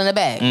to fumble in the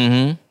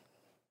bag.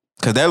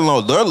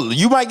 Because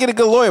you might get a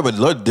good lawyer,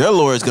 but their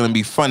lawyer is going to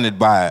be funded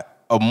by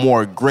a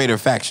more greater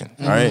faction.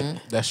 All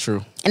right, that's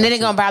true. And then they're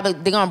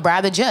gonna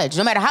bribe the judge.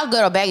 No matter how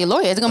good or bad your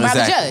lawyer is, they're gonna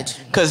bribe the judge.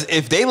 Because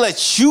if they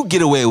let you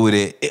get away with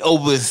it, it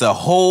opens a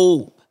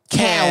whole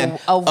can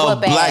of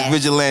black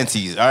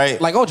vigilantes. All right,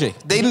 Like OJ.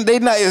 they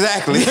not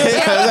exactly.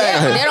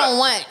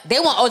 They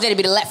want OJ to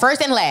be the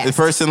first and last. The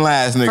first and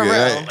last nigga. For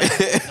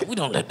real. Right? We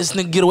don't let this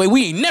nigga get away.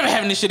 We ain't never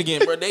having this shit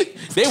again, bro. They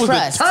was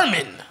Trust.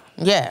 determined.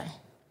 Yeah.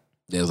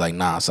 They was like,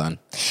 nah, son.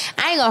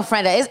 I ain't gonna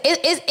front that.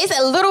 It's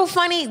a little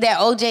funny that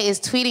OJ is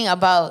tweeting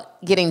about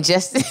getting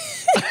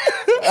justice.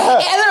 A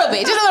little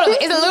bit, just a little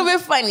bit. It's a little bit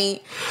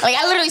funny. Like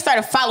I literally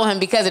started following him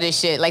because of this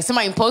shit. Like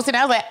somebody posted,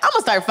 I was like, I'm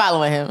gonna start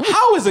following him.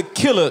 How is a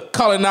killer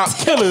calling out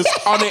killers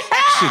on their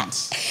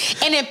actions?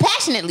 And then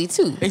passionately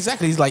too.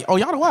 Exactly. He's like, oh,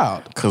 y'all the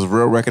wild. Because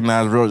real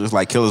recognize real, just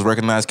like killers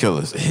recognize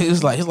killers.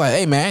 He's like,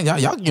 hey man,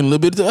 y'all getting a little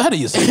bit ahead of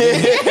yourself.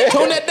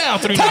 Tone that down,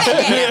 3 9.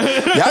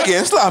 Y'all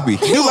getting sloppy.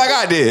 Do like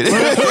I did.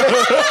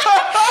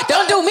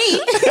 Don't do me.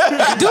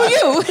 Do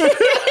you?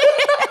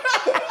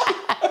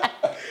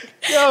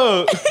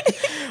 Yo.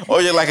 Oh,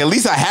 you're like, at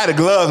least I had a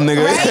glove,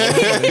 nigga.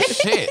 Right?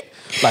 Shit.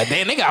 Like,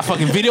 damn, they got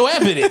fucking video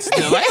evidence.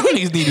 They're like,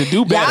 niggas need to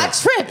do better. Y'all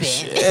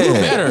tripping. Do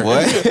better.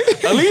 What?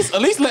 At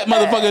least let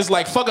motherfuckers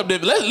like fuck up the.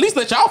 At least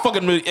let y'all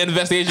fucking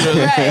investigation.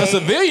 Right. The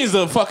civilians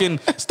to fucking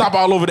stop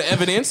all over the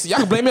evidence. Y'all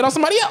can blame it on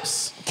somebody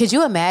else. Could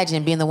you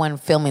imagine being the one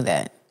filming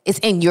that? It's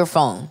in your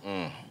phone.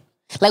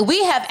 Like,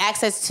 we have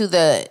access to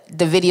the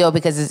video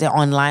because it's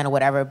online or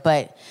whatever,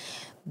 but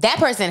that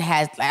person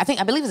has, I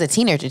believe it's a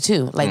teenager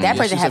too. Like, that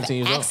person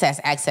has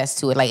access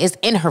to it. Like, it's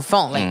in her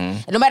phone. Like,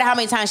 and no matter how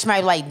many times she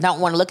might like not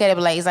want to look at it,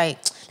 but like, it's like,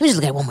 let me just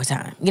look at it one more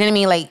time. You know what I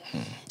mean? Like,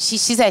 she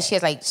said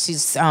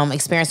she's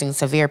experiencing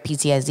severe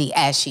PTSD,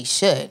 as she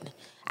should.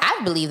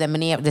 I believe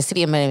that the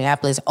city of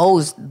Minneapolis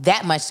owes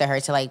that much to her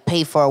to like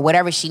pay for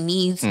whatever she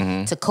needs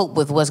to cope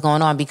with what's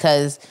going on,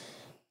 because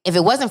if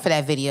it wasn't for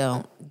that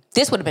video,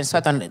 this would have been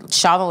swept on.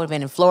 Chauvin would have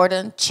been in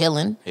Florida,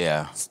 chilling.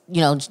 Yeah.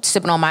 You know,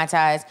 sipping on Mai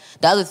Tais.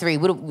 The other three,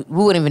 we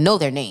wouldn't even know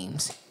their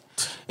names.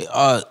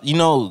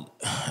 Going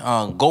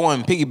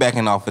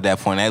piggybacking off of that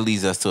point, that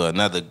leads us to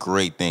another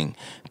great thing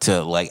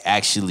to like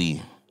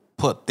actually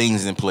put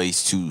things in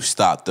place to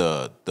stop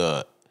the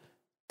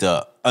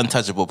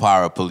untouchable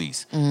power of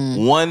police.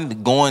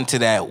 One, going to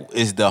that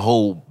is the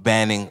whole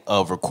banning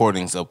of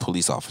recordings of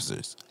police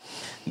officers.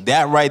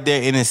 That right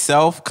there in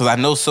itself, because I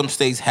know some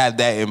states have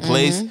that in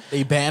place.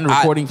 They ban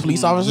recording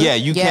police officers? Yeah,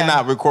 you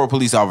cannot record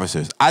police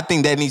officers. I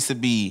think that needs to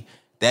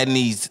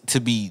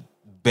be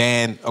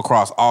banned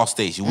across all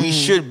states. We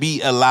should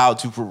be allowed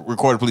to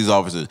record police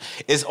officers.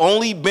 It's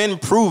only been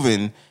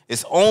proven,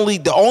 the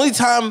only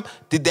time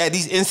that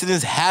these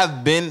incidents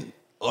have been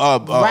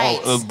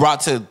brought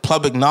to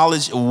public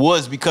knowledge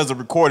was because of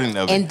recording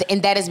of it.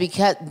 And that is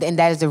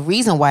the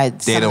reason why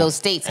some of those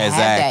states have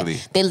that.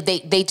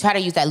 They try to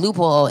use that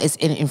loophole. It's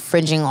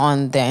infringing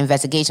on the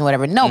investigation,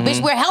 whatever. No,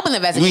 bitch, we're helping the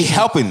investigation. We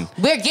helping.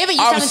 We're giving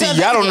you obviously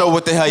something to y'all don't know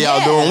what the hell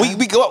y'all doing.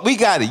 We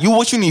got it.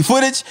 What you need?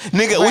 Footage,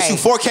 nigga. What you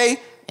 4K?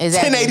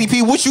 Exactly.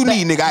 1080p. What you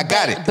need, nigga? I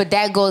got it. But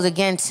that goes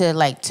again to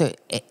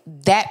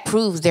that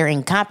proves their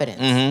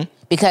incompetence.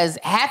 Because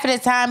half of the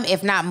time,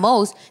 if not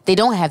most, they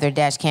don't have their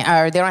dash cam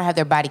or they don't have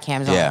their body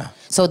cams on.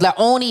 So the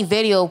only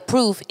video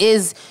proof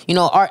is,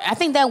 or I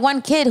think that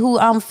one kid who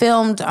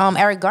filmed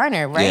Eric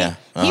Garner, right?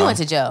 Yeah. He went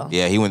to jail.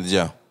 Yeah, he went to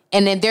jail.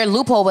 And then their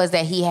loophole was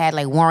that he had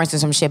like warrants or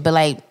some shit. But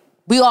like,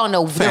 we all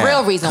know the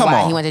real reason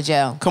why he went to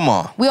jail. Come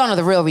on. We all know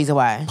the real reason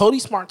why.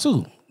 Police smart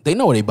too. They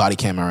know where they body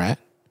camera at.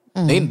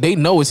 They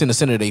know it's in the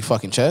center of their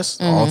fucking chest.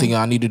 The only thing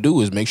I need to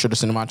do is make sure the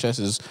center of my chest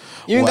is.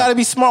 You ain't got to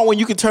be smart when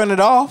you can turn it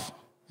off.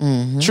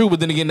 True,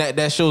 but then again,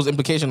 that shows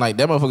implication. Like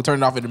that motherfucker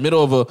turned it off in the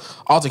middle of a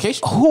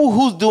altercation.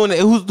 Who's doing it?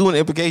 Who's doing the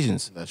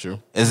implications? That's true.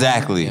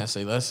 Exactly. Yeah,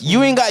 say less.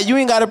 You ain't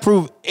got to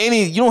prove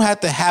any. You don't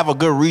have to have a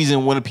good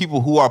reason when the people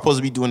who are supposed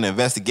to be doing the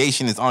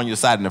investigation is on your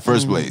side in the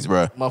first place,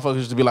 bro.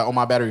 Motherfuckers to be like, oh,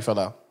 my battery fell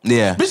out.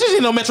 Yeah. Bitches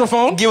ain't no Metro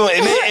phone. Give them,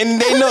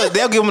 and they know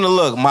they'll give them the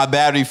look. My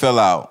battery fell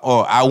out,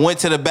 or I went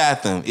to the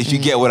bathroom. If you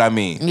get what I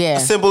mean. Yeah.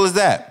 As simple as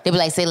that. They be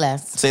like, say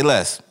less. Say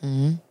less.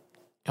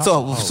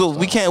 So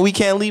we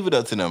can't leave it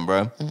up to them,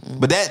 bro.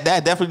 But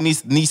that definitely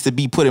needs to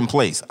be put in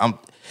place.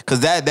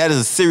 Because that is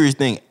a serious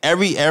thing.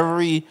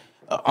 Every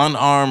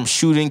unarmed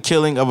shooting,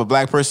 killing of a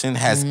black person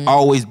has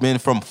always been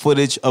from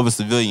footage of a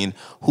civilian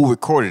who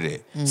recorded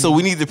it. So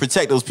we need to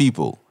protect those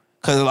people.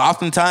 Because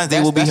oftentimes they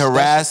will be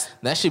harassed.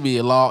 That should be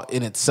a law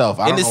in itself.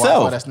 I don't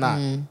know why that's not.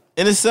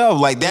 In itself,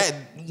 like that,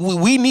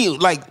 we need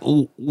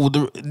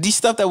these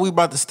stuff that we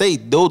brought to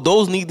state.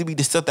 Those need to be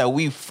the stuff that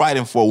we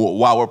fighting for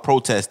while we're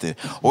protesting.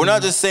 We're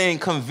not just saying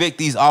convict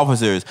these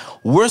officers.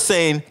 We're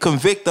saying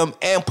convict them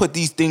and put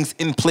these things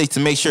in place to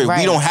make sure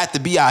we don't have to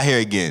be out here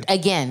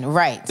again.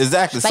 Right?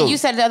 Exactly. Like you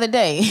said the other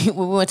day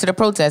when we went to the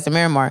protest in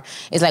Miramar.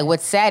 It's like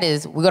what's sad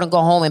is we're gonna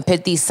go home and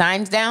put these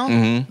signs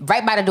down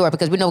right by the door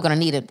because we know we're gonna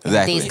need it.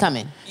 Exactly. The day's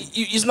coming.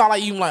 It's not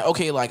like you like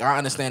okay, like I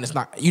understand it's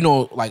not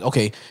like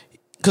okay.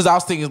 Because I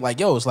was thinking, like,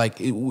 yo, it's like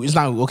it's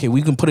not okay.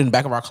 We can put it in the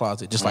back of our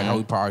closet, just like how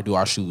we probably do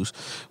our shoes.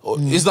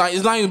 It's not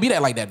even be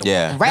that like that. Though.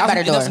 Yeah, right by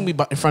the door. That's gonna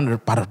be in front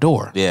of by the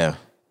door. Yeah,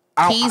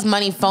 keys,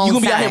 money, phone. You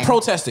gonna be out here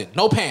protesting?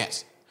 No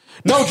pants,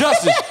 no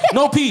justice,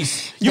 no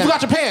peace. You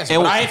forgot your pants.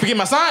 But I ain't forget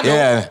my sign. Though.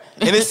 Yeah,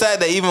 and it's sad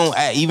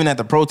that even at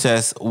the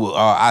protest,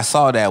 I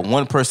saw that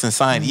one person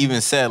sign even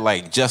said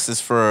like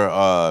justice for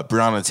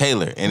Breonna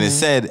Taylor, and it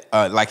said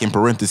like in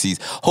parentheses,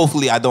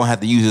 hopefully I don't have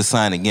to use this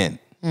sign again.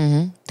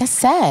 That's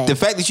sad. The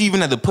fact that you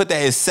even had to put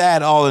that is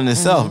sad all in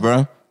itself,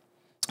 bro.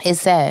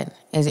 It's sad.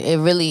 It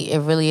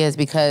really is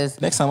because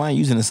next time I ain't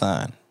using the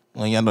sign.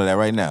 Well, y'all know that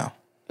right now.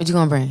 What you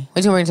gonna bring?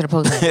 What you gonna bring to the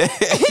protest?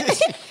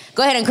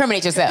 Go ahead and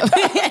incriminate yourself.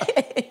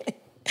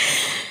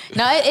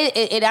 No,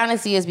 it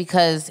honestly is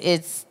because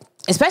it's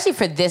especially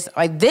for this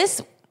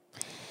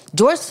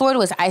George Floyd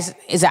is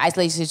an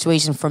isolated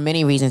situation for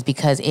many reasons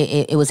because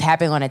it was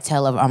happening on a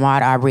tail of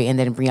Ahmaud Arbery and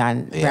then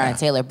Breonna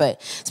Taylor.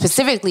 But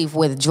specifically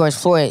with George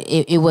Floyd,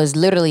 it was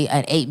literally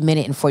an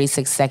 8-minute and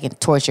 46-second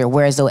torture,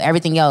 whereas though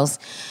everything else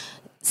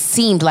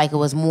seemed like it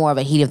was more of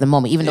a heat of the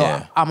moment, even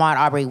though Ahmaud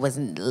Arbery was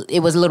a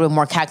little bit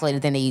more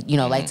calculated than they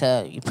like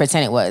to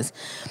pretend it was.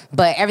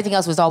 But everything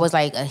else was always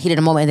like a heat of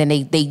the moment, and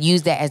then they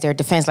used that as their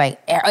defense. Like,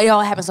 it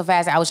all happened so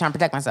fast, I was trying to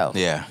protect myself.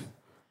 Yeah.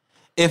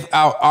 If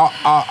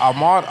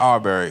Ahmaud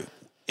Arbery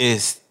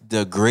is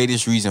the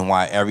greatest reason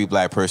why every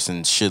black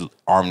person should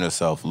arm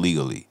themselves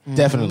legally.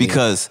 Definitely.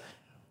 Because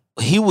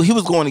he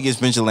was going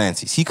against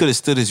vigilantes. He could have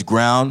stood his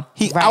ground.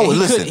 He could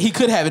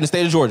have in the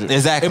state of Georgia.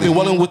 Exactly. If he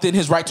wasn't within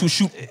his right to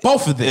shoot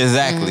both of them.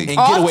 Exactly. And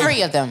All get away.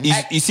 3 of them.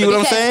 You see what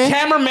I'm saying?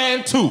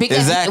 Cameraman 2. Because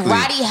Exactly.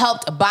 Roddy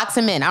helped box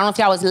him in. I don't know if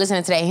y'all was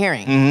listening to that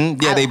hearing.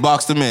 Yeah, they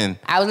boxed him in.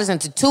 I was listening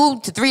to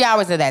 2 to 3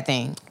 hours of that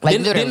thing. Like,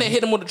 Didn't literally. they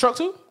hit him with the truck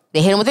too?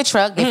 They hit him with a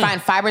truck. They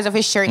find fibers of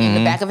his shirt in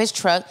the back of his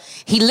truck.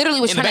 He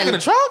literally was In the trying back to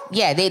of the truck?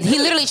 Yeah, he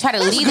literally tried to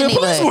leave the good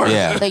police neighborhood. work.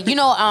 Yeah. Like,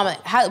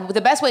 how the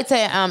best way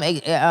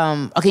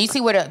to okay, you see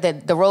where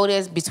the road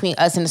is between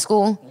us and the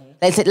school?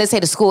 Let's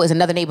say the school is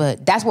another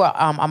neighborhood. That's where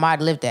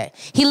Ahmaud lived at.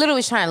 He literally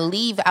was trying to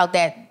leave out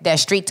that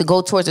street to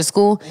go towards the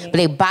school, but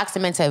they boxed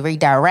him in to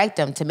redirect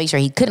him to make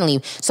sure he couldn't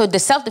leave. So the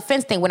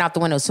self-defense thing went out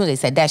the window as soon as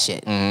they said that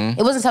shit.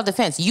 It wasn't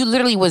self-defense. You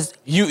literally was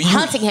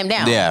hunting him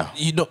down. Yeah.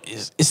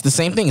 It's the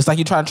same thing. It's like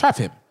you trying to trap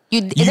him.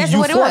 That's what it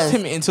was. You forced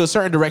him into a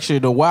certain direction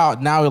of the wild.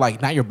 Now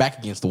you're back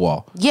against the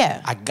wall. Yeah.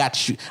 I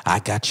got you. I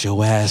got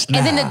your ass now.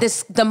 And then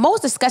the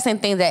most disgusting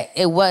thing that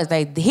it was,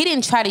 like, he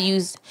didn't try to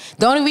use.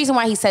 The only reason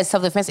why he said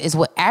self-defense is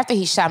after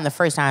he shot him the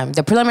first time,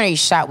 the preliminary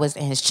shot was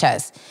in his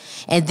chest,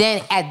 and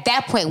then at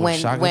that point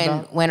when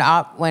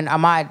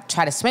Ahmaud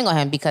tried to swing on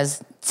him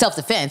because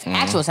self-defense,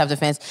 actual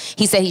self-defense,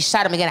 he said he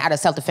shot him again out of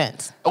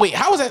self-defense. Wait,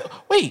 how was that?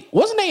 Wait,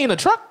 wasn't they in a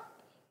truck?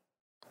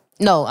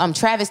 No,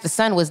 Travis, the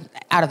son, was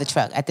out of the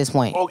truck at this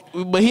point. Oh,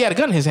 but he had a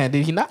gun in his hand,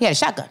 did he not? He had a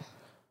shotgun.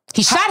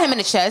 He shot him in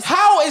the chest.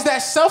 How is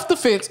that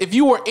self-defense if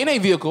you were in a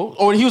vehicle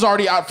or he was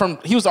already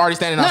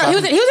standing outside? No, he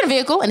was in a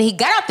vehicle and he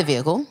got out the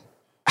vehicle.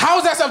 How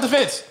is that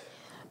self-defense?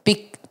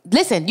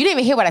 Listen, you didn't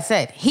even hear what I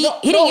said. He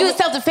didn't use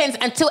self-defense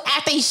until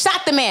after he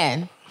shot the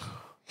man.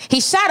 He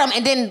shot him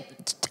and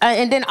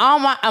then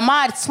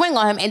Ahmaud swung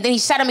on him and then he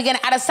shot him again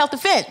out of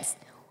self-defense.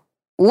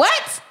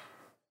 What?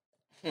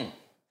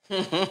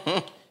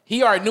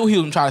 He already knew he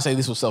was trying to say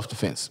this was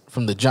self-defense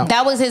from the jump.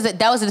 That was his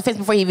defense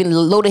before he even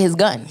loaded his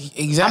gun.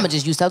 Exactly. I'm gonna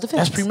just use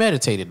self-defense. That's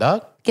premeditated,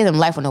 dog. Give him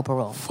life with no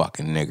parole.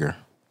 Fucking nigger.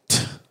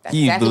 That's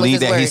You exactly believe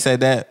what's his that he word. said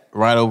that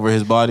right over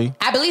his body?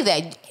 I believe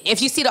that.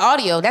 If you see the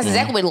audio, that's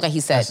exactly what it looked like he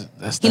said.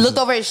 He looked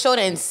over his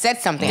shoulder and said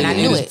something, and I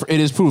knew it.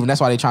 It is proven.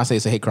 That's why they trying to say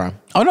it's a hate crime.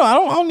 Oh no, I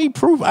don't need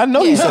proof. I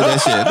know he said that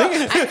shit.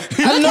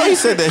 Nigga. I know he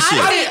said that shit.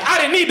 I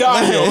didn't need the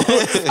audio.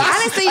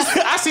 Honestly,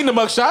 I seen the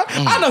mugshot.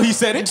 I know he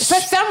said it.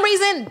 for some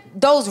reason,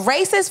 those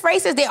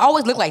racist, they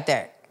always look like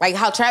that. Like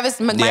how Travis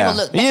McMichael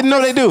looked. Yeah,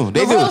 no, they do.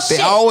 They The do. real They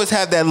shit. always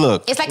have that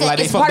look. It's like Like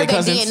they it's fuck part of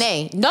their their cousins?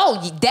 DNA.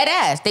 No, dead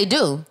ass. They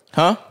do.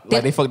 Huh?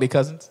 Like they fuck their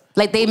cousins.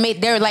 Like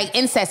they're like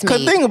incest Cause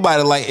made. think about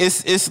it, like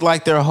it's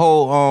like their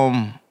whole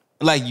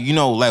like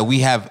like we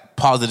have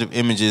positive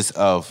images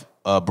of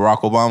Barack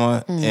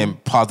Obama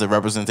and positive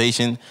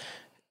representation.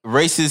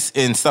 Racists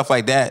and stuff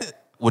like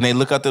that, when they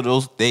look up to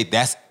those,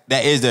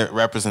 that is their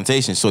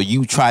representation. So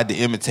you tried to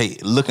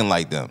imitate looking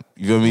like them.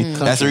 You know what I mean?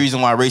 That's the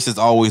reason why racists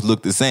always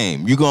look the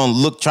same. You're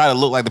gonna try to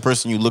look like the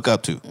person you look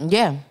up to.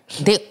 Yeah,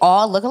 they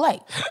all look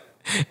alike.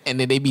 And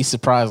then they be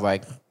surprised,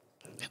 like,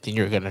 then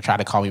you're gonna try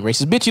to call me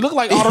racist. Bitch, you look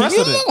like all the rest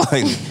of them.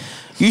 Like,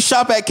 you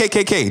shop at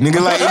KKK,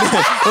 nigga. Like,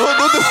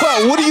 what the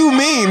fuck? What do you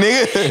mean,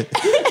 nigga?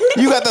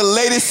 You got the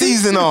latest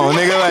season on,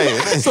 nigga.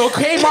 Like, So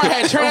Kmart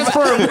had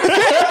transferred.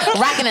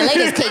 Rocking the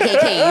latest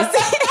KKKs.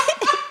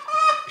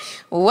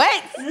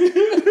 What?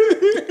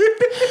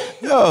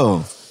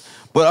 yo,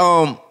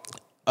 but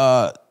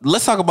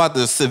let's talk about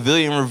the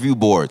civilian review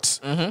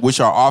boards, which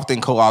are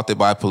often co-opted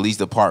by police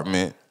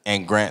department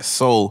and grants.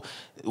 So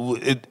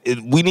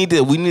we need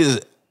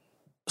to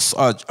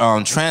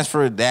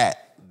transfer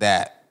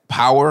that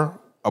power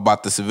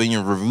about the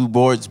civilian review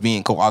boards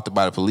being co-opted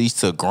by the police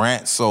to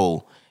grant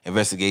sole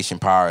investigation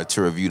power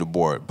to review the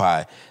board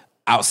by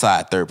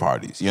outside third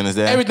parties. You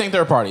understand? Everything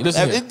third party.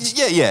 Listen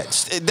here. Yeah.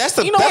 That's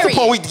the period.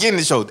 point we get in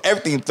the show.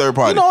 Everything third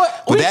party. You know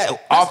what? But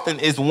that often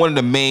is one of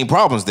the main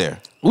problems there.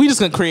 We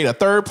just gonna create a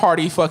third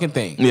party fucking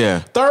thing. Yeah.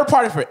 Third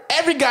party for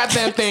every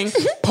goddamn thing.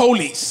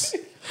 Police.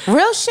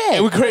 Real shit.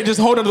 And we create just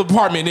whole other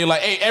department. And they're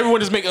like, hey,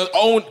 everyone just make an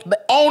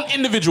own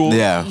individual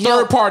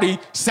third party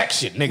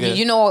section, nigga.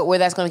 You know where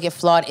that's going to get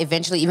flawed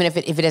eventually, even if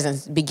it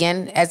doesn't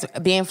begin as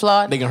being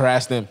flawed? They can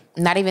harass them.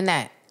 Not even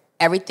that.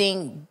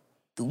 Everything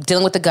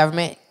dealing with the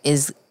government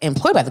is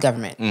employed by the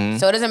government.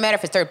 So it doesn't matter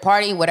if it's third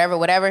party,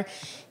 whatever.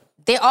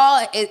 They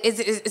all,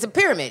 it's a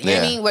pyramid. You know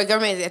what I mean? Where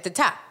government is at the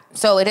top.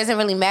 So it doesn't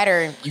really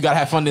matter. You gotta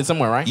have funding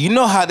somewhere, right? You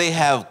know how they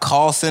have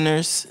call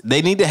centers?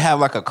 They need to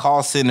have like a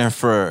call center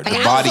for Like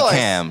the body outsource.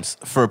 cams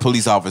for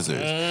police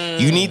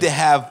officers. You need to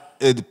have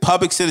the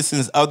public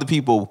citizens of the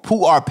people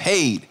who are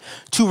paid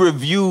to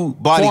review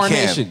body Foreign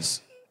cam.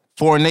 nations.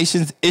 Foreign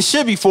nations. It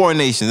should be foreign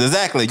nations.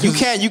 Exactly. You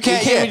can't even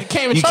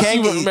trust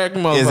you with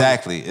American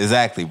motherfuckers.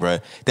 Exactly, bro.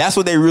 That's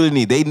what they really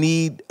need. They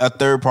need a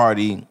third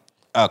party,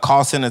 a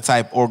call center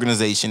type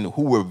organization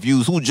who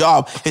reviews, whose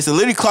job is to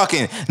literally clock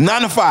in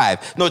 9 to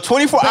 5. No,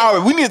 24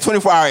 hours. We need a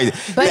 24 hour.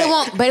 But it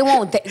won't. But it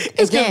won't.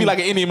 It's gonna be like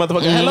an Indian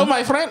motherfucker. Hello,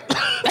 my friend.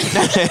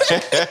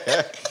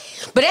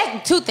 But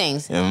that's two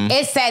things.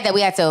 It's sad that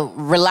we have to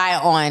rely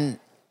on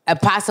a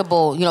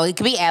possible, it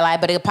could be ally,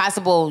 but a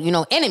possible,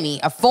 enemy,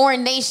 a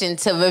foreign nation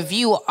to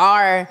review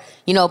our,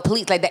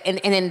 police like that. And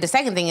then the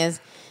second thing is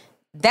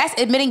that's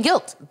admitting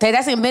guilt.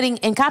 That's admitting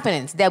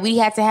incompetence. That we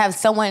had to have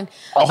someone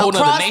a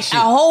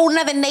whole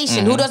nother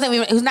nation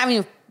who's not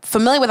even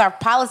familiar with our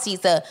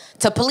policies to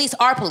police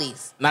our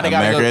police. Now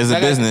America is a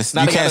business.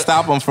 You can't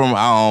stop them from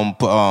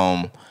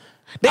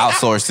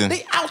outsourcing.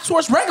 They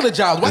outsource regular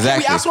jobs. Why can't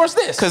we outsource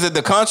this? Because if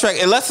the contract,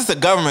 unless it's a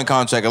government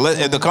contract,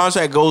 if the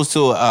contract goes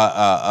to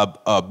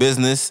a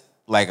business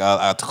like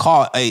a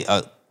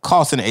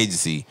call center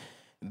agency,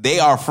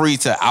 they are free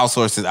to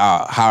outsource it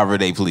out however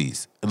they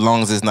please, as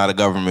long as it's not a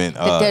government.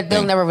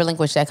 They'll never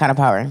relinquish that kind of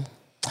power.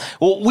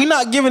 Well, we're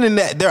not giving them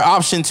their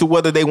option to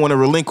whether they want to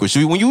relinquish.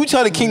 When you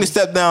tell the king to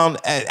step down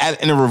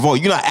in a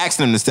revolt, you're not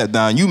asking him to step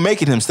down. You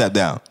making him step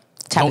down.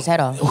 Chop his head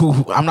off.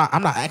 I'm not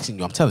asking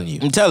you. I'm telling you.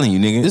 I'm telling you,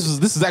 nigga. This is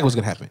exactly what's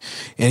gonna happen.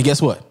 And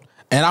guess what?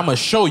 And I'm gonna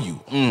show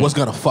you what's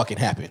gonna fucking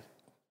happen.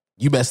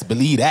 You best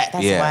believe that.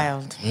 That's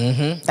wild.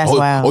 Mm-hmm. That's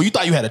wild. Oh, you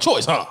thought you had a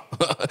choice, huh?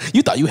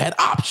 You thought you had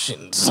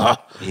options, huh?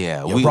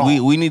 Yeah,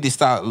 we need to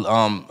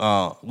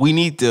stop. We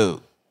need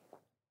to.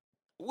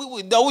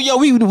 We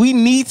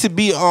need to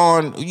be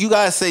on. You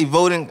guys say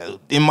voting.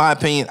 In my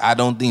opinion, I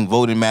don't think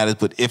voting matters.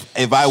 But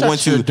if I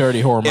want to,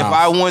 dirty whore if mouth.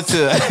 I want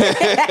to,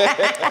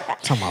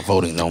 talking about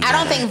voting, no. I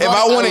don't think. If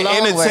I want to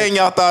entertain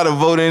y'all thought of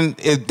voting,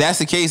 if that's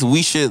the case,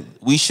 we should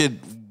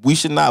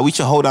not. We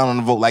should hold out on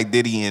the vote like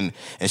Diddy and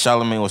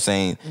Charlamagne was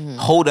saying.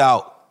 Hold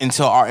out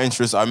until our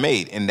interests are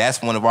made, and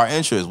that's one of our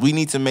interests. We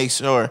need to make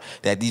sure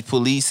that these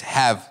police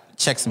have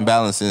checks and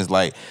balances,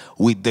 like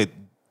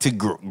to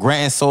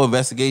grant sole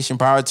investigation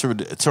power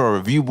to a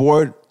review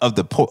board of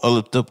the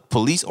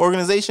police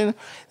organization.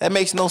 That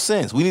makes no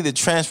sense. We need to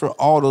transfer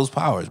all those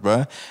powers,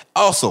 bro.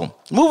 Also,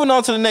 moving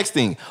on to the next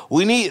thing,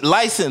 we need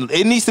license.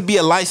 It needs to be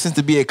a license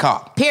to be a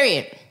cop.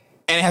 Period.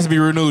 And it has to be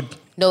renewed.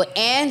 No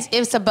ands,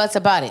 ifs, or buts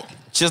about it.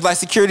 Just like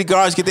security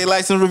guards get their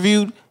license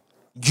reviewed,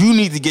 you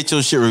need to get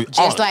your shit reviewed.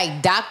 Just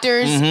like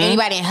doctors,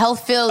 anybody in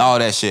health field, all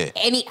that shit.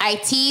 Any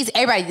ITs,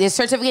 everybody, there's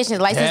certifications,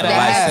 license that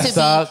license,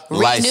 has to be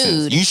renewed.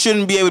 License. You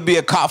shouldn't be able to be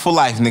a cop for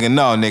life, nigga.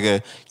 No,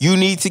 nigga. You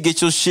need to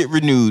get your shit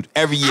renewed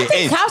every year. I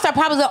think cops are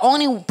probably the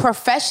only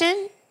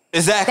profession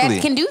that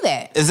can do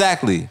that.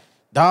 Exactly.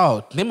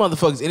 Dog, them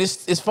motherfuckers, and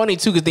it's funny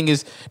too. Because the thing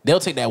is, they'll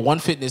take that one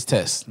fitness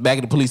test back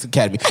at the police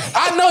academy.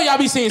 I know y'all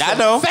be seeing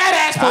some fat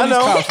ass police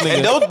cops,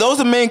 nigga. And those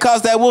are main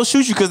cops that will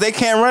shoot you because they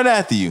can't run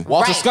after you.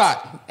 Walter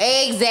Scott.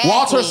 Exactly.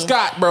 Walter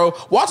Scott, bro.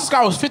 Walter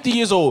Scott was 50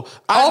 years old.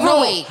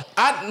 Overweight.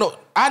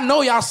 I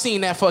know y'all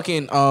seen that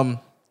fucking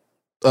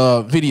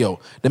video.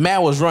 The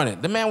man was running.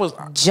 The man was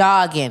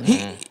jogging.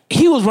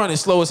 He was running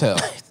slow as hell.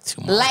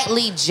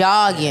 Lightly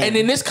jogging. And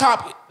then this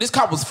cop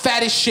was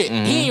fat as shit. He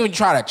didn't even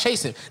try to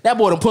chase him. That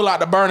boy done pull out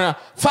the burner.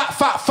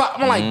 Fop.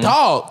 I'm like,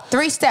 dog.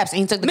 3 steps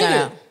and he took the gun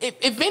out.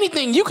 If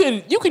anything, you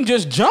can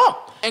just jump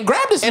and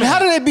grab this. And man.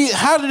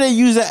 how do they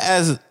use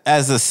that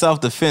as a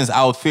self-defense?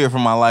 I would fear for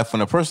my life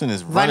when a person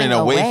is running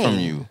away from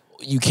you.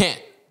 You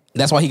can't.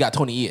 That's why he got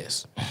 20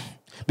 years.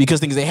 Because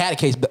things they had a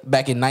case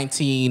back in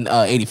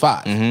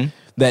 1985.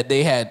 That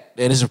they had,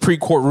 and it's a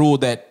pre-court rule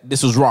that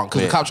this was wrong.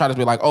 Because the cop tried to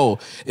be like, oh,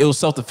 it was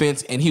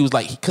self-defense. And he was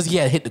like, because he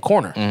had hit the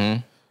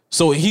corner.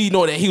 So he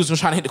know that he was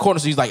trying to hit the corner.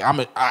 So he's like,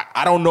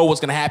 I don't know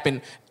what's gonna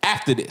happen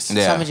after this.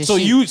 Yeah. So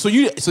you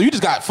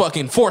just got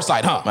fucking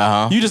foresight,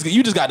 huh? You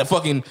just got the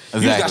fucking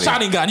you just got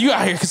shotgun gun. You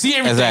out here can see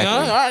everything, huh?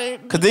 All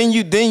right. Cause then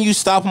you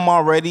stop him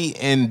already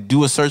and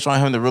do a search on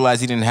him to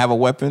realize he didn't have a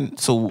weapon.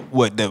 So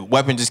what? The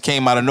weapon just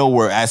came out of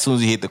nowhere as soon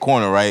as he hit the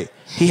corner, right?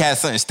 He had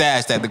something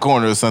stashed at the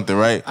corner or something,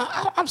 right?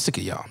 I'm sick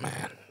of y'all,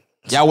 man.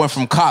 Y'all went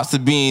from cops to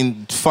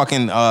being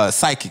fucking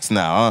psychics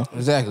now, huh?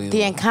 Exactly.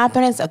 The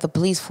incompetence of the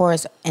police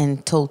force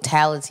in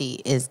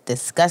totality is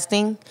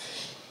disgusting.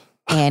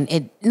 And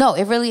it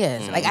really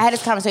is. Like I had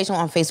this conversation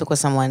on Facebook with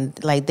someone.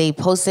 Like they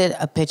posted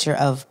a picture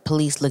of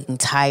police looking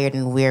tired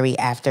and weary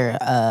after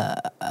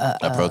a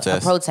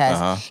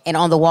protest. And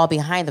on the wall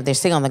behind them, they're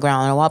sitting on the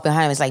ground. On the wall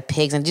behind them is like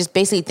pigs and just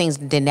basically things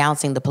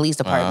denouncing the police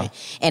department.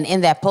 And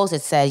in that post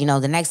it said,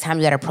 the next time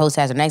you at a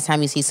protest or next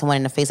time you see someone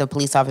in the face of a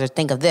police officer,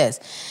 think of this.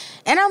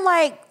 And I'm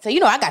like, so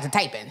I got to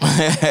typing.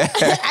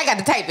 I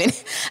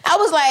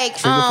was like,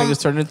 trigger fingers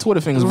turned into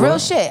Twitter fingers, bro. Real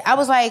shit. I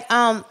was like,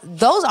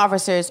 those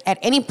officers at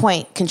any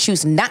point can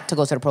choose not to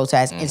go to the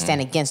protest and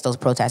stand against those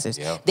protesters.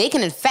 Yep. They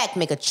can in fact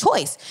make a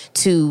choice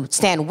to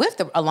stand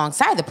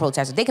alongside the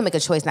protesters. They can make a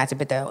choice not to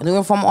put their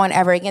uniform on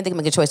ever again. They can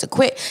make a choice to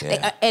quit.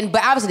 Yeah.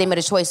 But obviously they made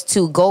a choice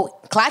to go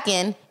clock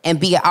in and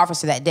be an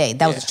officer that day.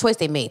 That was a choice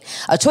they made.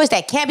 A choice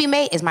that can't be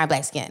made is my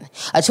black skin.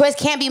 A choice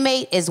can't be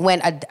made is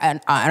when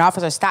an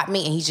officer stopped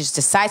me and he just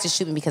decides to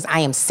shoot me because I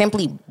am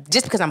simply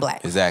just because I'm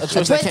black. Exactly. A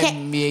choice that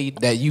can't be made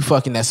that you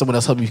fucking that someone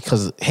else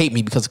hate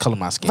me because of the color of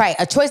my skin. Right.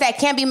 A choice that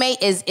can't be made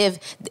is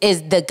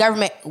the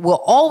government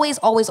will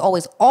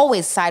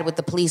always side with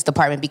the police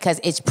department because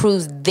it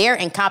proves their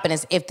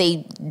incompetence if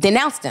they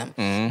denounce them.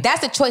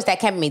 That's the choice that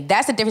can't be made.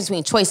 That's the difference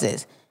between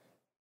choices.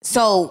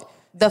 So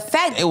the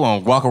fact they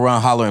won't walk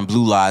around hollering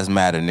 "Blue Lives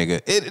Matter,"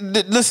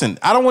 nigga. Listen,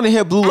 I don't want to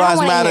hear "Blue Lives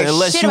Matter"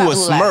 unless you a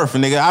Smurf,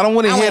 nigga. I don't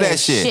want to hear that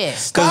shit.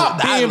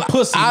 Stop being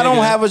pussy. I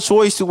don't have a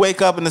choice to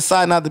wake up and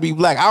decide not to be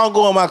black. I don't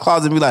go in my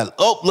closet and be like,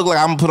 "Oh, look like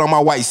I'm gonna put on my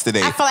whites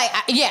today."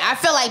 I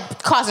feel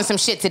like causing some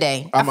shit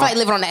today. I feel like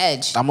living on the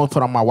edge. I'm gonna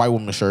put on my white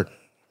woman shirt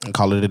and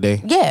call it a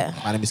day. Yeah.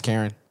 My name is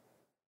Karen.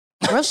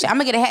 Real shit. I'm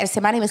gonna get a hat and say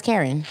my name is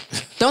Karen.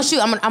 Don't shoot.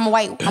 I'm a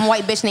white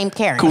bitch named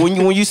Karen.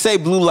 When you say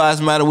Blue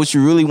Lives Matter, what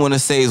you really want to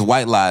say is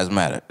White Lives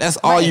Matter. That's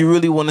all you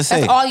really want to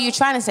say. That's all you're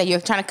trying to say. You're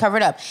trying to cover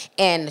it up.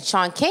 And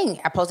Sean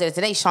King, I posted it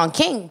today. Sean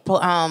King,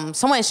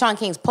 someone in Sean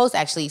King's post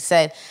actually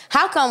said,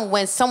 "How come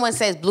when someone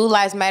says Blue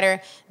Lives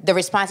Matter, the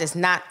response is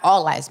not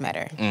All Lives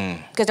Matter?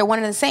 Because they're one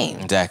and the same.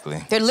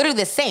 Exactly. They're literally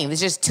the same.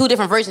 It's just two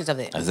different versions of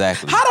it.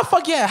 Exactly. How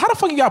the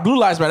fuck you got Blue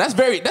Lives Matter?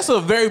 That's a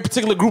very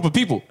particular group of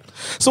people.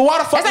 So why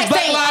the fuck is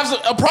Black Lives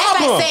a problem?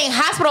 That's like saying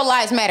hospital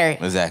lives matter.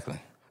 Exactly.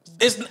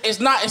 It's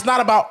not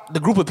about the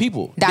group of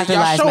people. Doctor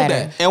Y'all lives showed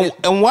matter. that.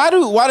 And why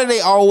do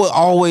they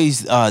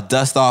always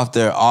dust off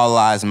their All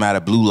Lives Matter,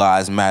 Blue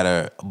Lives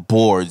Matter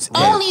boards?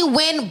 Only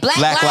when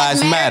Black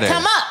Lives Matter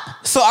come up.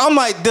 So I'm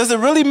like, does it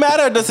really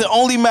matter? Or does it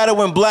only matter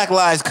when Black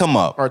Lives come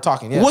up? Or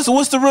talking, yeah.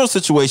 What's the real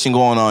situation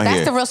going on here?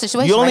 That's the real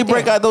situation. You only right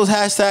break there. out those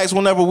hashtags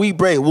whenever we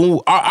break.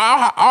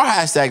 Our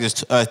hashtag is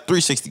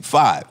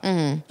 365.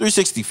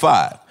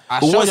 365.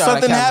 But when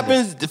something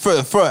happens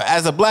for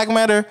as a Black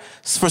Matter,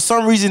 for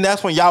some reason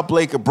that's when y'all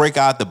break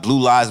out the Blue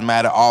Lives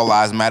Matter, All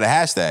Lives Matter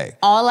hashtag.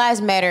 All Lives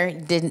Matter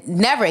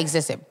never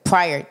existed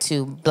prior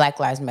to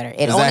Black Lives Matter.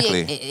 It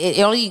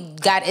only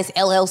got its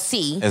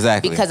LLC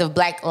because of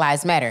Black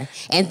Lives Matter.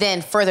 And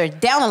then further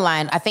down the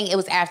line, I think it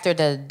was after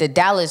the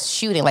Dallas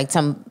shooting, like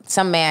some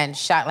man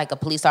shot like a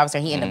police officer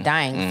and he ended up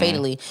dying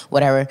fatally,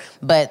 whatever.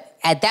 But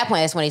at that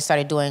point, that's when they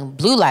started doing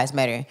Blue Lives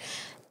Matter.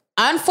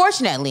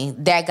 Unfortunately,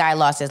 that guy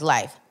lost his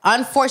life.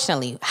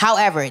 Unfortunately,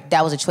 however,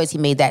 that was a choice he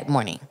made that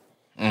morning.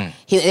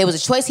 It was a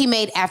choice he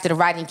made after the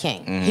Rodney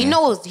King. He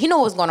knows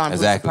what's going on in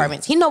police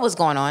departments. He knows what's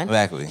going on.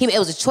 Exactly. It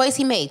was a choice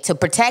he made to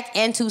protect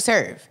and to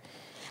serve.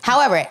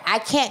 However, I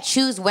can't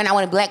choose when I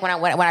want to be black, when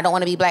I don't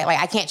want to be black. Like,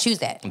 I can't choose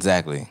that.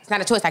 Exactly. It's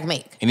not a choice I can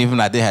make. And even if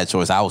I did have a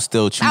choice, I would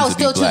still choose to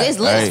be black. It's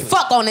lit as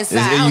fuck on this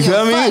side. You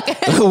feel me?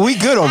 We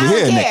good over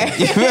here,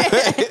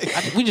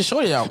 nigga. We just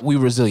showed y'all we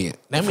resilient.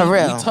 That means For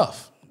real. we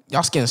tough.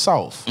 Y'all skin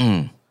soft.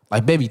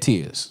 Like baby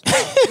tears.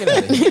 Get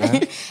out of here,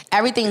 man.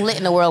 Everything lit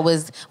in the world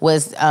was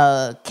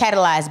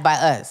catalyzed by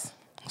us.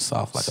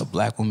 Soft like a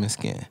black woman's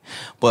skin.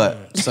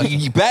 But so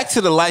you back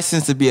to the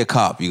license to be a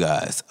cop, you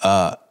guys.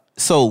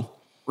 So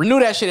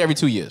renew that shit every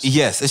 2 years.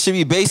 Yes, it should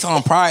be based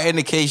on prior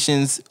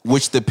indications,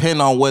 which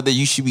depend on whether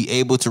you should be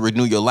able to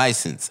renew your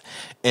license.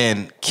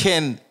 And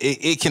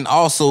it can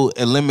also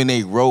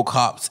eliminate road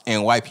cops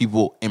and white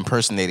people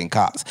impersonating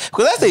cops.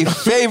 Because that's a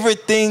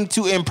favorite thing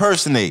to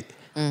impersonate.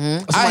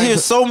 I hear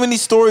so many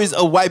stories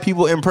of white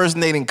people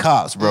impersonating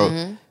cops,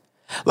 bro.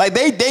 Like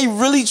they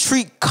really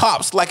treat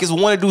cops like it's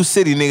Wanna-Do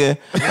City, nigga.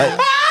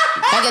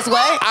 Like it's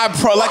what?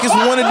 Like it's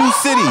Wanna-Do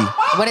City.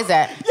 What is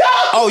that?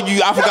 Oh,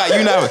 I forgot.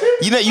 You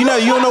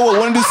don't know what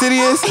Wanna-Do City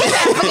is?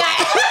 I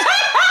forgot.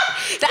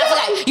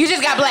 You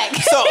just got black.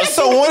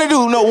 So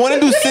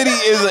Wanna-Do City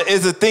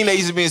is a thing that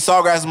used to be in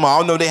Sawgrass Mall. I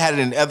don't know if they had it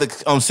in other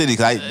cities.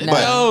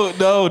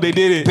 No, they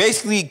didn't.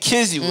 Basically,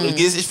 kids,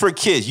 it's for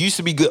kids. You used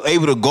to be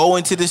able to go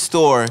into the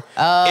store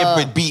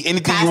and be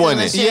anything you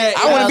wanted. Yeah,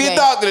 I want to be a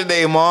doctor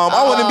today, Mom.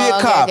 I want to be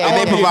a cop. Okay. And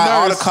they provide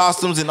all the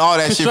costumes and all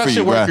that shit for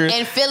you, bro.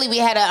 In Philly, we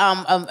had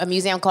a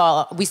museum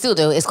called, we still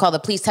do, it's called the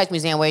Please Touch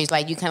Museum, where it's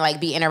like you can like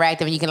be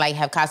interactive and you can like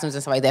have costumes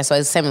and stuff like that. So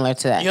it's similar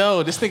to that.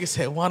 Yo, this nigga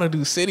said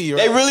Wanna-Do City,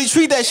 right? They really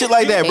treat that shit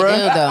like that, They bro. do,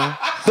 though.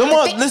 Think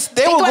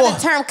about the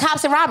term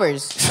cops and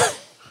robbers.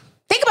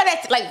 Think about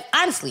that, like,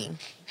 honestly.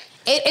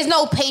 It's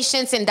no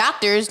patients and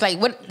doctors. Like,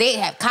 what they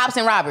have, cops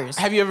and robbers.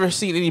 Have you ever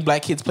seen any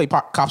black kids play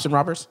cops and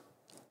robbers?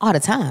 All the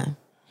time.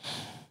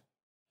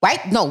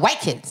 White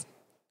kids.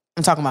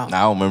 I'm talking about. Nah,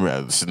 I don't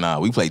remember. Nah,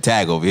 we play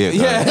tag over here.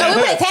 Yeah. No,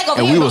 we played tag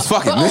over and here. we was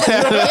fucking. Wait,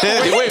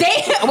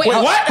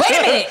 what? Wait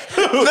a minute.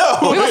 No.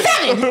 We were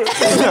selling.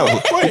 No,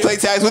 we play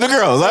tags with the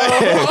girls. Right?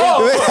 But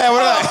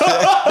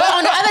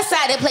on the other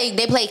side, they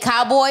play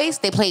cowboys.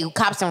 They play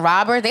cops and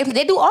robbers.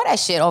 They do all that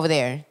shit over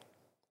there.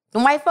 The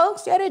white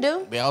folks, yeah, they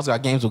do. They also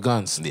got games with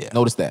guns. Yeah.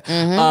 Notice that.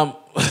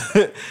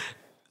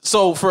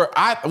 So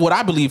what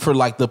I believe for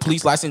like the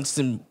police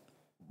licensing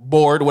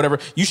board or whatever,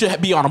 you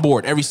should be on a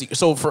board every.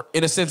 So for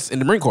in a sense in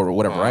the Marine Corps or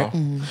whatever, right?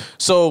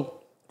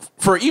 So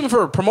for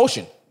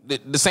promotion,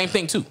 the same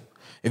thing too.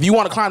 If you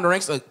want to climb the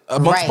ranks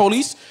amongst Right.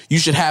 police, you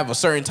should have a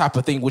certain type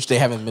of thing which they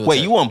have in the military.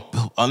 Wait, you want?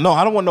 No,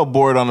 I don't want no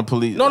board on the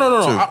police. No.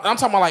 True. I'm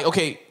talking about like,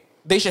 okay,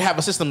 they should have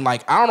a system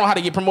like, I don't know how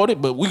to get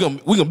promoted, but we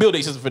gonna build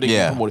a system for them to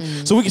Yeah. get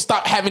promoted. So we can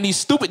stop having these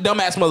stupid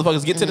dumbass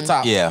motherfuckers get to the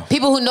top. Yeah,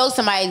 People who know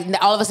somebody,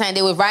 all of a sudden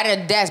they were right at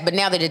a desk, but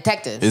now they're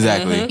detectives.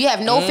 exactly. You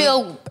have no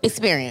field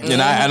experience.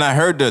 And I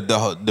heard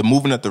the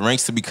moving up the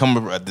ranks to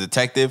become a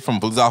detective from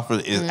police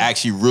officer is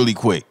actually really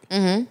quick.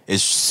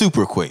 It's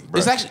super quick, bro.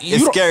 It's actually- you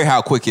it's don't- scary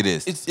how quick it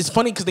is. It's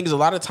funny because a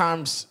lot of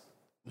times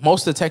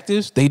most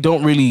detectives, they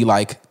don't really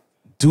like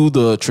do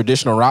the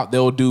traditional route.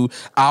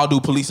 I'll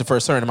do policing for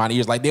a certain amount of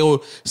years. Like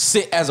they'll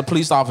sit as a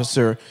police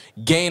officer,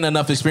 gain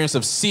enough experience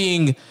of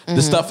seeing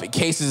the stuff,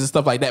 cases and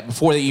stuff like that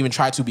before they even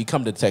try to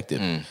become a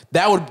detective.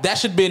 That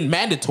should have been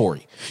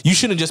mandatory. You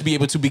shouldn't just be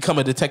able to become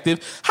a detective.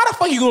 How the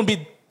fuck you gonna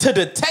be to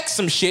detect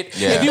some shit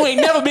if you ain't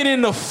never been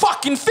in the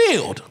fucking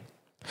field?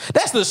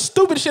 That's the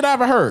stupidest shit I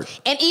ever heard.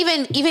 And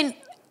even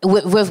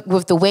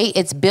with the way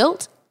it's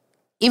built,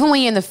 even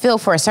when you're in the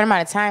field for a certain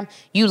amount of time,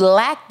 you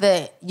lack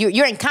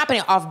you're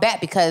incompetent off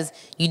bat because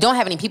you don't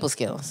have any people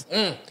skills.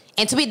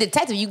 And to be a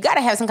detective, you got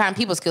to have some kind of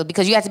people skills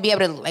because you have to be able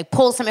to like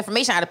pull some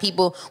information out of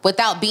people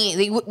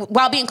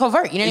while being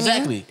covert. You know what I mean?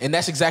 Exactly. And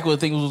that's exactly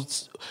the thing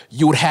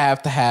you would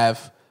have to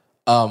have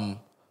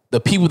the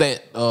people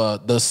that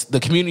the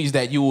communities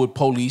that you would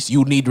police, you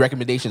would need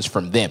recommendations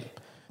from them.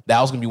 That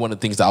was gonna be one of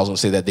the things that I was gonna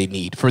say that they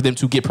need for them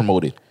to get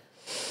promoted.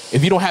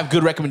 If you don't have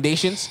good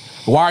recommendations,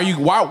 why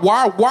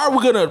are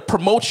we gonna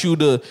promote you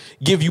to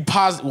give you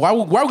positive? Why are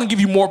we gonna give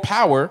you more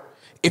power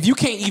if you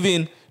can't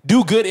even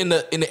do good in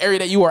the area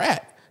that you are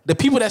at? The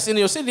people that's in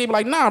your city, they be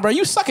like, nah, bro,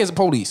 you suck as a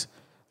police.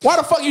 Why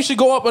the fuck you should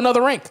go up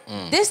another rank?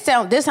 This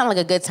sound like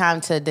a good time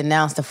to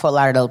denounce the Fort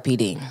Lauderdale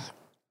PD.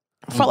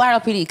 Fort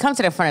Lauderdale PD, come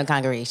to the front of the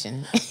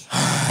congregation.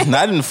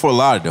 Not in Fort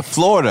Lauderdale,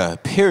 Florida.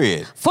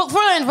 Period.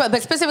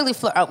 But specifically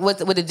with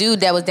the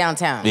dude that was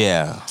downtown.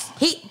 Yeah.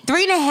 He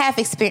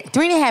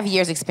 3.5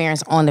 years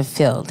experience on the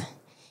field.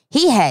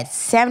 He had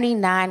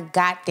 79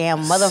 goddamn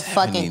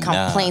motherfucking 79.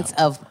 complaints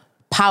of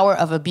power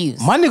of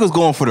abuse. My nigga's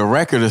going for the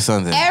record or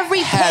something. Every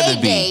Had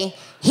to be. payday,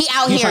 he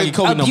out He here trying to get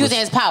Kobe abusing numbers.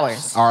 his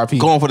powers. RIP.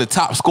 Going for the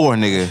top score,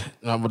 nigga.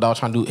 Without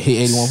trying to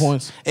hit 81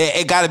 points.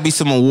 It got to be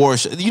some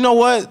awards. You know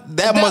what?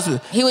 That must.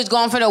 He was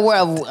going for the award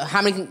of who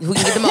can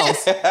get the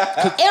most.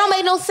 It don't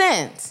make no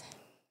sense.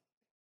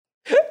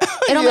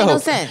 It don't make no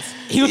sense.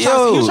 He was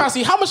trying to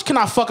see how much can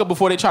I fuck up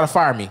before they try to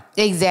fire me.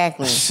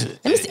 Exactly.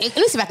 Let me see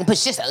if I can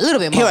push just a little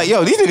bit He more. like,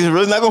 yo, these niggas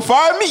really not gonna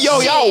fire me? Yo,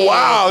 y'all Yeah.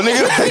 wow,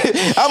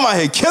 nigga. I'm out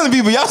here killing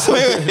people. Y'all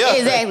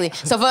Exactly.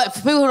 So for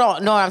people who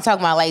don't know what I'm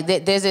talking about, like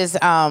there's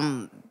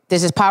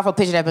this powerful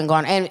picture that's been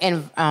going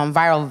and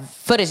viral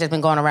footage that's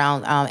been going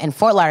around in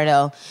Fort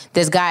Lauderdale.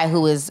 This guy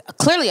who is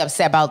clearly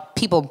upset about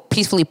people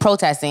peacefully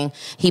protesting.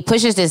 He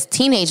pushes this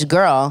teenage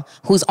girl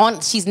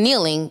she's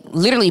kneeling,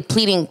 literally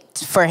pleading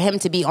for him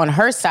to be on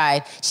her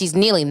side. She's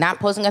kneeling, not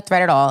posing a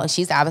threat at all.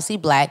 She's obviously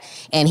black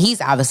and he's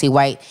obviously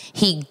white.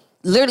 He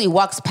literally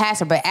walks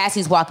past her, but as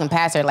he's walking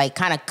past her, like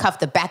kind of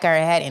cuffed the back of her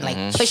head and like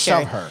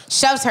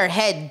shoves her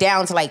head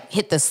down to like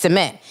hit the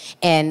cement.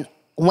 And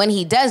when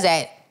he does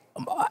that,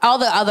 all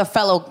the other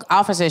fellow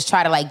officers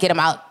try to like get him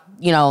out,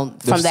 from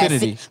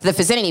vicinity. the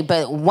vicinity.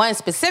 But one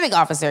specific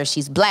officer,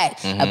 she's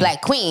black, a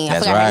black queen.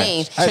 That's I forgot her right.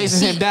 name.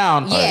 Chasing him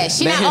down. Yeah,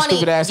 she Let not his only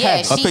stupid ass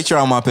happen. A picture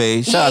on my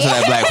page. Shout out to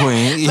that black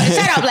queen. But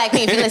shout out black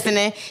queen if you're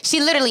listening. She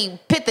literally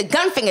put the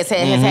gun fingers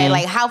in his head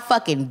like, how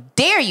fucking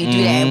dare you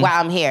do that while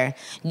I'm here?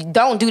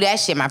 Don't do that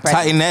shit, my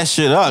president. Tighten that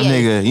shit up, Yeah.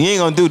 nigga. You ain't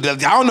gonna do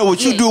that. I don't know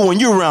what you do when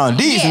you around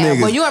these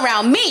niggas. When you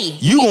around me,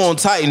 you gonna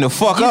tighten the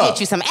fuck you up. get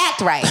you some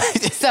act right.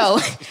 So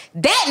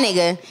that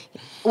nigga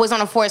was on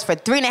the force for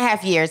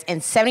 3.5 years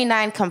and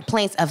 79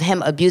 complaints of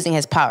him abusing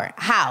his power.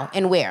 How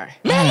and where?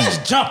 Man,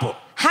 let's jump him.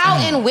 How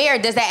and where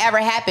does that ever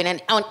happen?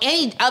 And on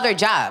any other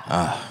job?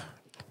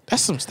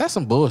 That's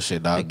some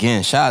bullshit, dog.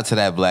 Again, shout out to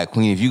that black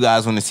queen. If you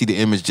guys want to see the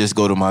image, just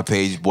go to my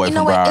page, Boy You from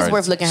know what? Broward. It's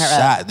worth looking her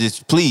up.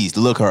 Just please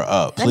look her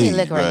up. Let Please, me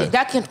look her up.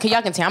 bruh.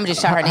 Y'all can tell. I'm gonna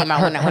just shout her name out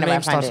Her whenever I name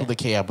find starts it. with a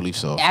K, I believe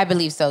so. I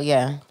believe so.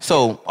 Yeah.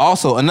 So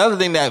also another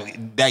thing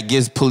that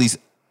gives police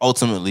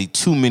ultimately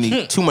too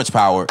much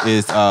power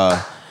is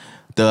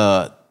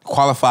the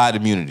qualified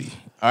immunity.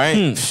 All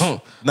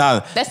right.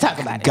 Now Let's talk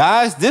about it.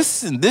 guys.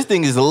 This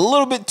thing is a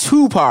little bit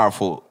too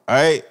powerful. All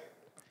right.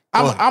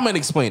 I'm gonna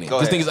explain it. Go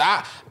This ahead.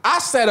 thing is, I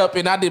set up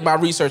and I did my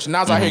research, and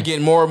I was out here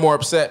getting more and more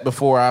upset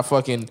before I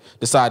fucking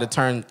decided to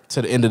turn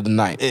to the end of the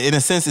night. In a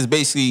sense, it's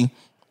basically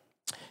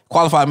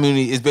qualified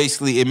immunity. Is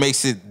basically it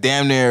makes it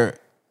damn near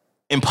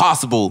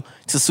impossible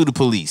to sue the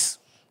police.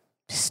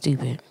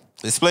 Stupid.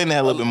 Explain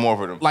that a little bit more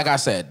for them. Like I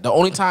said, the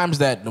only times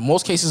that the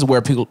most cases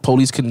where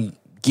police can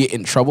get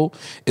in trouble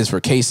is for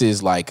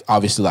cases like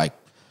obviously like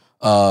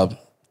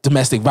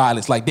domestic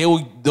violence. Like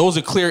those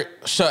are clear,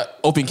 shut,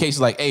 open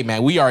cases. Like, hey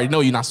man, we already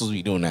know you're not supposed to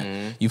be doing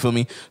that. You feel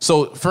me?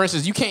 So, for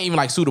instance, you can't even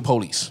like sue the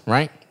police,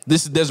 right?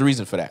 There's a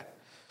reason for that.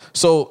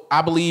 So,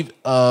 I believe it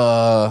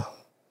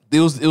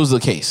was a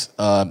case.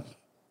 I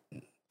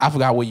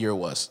forgot what year it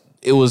was.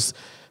 It was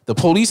The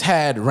police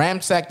had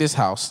ransacked this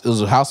house. It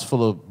was a house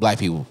full of black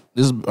people.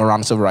 This is around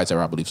the civil rights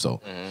era, I believe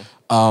so.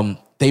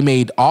 They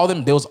made all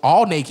them. They was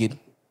all naked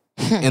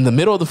in the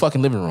middle of the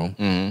fucking living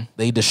room.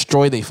 They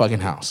destroyed their fucking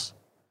house.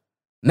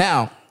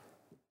 Now,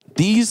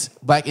 these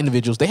black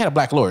individuals, they had a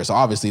black lawyer, so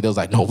obviously they was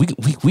like, no,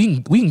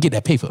 we can get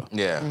that paper.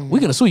 Yeah.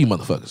 We're gonna sue you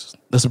motherfuckers.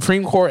 The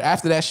Supreme Court,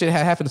 after that shit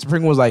had happened, the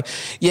Supreme Court was like,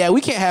 yeah,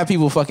 we can't have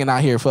people fucking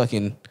out here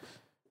fucking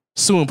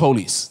suing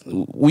police.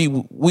 We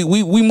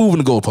moving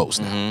the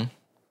goalpost now.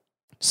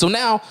 So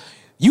now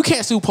you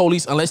can't sue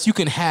police unless you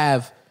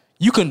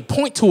can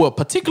point to a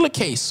particular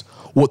case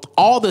with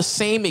all the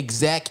same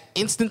exact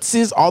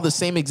instances, all the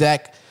same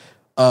exact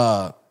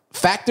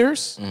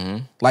factors.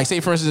 Like say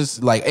for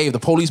instance, like, hey, if the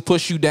police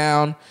push you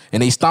down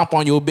and they stomp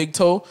on your big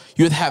toe,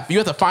 you have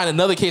to find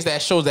another case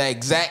that shows that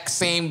exact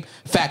same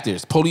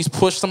factors. Police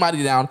pushed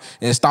somebody down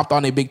and stomped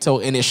on their big toe,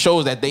 and it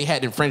shows that they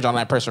had infringed on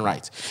that person's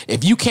rights.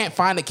 If you can't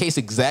find a case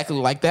exactly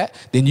like that,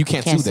 then you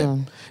can't sue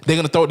them.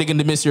 They're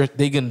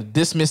gonna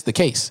dismiss the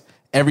case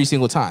every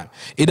single time.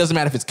 It doesn't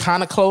matter if it's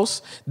kind of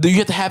close. You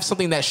have to have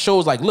something that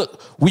shows like,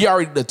 look, we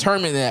already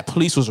determined that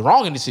police was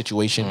wrong in this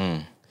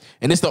situation.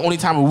 And it's the only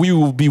time we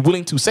will be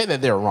willing to say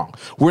that they're wrong.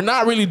 We're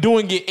not really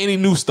doing any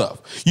new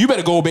stuff. You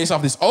better go based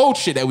off this old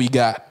shit that we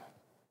got,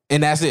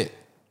 and that's it.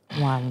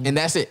 Wow. And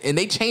that's it. And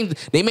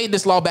they made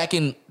this law back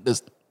in the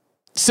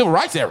civil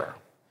rights era.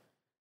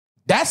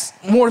 That's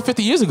more than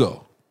 50 years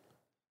ago.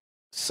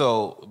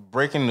 So,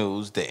 breaking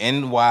news, the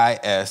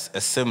NYS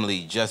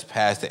Assembly just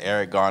passed the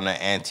Eric Garner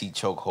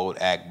Anti-Chokehold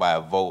Act by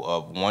a vote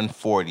of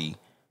 140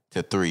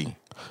 to 3.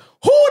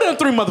 Who are them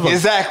three motherfuckers?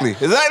 Exactly.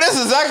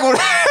 That's exactly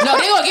what. No,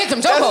 they gonna get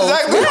them That's chokeholds.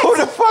 exactly who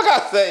the fuck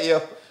I said,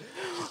 yo.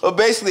 Well,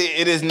 basically,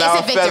 it is now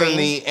It's a victory.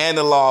 felony, and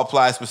the law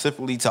applies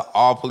specifically to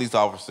all police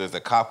officers. A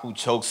cop who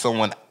chokes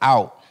someone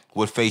out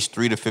would face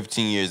 3 to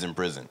 15 years in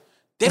prison.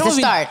 They It's don't a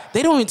even, start.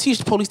 They don't even teach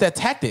the police that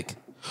tactic.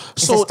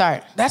 So a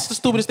start. That's the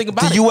stupidest thing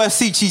about The it.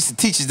 UFC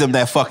teaches them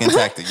that fucking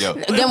tactic, yo.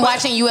 Them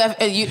watching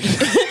UFC.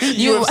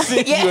 Yeah.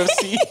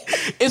 UFC.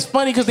 It's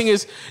funny because the thing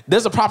is,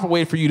 there's a proper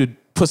way for you to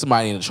put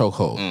somebody in a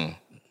chokehold.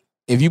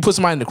 If you put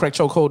somebody in the correct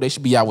chokehold, they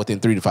should be out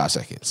within 3 to 5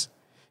 seconds.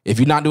 If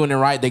you're not doing it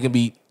right, they can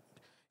be.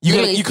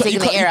 Literally taking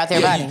the air out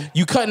their body.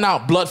 You cutting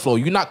out blood flow.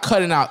 You're not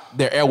cutting out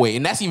their airway,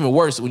 and that's even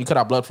worse when you cut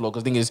out blood flow.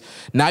 Because the thing is,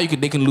 now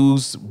they can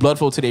lose blood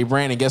flow to their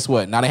brain, and guess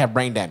what? Now they have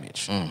brain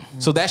damage.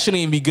 So that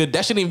shouldn't even be good.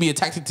 That shouldn't even be a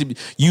tactic to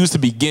use to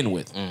begin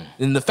with.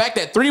 And the fact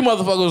that 3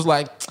 motherfuckers was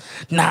like,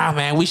 nah,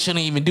 man, we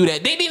shouldn't even do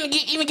that. They didn't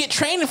even get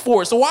training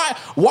for it. So why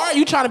are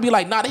you trying to be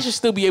like, nah? They should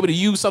still be able to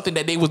use something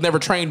that they was never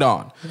trained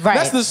on. Right.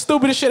 That's the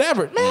stupidest shit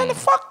ever, man. The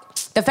fuck.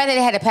 The fact that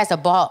they had to pass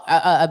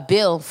a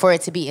bill for it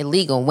to be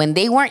illegal when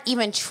they weren't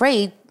even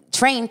trained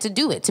to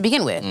do it to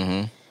begin with.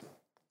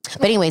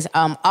 But anyways,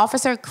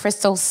 Officer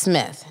Crystal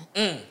Smith,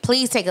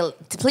 please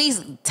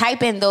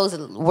type in those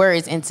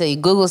words into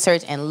Google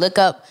search and look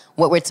up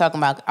what we're talking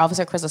about.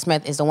 Officer Crystal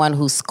Smith is the one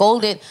who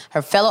scolded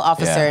her fellow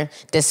officer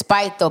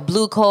despite the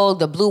blue code,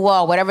 the blue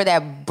wall, whatever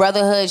that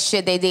brotherhood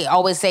shit they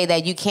always say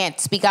that you can't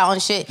speak out on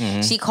shit.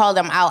 She called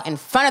them out in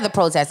front of the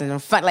protesters, in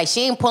front, like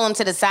she didn't pull them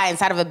to the side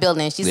inside of a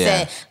building. She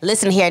said,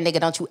 listen here, nigga,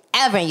 don't you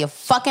ever in your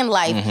fucking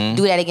life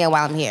do that again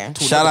while I'm here.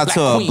 Shout out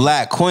to a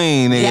black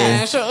queen, nigga.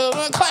 Yeah,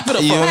 clap it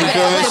up. You know what I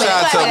mean?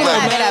 Shout out to a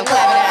black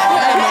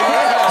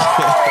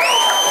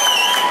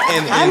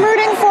I'm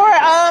rooting for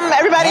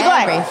everybody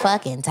black. Every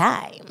fucking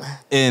time.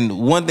 And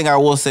one thing I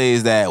will say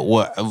is that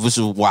which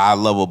is why I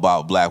love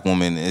about black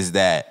women is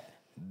that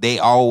they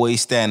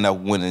always stand up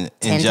when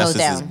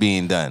injustice is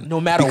being done.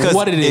 No matter because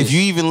what it is. If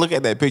you even look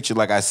at that picture,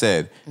 like I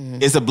said,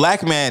 it's a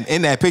black man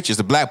in that picture. It's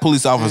a black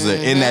police officer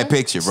in that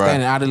picture, bro.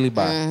 Standing idly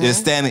by. They're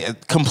standing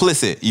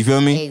complicit. You feel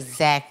me?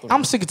 Exactly.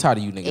 I'm sick and tired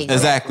of you niggas.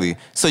 Exactly.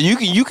 So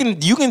you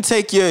can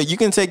take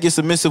your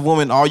submissive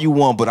woman all you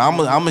want, but I'm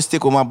gonna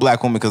stick with my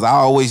black woman because I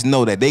always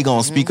know that they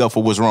gonna speak up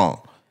for what's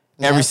wrong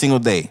every single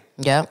day.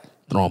 Yep.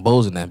 Throwing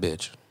bows in that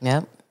bitch.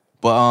 Yep.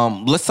 But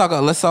let's talk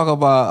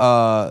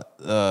about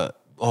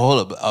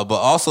hold up. But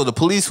also the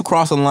police who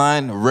cross the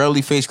line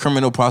rarely face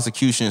criminal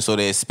prosecution, so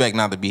they expect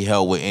not to be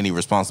held with any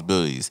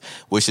responsibilities.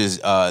 Which is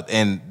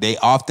and they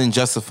often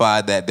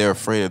justify that they're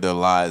afraid of their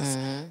lives.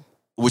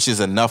 Which is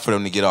enough for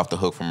them to get off the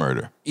hook for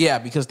murder. Yeah,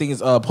 because thing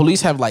is,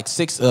 police have like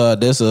 6.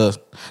 There's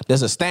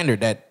a standard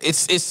that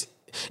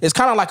it's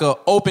kind of like an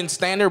open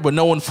standard, but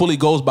no one fully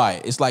goes by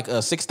it. It's like a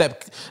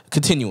 6-step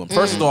continuum.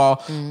 First of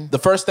all, the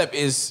first step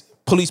is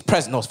police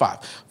presence. No, it's 5.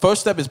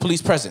 First step is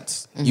police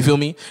presence. You feel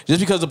me? Just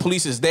because the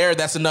police is there,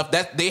 that's enough.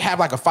 That they have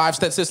like a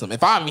 5-step system.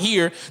 If I'm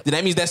here, then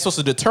that means that's supposed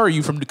to deter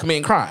you from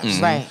committing crimes.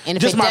 Right. And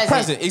if just it my doesn't,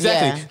 presence,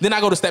 exactly. yeah. Then I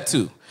go to step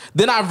 2.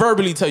 Then I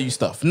verbally tell you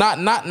stuff,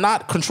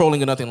 not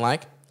controlling or nothing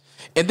like.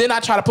 and then I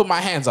try to put my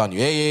hands on you.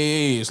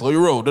 Hey, slow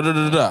your roll. Da da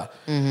da da.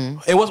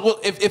 It was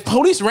if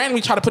police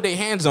randomly try to put their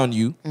hands on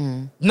you,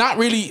 not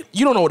really.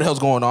 You don't know what the hell's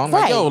going on.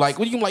 Like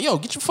Right. yo,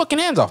 get your fucking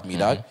hands off me,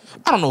 dog.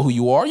 I don't know who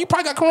you are. You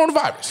probably got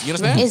coronavirus. You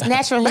understand? It's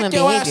natural human Back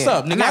your behavior. ass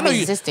up, nigga. I'm not I know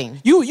resisting.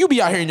 You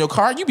be out here in your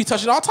car. You be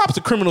touching all types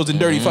of criminals and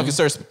dirty fucking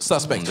suspects.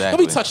 Exactly. Don't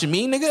be touching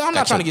me, nigga. I'm not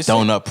Got trying to your get sick.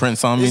 donut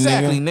prints on me,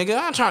 Exactly, nigga.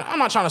 nigga. I'm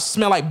not trying to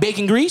smell like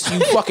bacon grease. You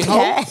fucking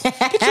hoe.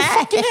 Get your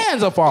fucking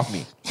hands up off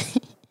me.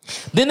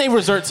 Then they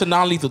resort to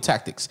non-lethal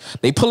tactics.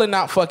 They pulling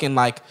out fucking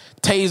like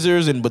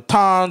tasers and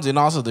batons and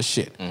all sorts of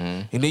shit.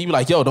 And then you be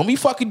like, yo, don't be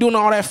fucking doing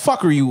all that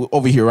fuckery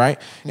over here, right?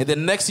 And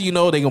then next thing you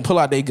know, they gonna pull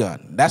out their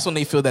gun. That's when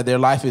they feel that their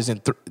life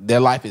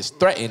is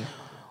threatened.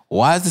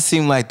 Why does it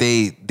seem like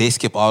they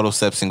skip all those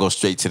steps and go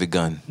straight to the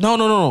gun?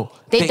 No.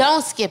 They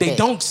don't skip They it.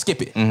 don't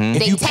skip it. Mm-hmm. If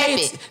They you tap pay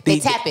it. They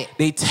tap it.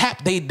 They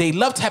tap. They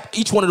love to tap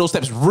each one of those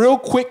steps real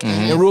quick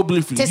and real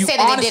briefly. To If you say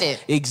that they did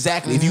it.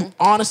 Exactly. If you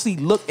honestly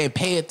look and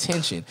pay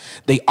attention,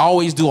 they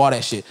always do all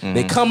that shit.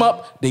 They come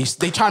up. They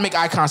try to make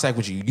eye contact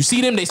with you. You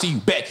see them. They see you.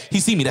 Bet he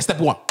see me. That's step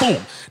one.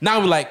 Boom. Now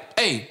we're like,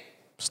 hey.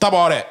 Stop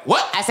all that.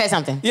 What? I said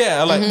something.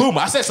 Yeah, like boom,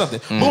 I said something.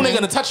 Boom, they're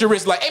gonna touch your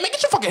wrist like, hey man,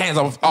 get your fucking hands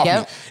off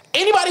Yep. me.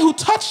 Anybody who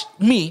touched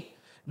me,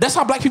 that's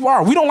how black people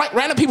are. We don't like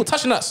random people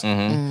touching us.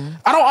 I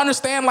don't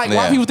understand like why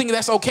Yeah. people think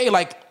that's okay.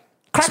 Like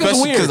crackers are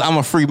Especially weird. because I'm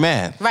a free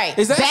man. Right.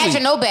 Exactly. Badge or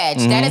no badge.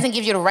 That doesn't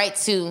give you the right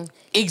to.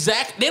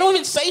 Exactly. They don't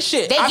even say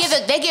shit.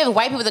 They give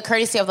white people the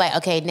courtesy of like,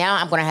 okay, now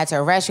I'm gonna have to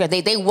arrest you.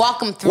 They walk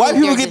them through. White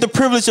people their- get the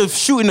privilege of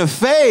shooting the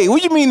fade.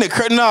 What you mean the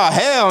curtain? Nah,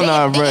 hell They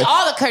nah, get bro.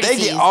 all the courtesies.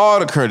 They get all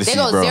the courtesies, They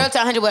go bro. 0 to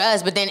 100 with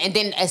us, but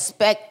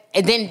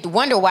then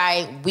wonder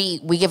why we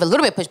give a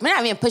little bit push. We're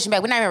not even pushing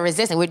back. We're not even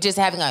resisting. We're just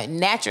having a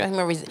natural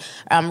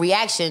human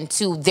reaction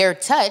to their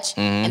touch,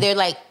 and they're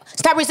like,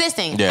 "Stop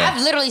resisting." Yeah.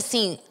 I've literally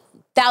seen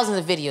thousands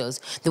of videos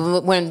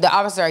when the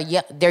officer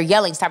they're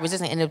yelling, "Stop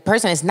resisting," and the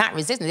person is not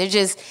resisting. They're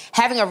just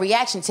having a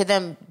reaction to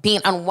them being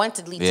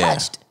unwantedly Yeah.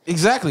 touched.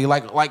 Exactly.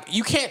 Like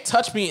you can't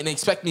touch me and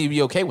expect me to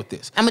be okay with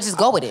this. I'm gonna just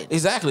go with it.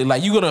 Exactly.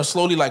 Like you gonna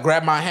slowly like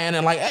grab my hand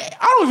and like, hey,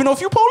 I don't even know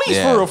if you police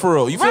Yeah. for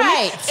real. You feel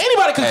Right. me?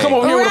 Anybody could come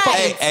over here with a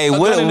fucking Hey, a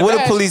what gun in the if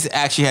bag. police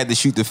actually had to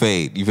shoot the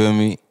fade? You feel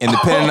me? And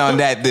depending on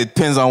that,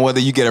 depends on whether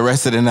you get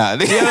arrested or not.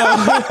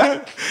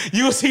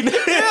 You will see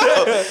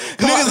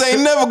Niggas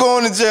ain't never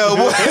going to jail,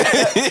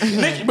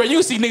 boy. Bro, you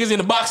will see niggas in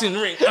the boxing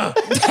ring.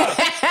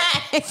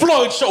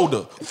 Floyd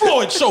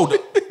shoulder.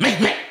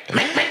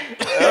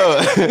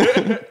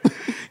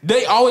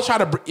 They always try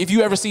to, if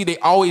you ever see, they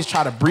always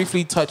try to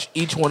briefly touch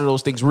each one of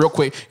those things real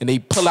quick, and they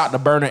pull out the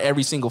burner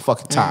every single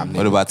fucking time.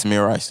 What about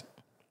Tamir Rice?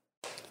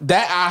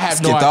 That I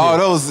have no Skipped idea. all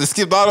those.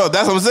 Skipped all those.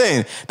 That's what I'm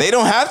saying. They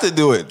don't have to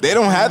do it. They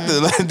don't have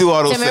to do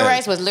all those Tamir things.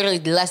 Rice was literally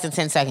less than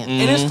 10 seconds.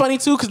 And it's funny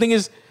too, because thing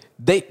is,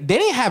 they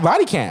didn't have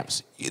body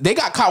cams. They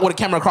got caught with a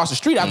camera across the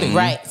street, I think.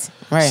 Right.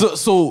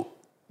 So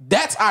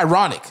that's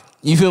ironic.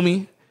 You feel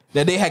me?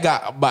 That they had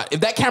got, but if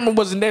that camera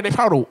wasn't there, they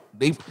probably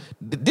did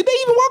they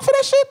even walk for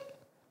that shit?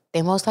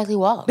 They most likely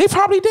walked. They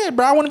probably did,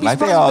 bro. I wouldn't be Like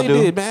they surprised all if they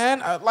do. did,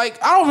 man. I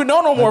don't even know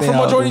no more Like for they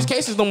all majority of do. these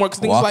cases no more because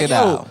things Walk like, it yo,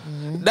 out.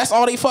 that's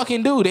all they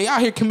fucking do. They out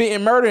here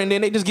committing murder and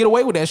then they just get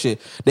away with that shit.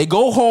 They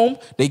go home,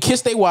 they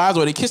kiss their wives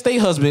or they kiss their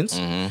husbands.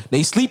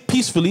 They sleep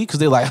peacefully because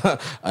they're like,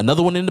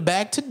 another one in the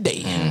bag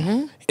today.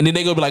 And then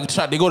they go be like,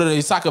 they go to the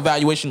psych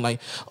evaluation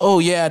like, oh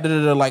yeah,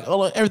 like,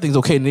 oh everything's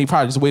okay. And they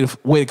probably just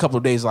wait a couple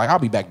of days like, I'll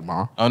be back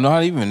tomorrow. Oh,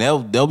 not even.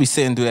 They'll be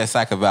sitting through that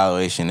psych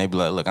evaluation. They be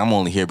like, look, I'm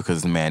only here because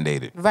it's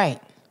mandated.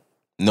 Right.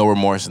 No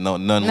remorse,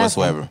 none Nothing.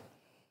 whatsoever.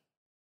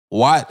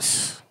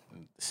 What?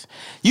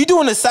 You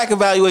doing the psych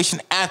evaluation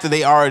after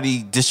they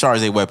already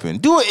discharged their weapon.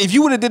 Do it. If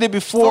you would have did it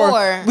before,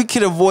 we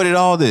could have avoided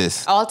all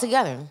this. All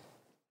together.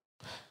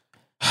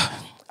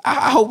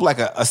 I hope like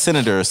a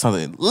senator or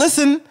something.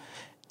 Listen,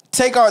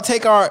 take our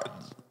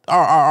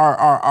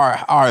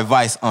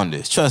advice on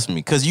this. Trust me,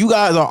 because you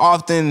guys are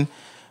often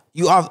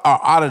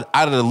out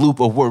of the loop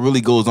of what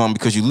really goes on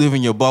because you live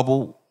in your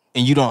bubble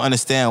and you don't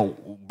understand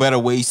better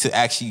ways to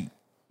actually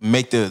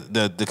make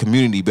the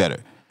community better.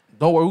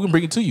 Don't worry, we can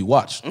bring it to you.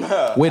 Watch.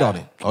 Wait on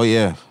it. Oh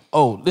yeah.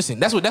 Oh, listen,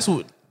 that's what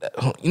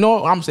you know what?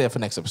 I'm gonna say it for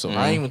next episode.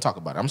 I ain't even talk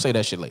about it. I'm gonna say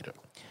that shit later.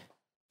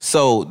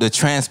 So the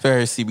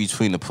transparency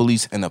between the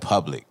police and the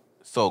public.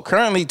 So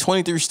currently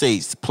 23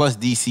 states plus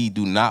DC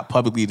do not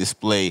publicly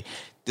display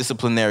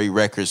disciplinary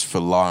records for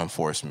law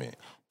enforcement.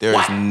 There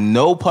is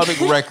no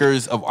public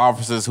records of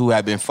officers who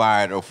have been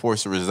fired or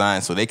forced to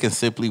resign, so they can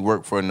simply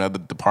work for another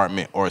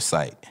department or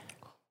site.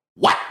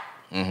 What?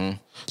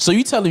 So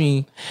you telling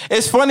me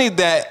It's funny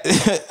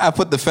that I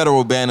put the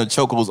federal ban of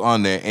chokeholds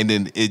on there, and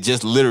then it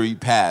just literally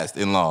passed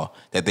in law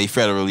that they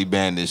federally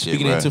banned this shit,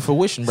 speaking bro. into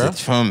fruition, bro?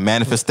 It's from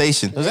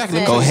manifestation.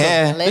 Exactly. Go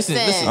ahead. Listen.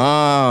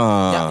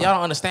 Y'all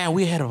don't understand.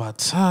 We ahead of our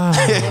time.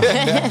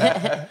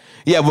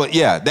 Yeah, but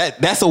yeah,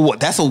 that's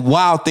a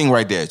wild thing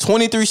right there.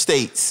 23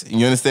 states,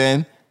 you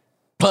understand?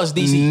 Plus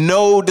DC.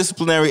 No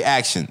disciplinary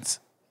actions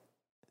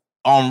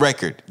on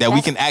record that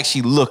we can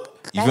actually look.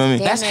 You feel me?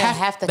 Damn That's near half.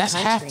 half the that's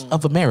country. half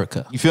of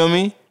America. You feel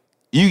me?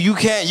 You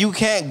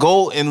can't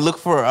go and look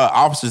for an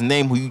officer's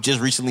name who you just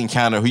recently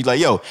encountered. Who you like,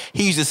 yo,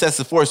 he's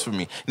excessive force for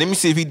me. Let me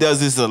see if he does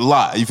this a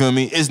lot. You feel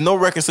me? It's no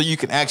record, so you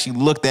can actually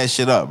look that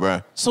shit up,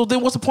 bro. So then,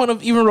 what's the point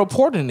of even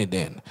reporting it?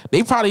 Then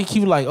they probably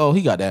keep like, oh,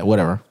 he got that,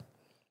 whatever.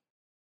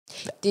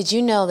 Did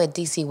you know that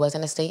DC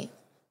wasn't a state?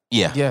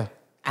 Yeah, Yeah.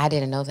 I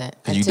didn't know that.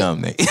 You dumb,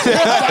 Nate. Damn.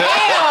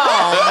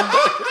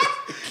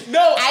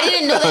 No, I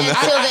didn't know that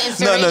until the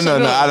insurrection.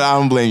 No. I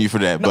don't blame you for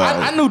that. No, but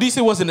I knew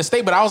DC wasn't a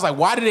state, but I was like,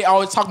 why do they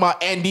always talk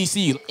about and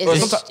DC?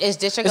 It's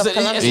District of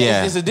Columbia.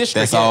 yeah, it's a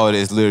district. That's all it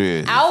is,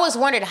 literally. I always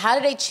wondered, how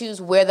did they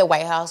choose where the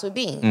White House would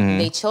be? Mm-hmm.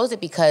 They chose it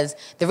because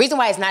the reason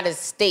why it's not a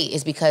state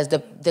is because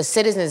the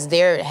citizens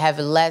there have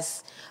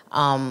less,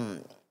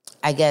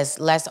 I guess,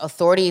 less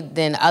authority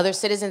than other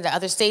citizens in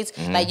other states.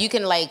 Mm-hmm. Like you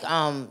can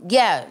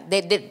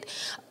they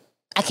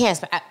I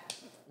can't.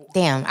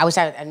 Damn, I wish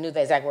I knew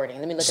the exact wording.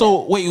 Let me look.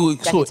 So it up.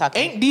 wait, so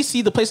ain't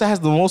DC the place that has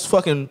the most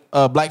fucking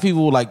black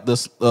people, like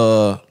this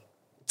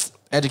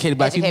educated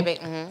black people?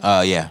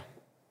 Mm-hmm. Yeah.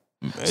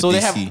 So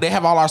DC. they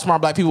have all our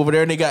smart black people over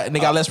there, and they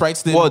got less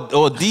rights than.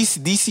 Well,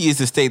 DC is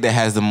the state that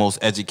has the most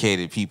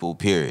educated people.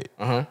 Period.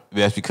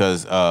 That's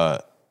because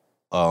all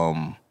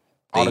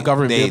the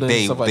government buildings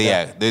and stuff like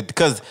that.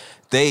 Because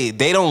they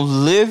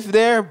don't live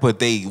there, but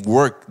they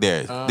work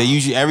there.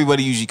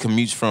 Everybody usually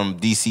commutes from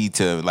DC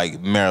to like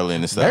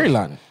Maryland and stuff.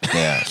 Maryland.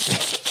 Yeah.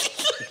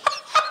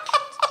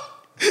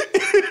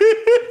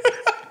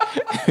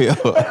 Yo.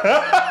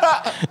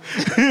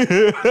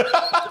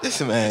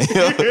 Listen, man.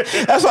 Yo,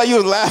 that's why you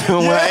was laughing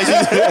when I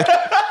asked you.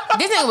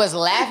 This nigga was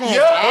laughing his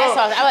ass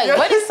off. I'm like,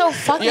 what is so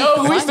fucking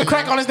funny? We used to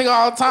crack on this thing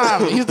all the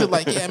time. He used to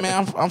like, yeah,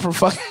 man, I'm from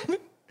fucking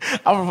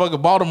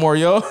Baltimore,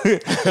 yo.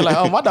 They're like,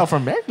 oh, my dog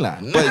from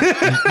Maryland.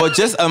 But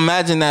just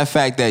imagine that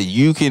fact that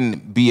you can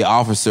be an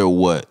officer,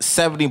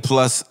 70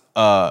 plus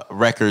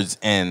records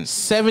and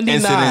 79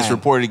 incidents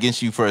reported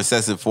against you for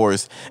excessive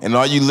force, and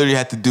all you literally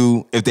have to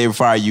do if they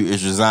fire you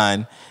is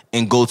resign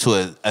and go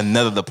to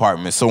another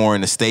department somewhere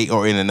in the state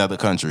or in another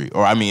country,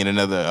 or in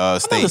another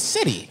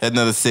state,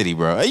 another city,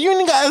 bro. You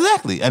ain't got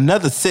exactly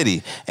another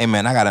city. Hey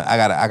man, I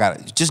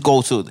gotta just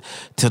go to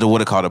the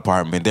what it called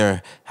department.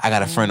 I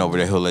got a friend over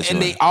there who'll let you.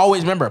 And they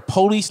always remember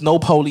police, no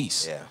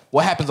police. Yeah.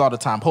 What happens all the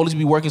time? Police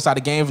be working inside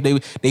the game.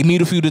 They meet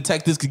a few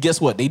detectives. Cause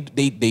guess what?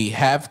 They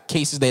have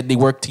cases that they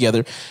work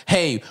together.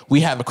 Hey,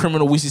 we have a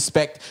criminal we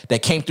suspect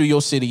that came through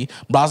your city.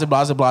 Blase,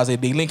 blase, blase.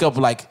 They link up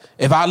like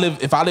if I live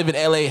in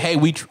LA. Hey,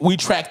 we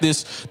track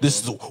this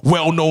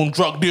well-known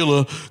drug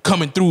dealer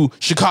coming through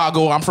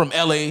Chicago. I'm from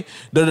LA.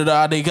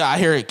 They got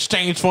here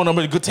exchange phone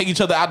number. Go take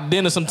each other out to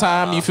dinner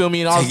sometime. You feel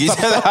me? And all take each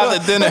other out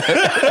to dinner.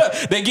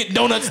 They get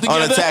donuts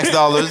together on the tax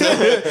dollars.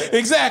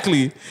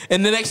 Exactly.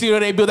 And the next thing you know,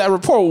 they build that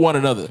rapport with one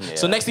another. Yeah.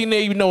 So next thing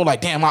you know,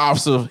 like, damn, my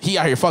officer, he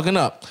out here fucking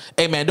up.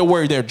 Hey, man, don't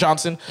worry there,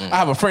 Johnson. I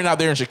have a friend out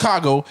there in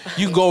Chicago.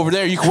 You can go over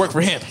there. You can work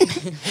for him.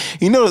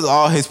 You notice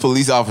all his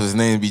police officers'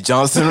 names be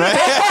Johnson, right?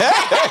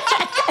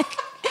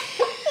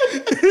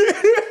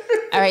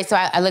 All right, so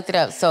I looked it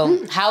up.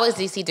 So how is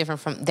DC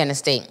different than a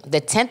state? The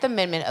 10th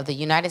Amendment of the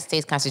United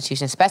States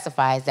Constitution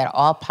specifies that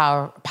all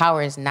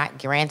powers not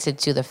granted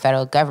to the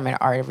federal government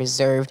are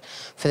reserved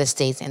for the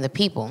states and the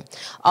people.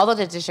 Although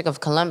the District of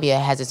Columbia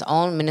has its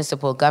own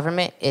municipal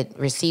government, it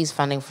receives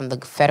funding from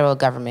the federal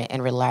government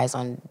and relies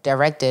on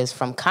directives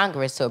from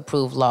Congress to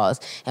approve laws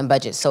and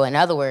budgets. So in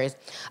other words,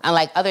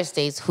 unlike other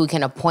states who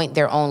can appoint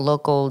their own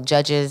local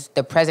judges,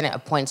 the president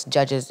appoints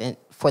judges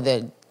for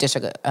the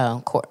district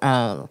court.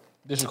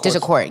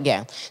 District court,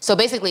 yeah. So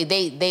basically,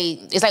 they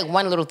it's like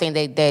one little thing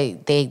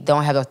they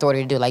don't have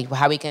authority to do, like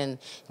how we can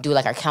do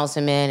like our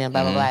councilmen and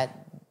blah blah blah.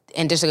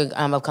 In District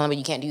of Columbia,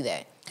 you can't do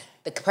that.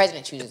 The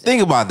president chooses.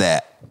 Think about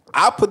that.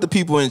 I put the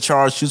people in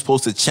charge who's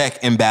supposed to check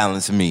and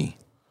balance me.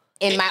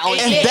 In my own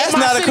city. If that's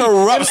not a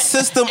corrupt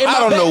system, I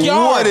don't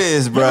know what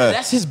is, bro. Remember,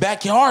 that's his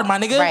backyard, my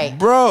nigga. Right.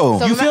 Bro.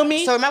 So you feel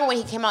me? So remember when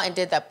he came out and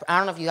did that, I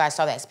don't know if you guys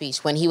saw that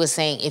speech, when he was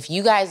saying, if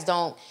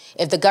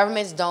the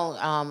governments don't,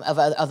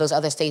 of those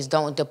other states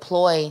don't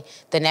deploy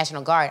the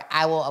National Guard,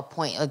 I will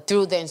appoint,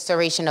 through the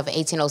instauration of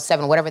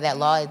 1807, whatever that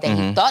law is that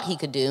he thought he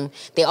could do,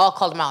 they all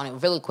called him out on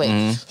it really quick.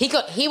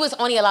 He was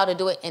only allowed to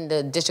do it in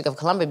the District of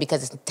Columbia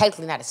because it's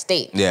technically not a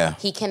state. Yeah.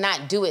 He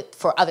cannot do it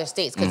for other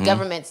states because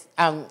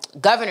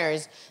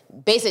governors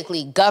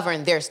basically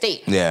govern their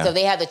state. Yeah. So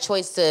they have the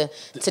choice to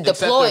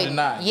deploy. Or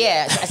deny.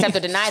 Accept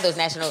or deny those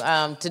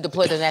national to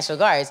deploy those National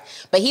Guards.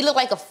 But he looked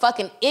like a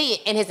fucking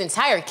idiot, and his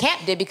entire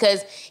camp did,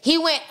 because he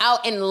went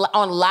out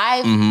on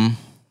live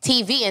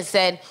TV and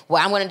said,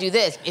 well, I'm going to do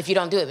this if you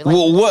don't do it. Like,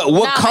 well,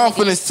 what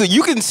confidence too?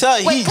 You can tell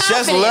he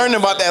just learned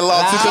about that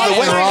law too,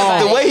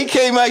 because the way he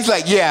came out, he's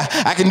like, yeah,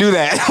 I can do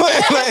that.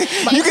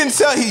 Like, you can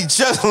tell he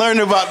just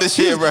learned about this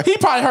shit, bro. He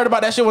probably heard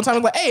about that shit one time.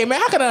 He's like, hey, man,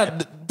 how can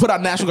I put out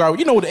National Guard?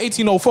 You know, the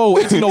 1804,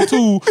 1802,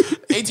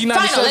 1897.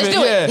 Fine, let's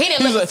do it. He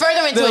didn't look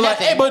further into it. Like,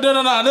 hey, but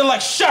no. They're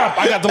like, shut up,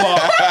 I got the law.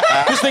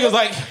 This nigga's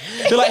like,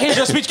 they're like, here's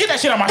your speech. Get that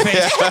shit out my face.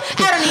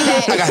 I don't need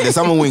that. I got this.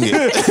 I'm gonna wing it.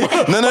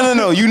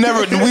 No.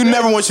 We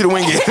never want you to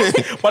wing it.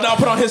 But now I'll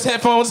put on his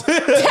headphones,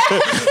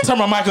 turn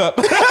my mic up.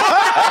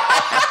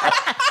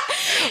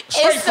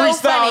 it's so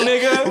freestyle, funny.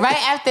 nigga. Right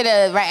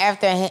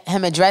after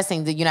him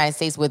addressing the United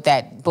States with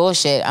that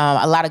bullshit,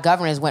 a lot of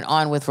governors went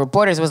on with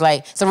reporters.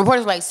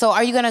 Reporters were like, so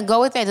are you gonna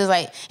go with it?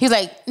 He was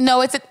like,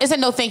 no, it's a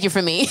no thank you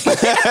for me.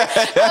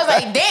 I was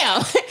like,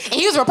 damn. And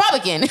he was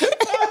Republican.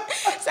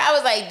 So I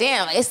was like,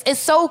 damn. It's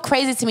so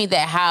crazy to me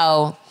that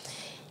how.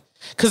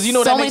 Because you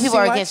know so many people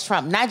are against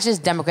Trump, not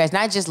just Democrats,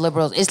 not just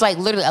liberals. It's like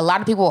literally a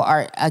lot of people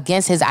are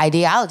against his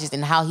ideologies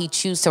and how he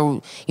chooses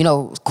to,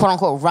 quote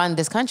unquote, run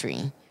this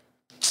country.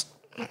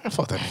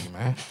 Fuck that nigga,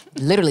 man.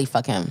 Literally,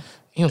 fuck him.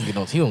 He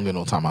don't get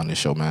no time on this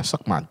show, man.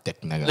 Suck my dick,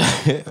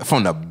 nigga.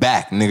 From the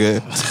back,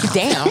 nigga.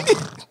 Damn.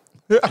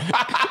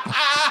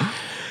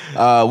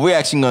 We're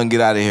actually gonna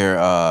get out of here.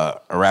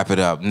 Wrap it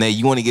up. Nate,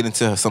 you want to get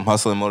into some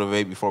hustle and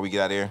motivate before we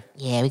get out of here?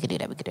 Yeah, we could do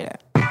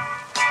that.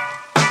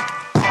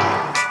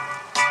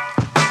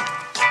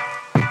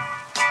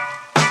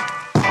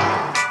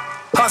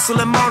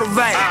 Hustle and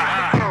motivate.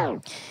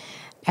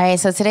 All right,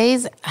 so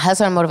today's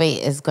Hustle and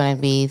Motivate is going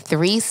to be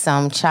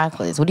Threesome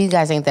Chocolates. What do you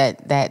guys think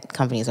that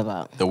company is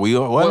about? The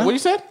wheel? What you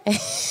said? You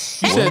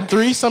said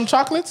Threesome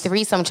Chocolates?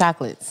 Threesome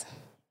Chocolates.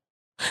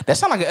 That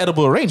sounds like an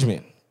edible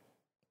arrangement.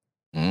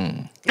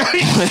 I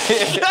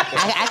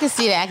can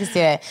see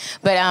that.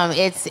 But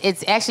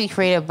it's actually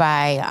created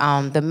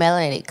by the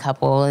melanated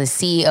couple, the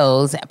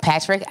CEOs,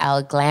 Patrick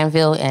Al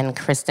Glanville and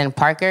Kristen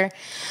Parker.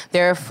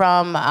 They're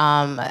from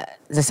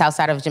the south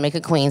side of Jamaica,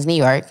 Queens, New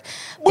York.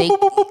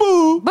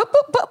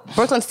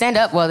 Brooklyn, stand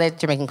up. Well, they're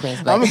Jamaican Queens.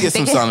 I'm going to get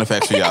some sound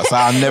effects for y'all, so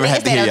I'll never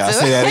have to hear y'all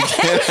say that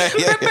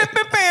again.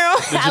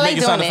 I like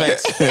doing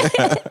it.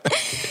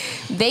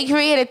 They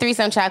created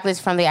Threesome Chocolates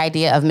from the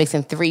idea of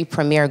mixing 3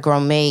 premier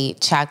gourmet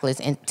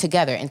chocolates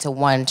together into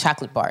one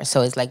chocolate bar.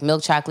 So it's like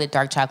milk chocolate,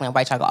 dark chocolate, and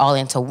white chocolate all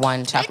into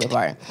one chocolate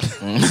bar.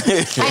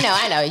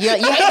 I know. You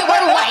hate the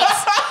word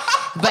white,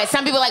 but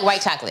some people like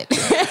white chocolate.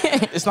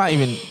 It's not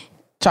even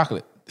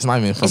chocolate. It's not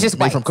even from, it's just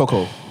made white. from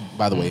cocoa,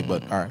 by the way,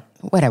 but all right.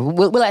 Whatever.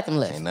 We'll let them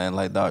live. Ain't nothing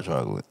like dark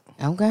chocolate.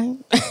 Okay.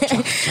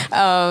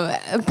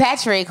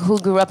 Patrick, who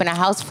grew up in a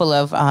house full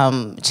of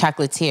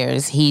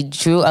chocolatiers, he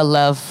drew a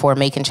love for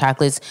making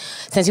chocolates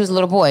since he was a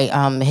little boy.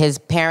 His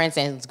parents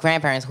and his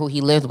grandparents, who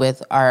he lived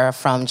with, are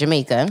from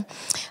Jamaica,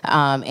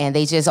 and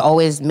they just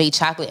always made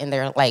chocolate in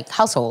their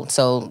household.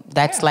 So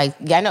that's I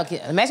know.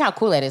 Imagine how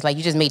cool that is. Like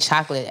you just made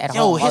chocolate at home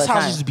all his the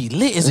house time. used to be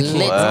lit as a kid.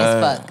 Lit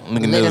as fuck.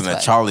 Nigga living in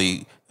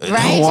Charlie.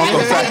 Right?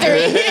 Chocolate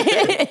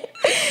Factory.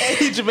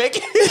 He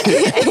Jamaican?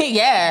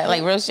 Yeah,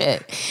 like real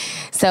shit.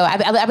 So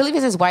I believe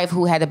it's his wife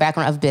who had the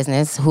background of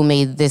business who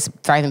made this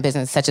thriving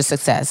business such a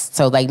success.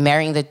 So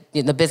marrying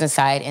the business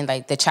side and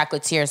the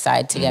chocolatier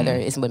side together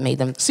is what made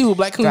them See what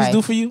Black Queens thrive.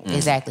 do for you?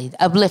 Exactly.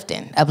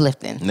 Uplifting.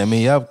 Let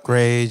me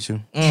upgrade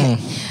you.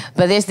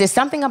 But there's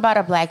something about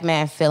a black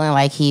man feeling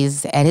like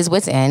he's at his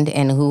wit's end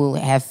and who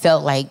have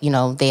felt like,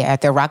 they're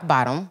at their rock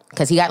bottom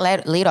because he got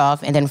laid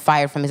off and then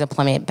fired from his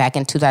employment back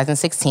in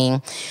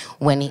 2016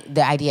 when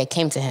the idea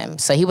came to him.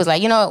 So he was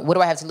like, what do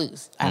I have to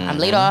lose? I'm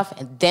laid off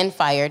and then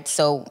fired,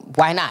 so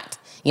why not?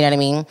 You know what I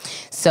mean?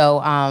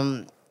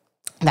 So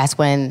that's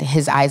when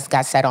his eyes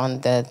got set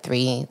on the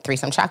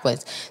Threesome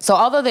Chocolates. So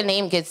although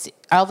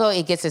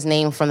it gets its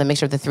name from the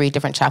mixture of the 3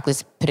 different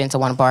chocolates put into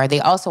one bar,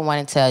 they also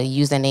wanted to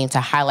use the name to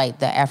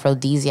highlight the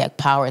aphrodisiac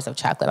powers of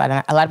chocolate.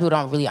 A lot of people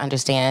don't really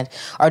understand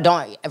or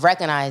don't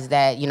recognize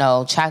that,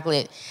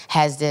 chocolate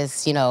has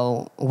this,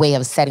 way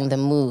of setting the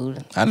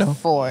mood. I know.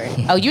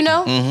 Oh, you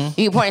know? Mm-hmm.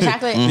 You pouring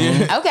chocolate?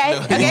 Mm-hmm. Okay.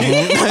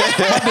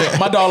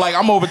 My dog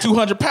I'm over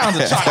 200 pounds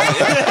of chocolate.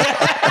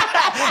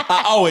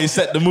 I always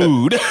set the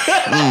mood.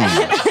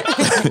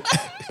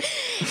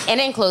 And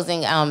in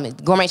closing,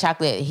 gourmet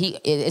chocolate,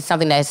 it's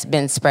something that's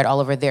been spread all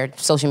over their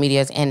social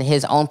medias and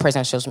his own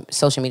personal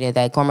social media,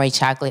 that gourmet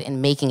chocolate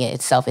and making it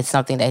itself is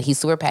something that he's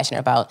super passionate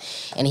about.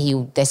 And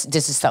this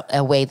is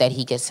a way that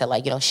he gets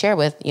to share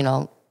with,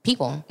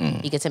 people.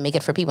 He gets to make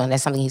it for people, and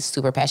that's something he's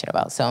super passionate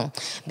about. So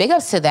big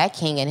ups to that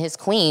king and his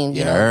queen,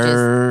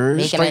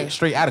 just making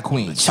straight out of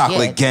Queens.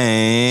 Chocolate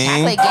gang.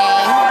 Chocolate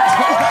gang.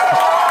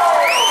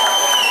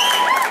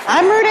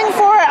 I'm rooting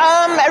for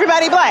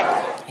everybody black.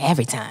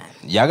 Every time.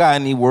 Y'all got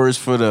any words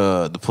for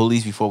the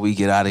police before we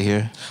get out of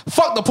here?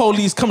 Fuck the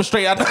police coming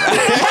straight out. I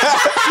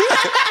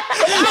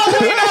was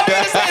waiting on you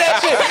to say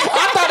that shit.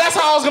 I thought that's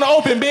how I was gonna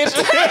open, bitch.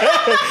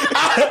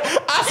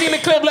 I seen the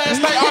clip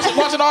last night. I was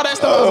watching all that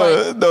stuff. I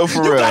was like, no,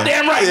 for real.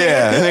 goddamn right.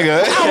 Yeah,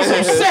 nigga. I was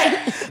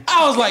upset.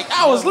 I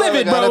was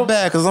livid, I got bro. it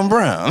bad because I'm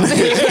brown.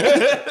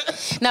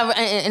 No,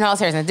 in all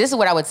seriousness, this is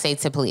what I would say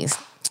to police.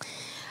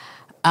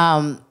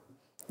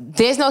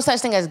 There's no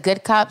such thing as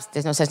good cops.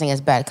 There's no such thing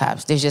as bad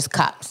cops. There's just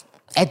cops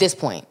at this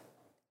point.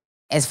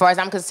 As far as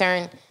I'm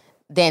concerned,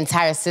 the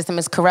entire system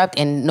is corrupt,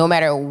 and no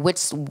matter which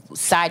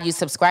side you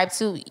subscribe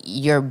to,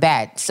 you're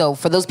bad. So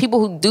for those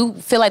people who do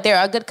feel like there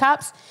are good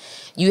cops,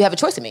 you have a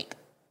choice to make.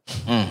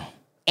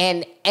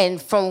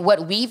 And from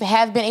what we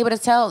have been able to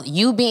tell,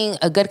 you being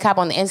a good cop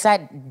on the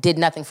inside did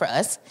nothing for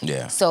us.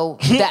 Yeah. So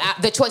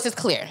the choice is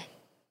clear.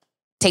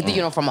 Take the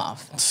uniform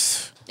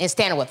off. And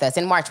stand with us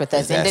and march with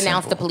us and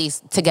denounce the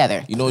police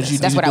together. You know what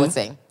That's what I would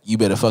say. You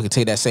better fucking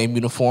take that same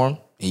uniform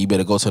and you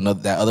better go to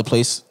that other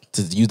place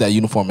to use that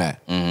uniform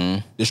at.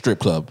 Mm-hmm. The strip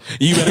club.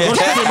 You better go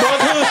strip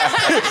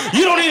club.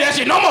 You don't need that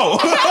shit no more.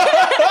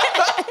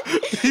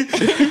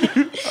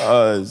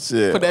 Oh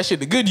shit! Put that shit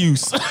to good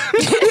use.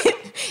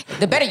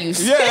 The better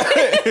use.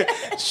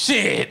 Yeah.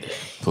 Shit.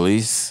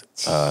 Police,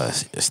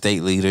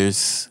 state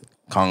leaders,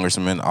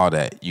 congressmen, all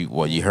that.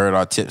 You heard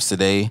our tips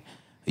today.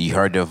 You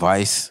heard the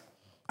advice.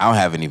 I don't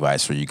have any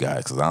advice for you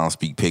guys because I don't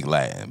speak pig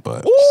Latin,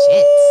 but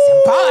Shit.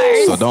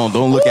 Bars. so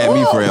don't look at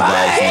me for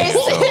advice.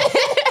 So.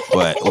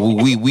 But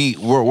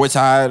we're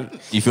tired.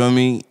 You feel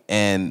me?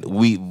 And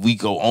we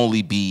go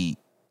only be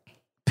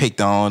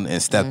picked on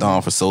and stepped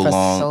on for so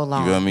long.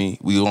 You feel me?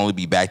 We only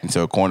be backed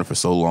into a corner for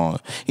so long.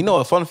 You know,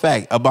 a fun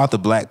fact about the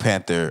Black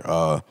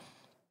Panther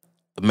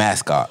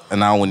mascot,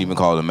 and I wouldn't even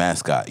call it a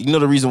mascot. You know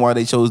the reason why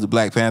they chose the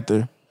Black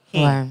Panther?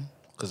 Why?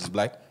 Because it's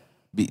black.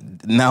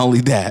 Not only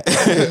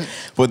that,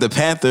 but the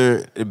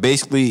panther,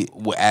 basically,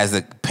 as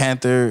the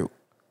panther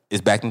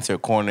is backed into a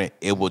corner,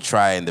 it will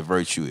try and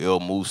divert you. It'll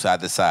move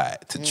side to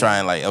side to try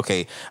and like,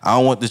 okay, I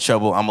don't want the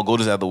trouble. I'm gonna go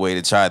this other way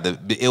to try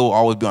it will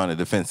always be on the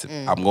defensive.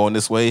 I'm going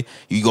this way.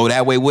 You go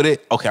that way with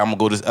it. Okay, I'm gonna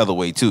go this other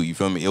way too. You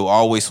feel me? It will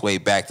always sway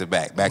back to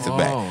back.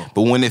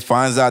 But when it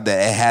finds out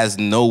that it has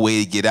no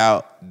way to get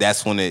out,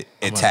 that's when it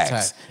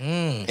attacks.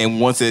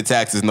 And once it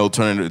attacks, there's no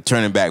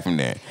turning back from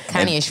there.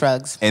 Kanye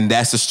shrugs. And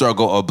that's the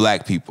struggle of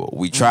black people.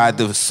 We tried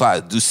to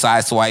do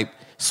side swipe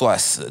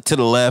to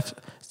the left,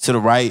 to the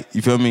right.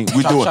 You feel me?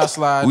 We do it.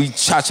 Slide. We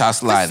cha-cha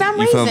slide. For some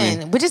you feel reason,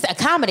 me? we're just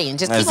accommodating.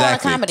 Just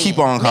Exactly. keep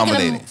on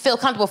accommodating. Making them feel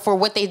comfortable for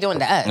what they're doing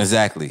to us.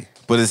 Exactly.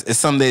 But it's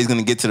someday it's going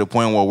to get to the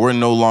point where we're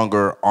no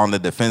longer on the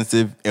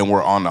defensive and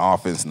we're on the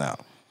offense now.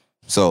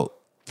 So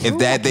if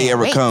that day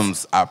ever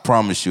comes, I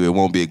promise you it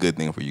won't be a good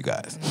thing for you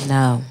guys.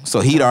 No. So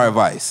heed our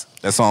advice.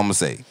 That's all I'm going to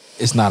say.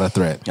 It's not a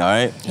threat. All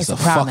right? It's a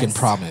promise. fucking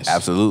promise.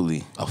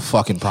 Absolutely. A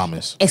fucking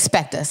promise.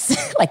 Expect us,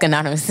 like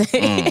Anonymous.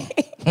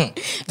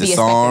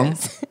 Disarm,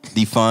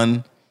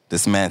 defund,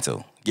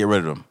 dismantle. Get rid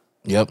of them.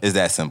 Yep. It's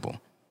that simple.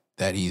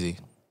 That easy.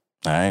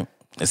 All right?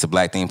 It's a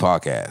Black Thing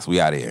Podcast.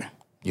 We out of here.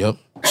 Yep.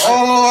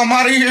 Oh, I'm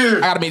out of here.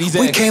 I gotta make these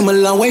We eggs. came a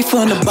long way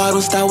from the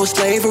bottom, start with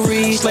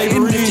slavery.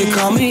 And if you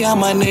call me out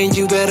my name,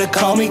 you better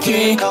call me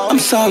king. I'm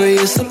sorry,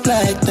 it's a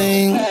black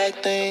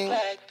thing.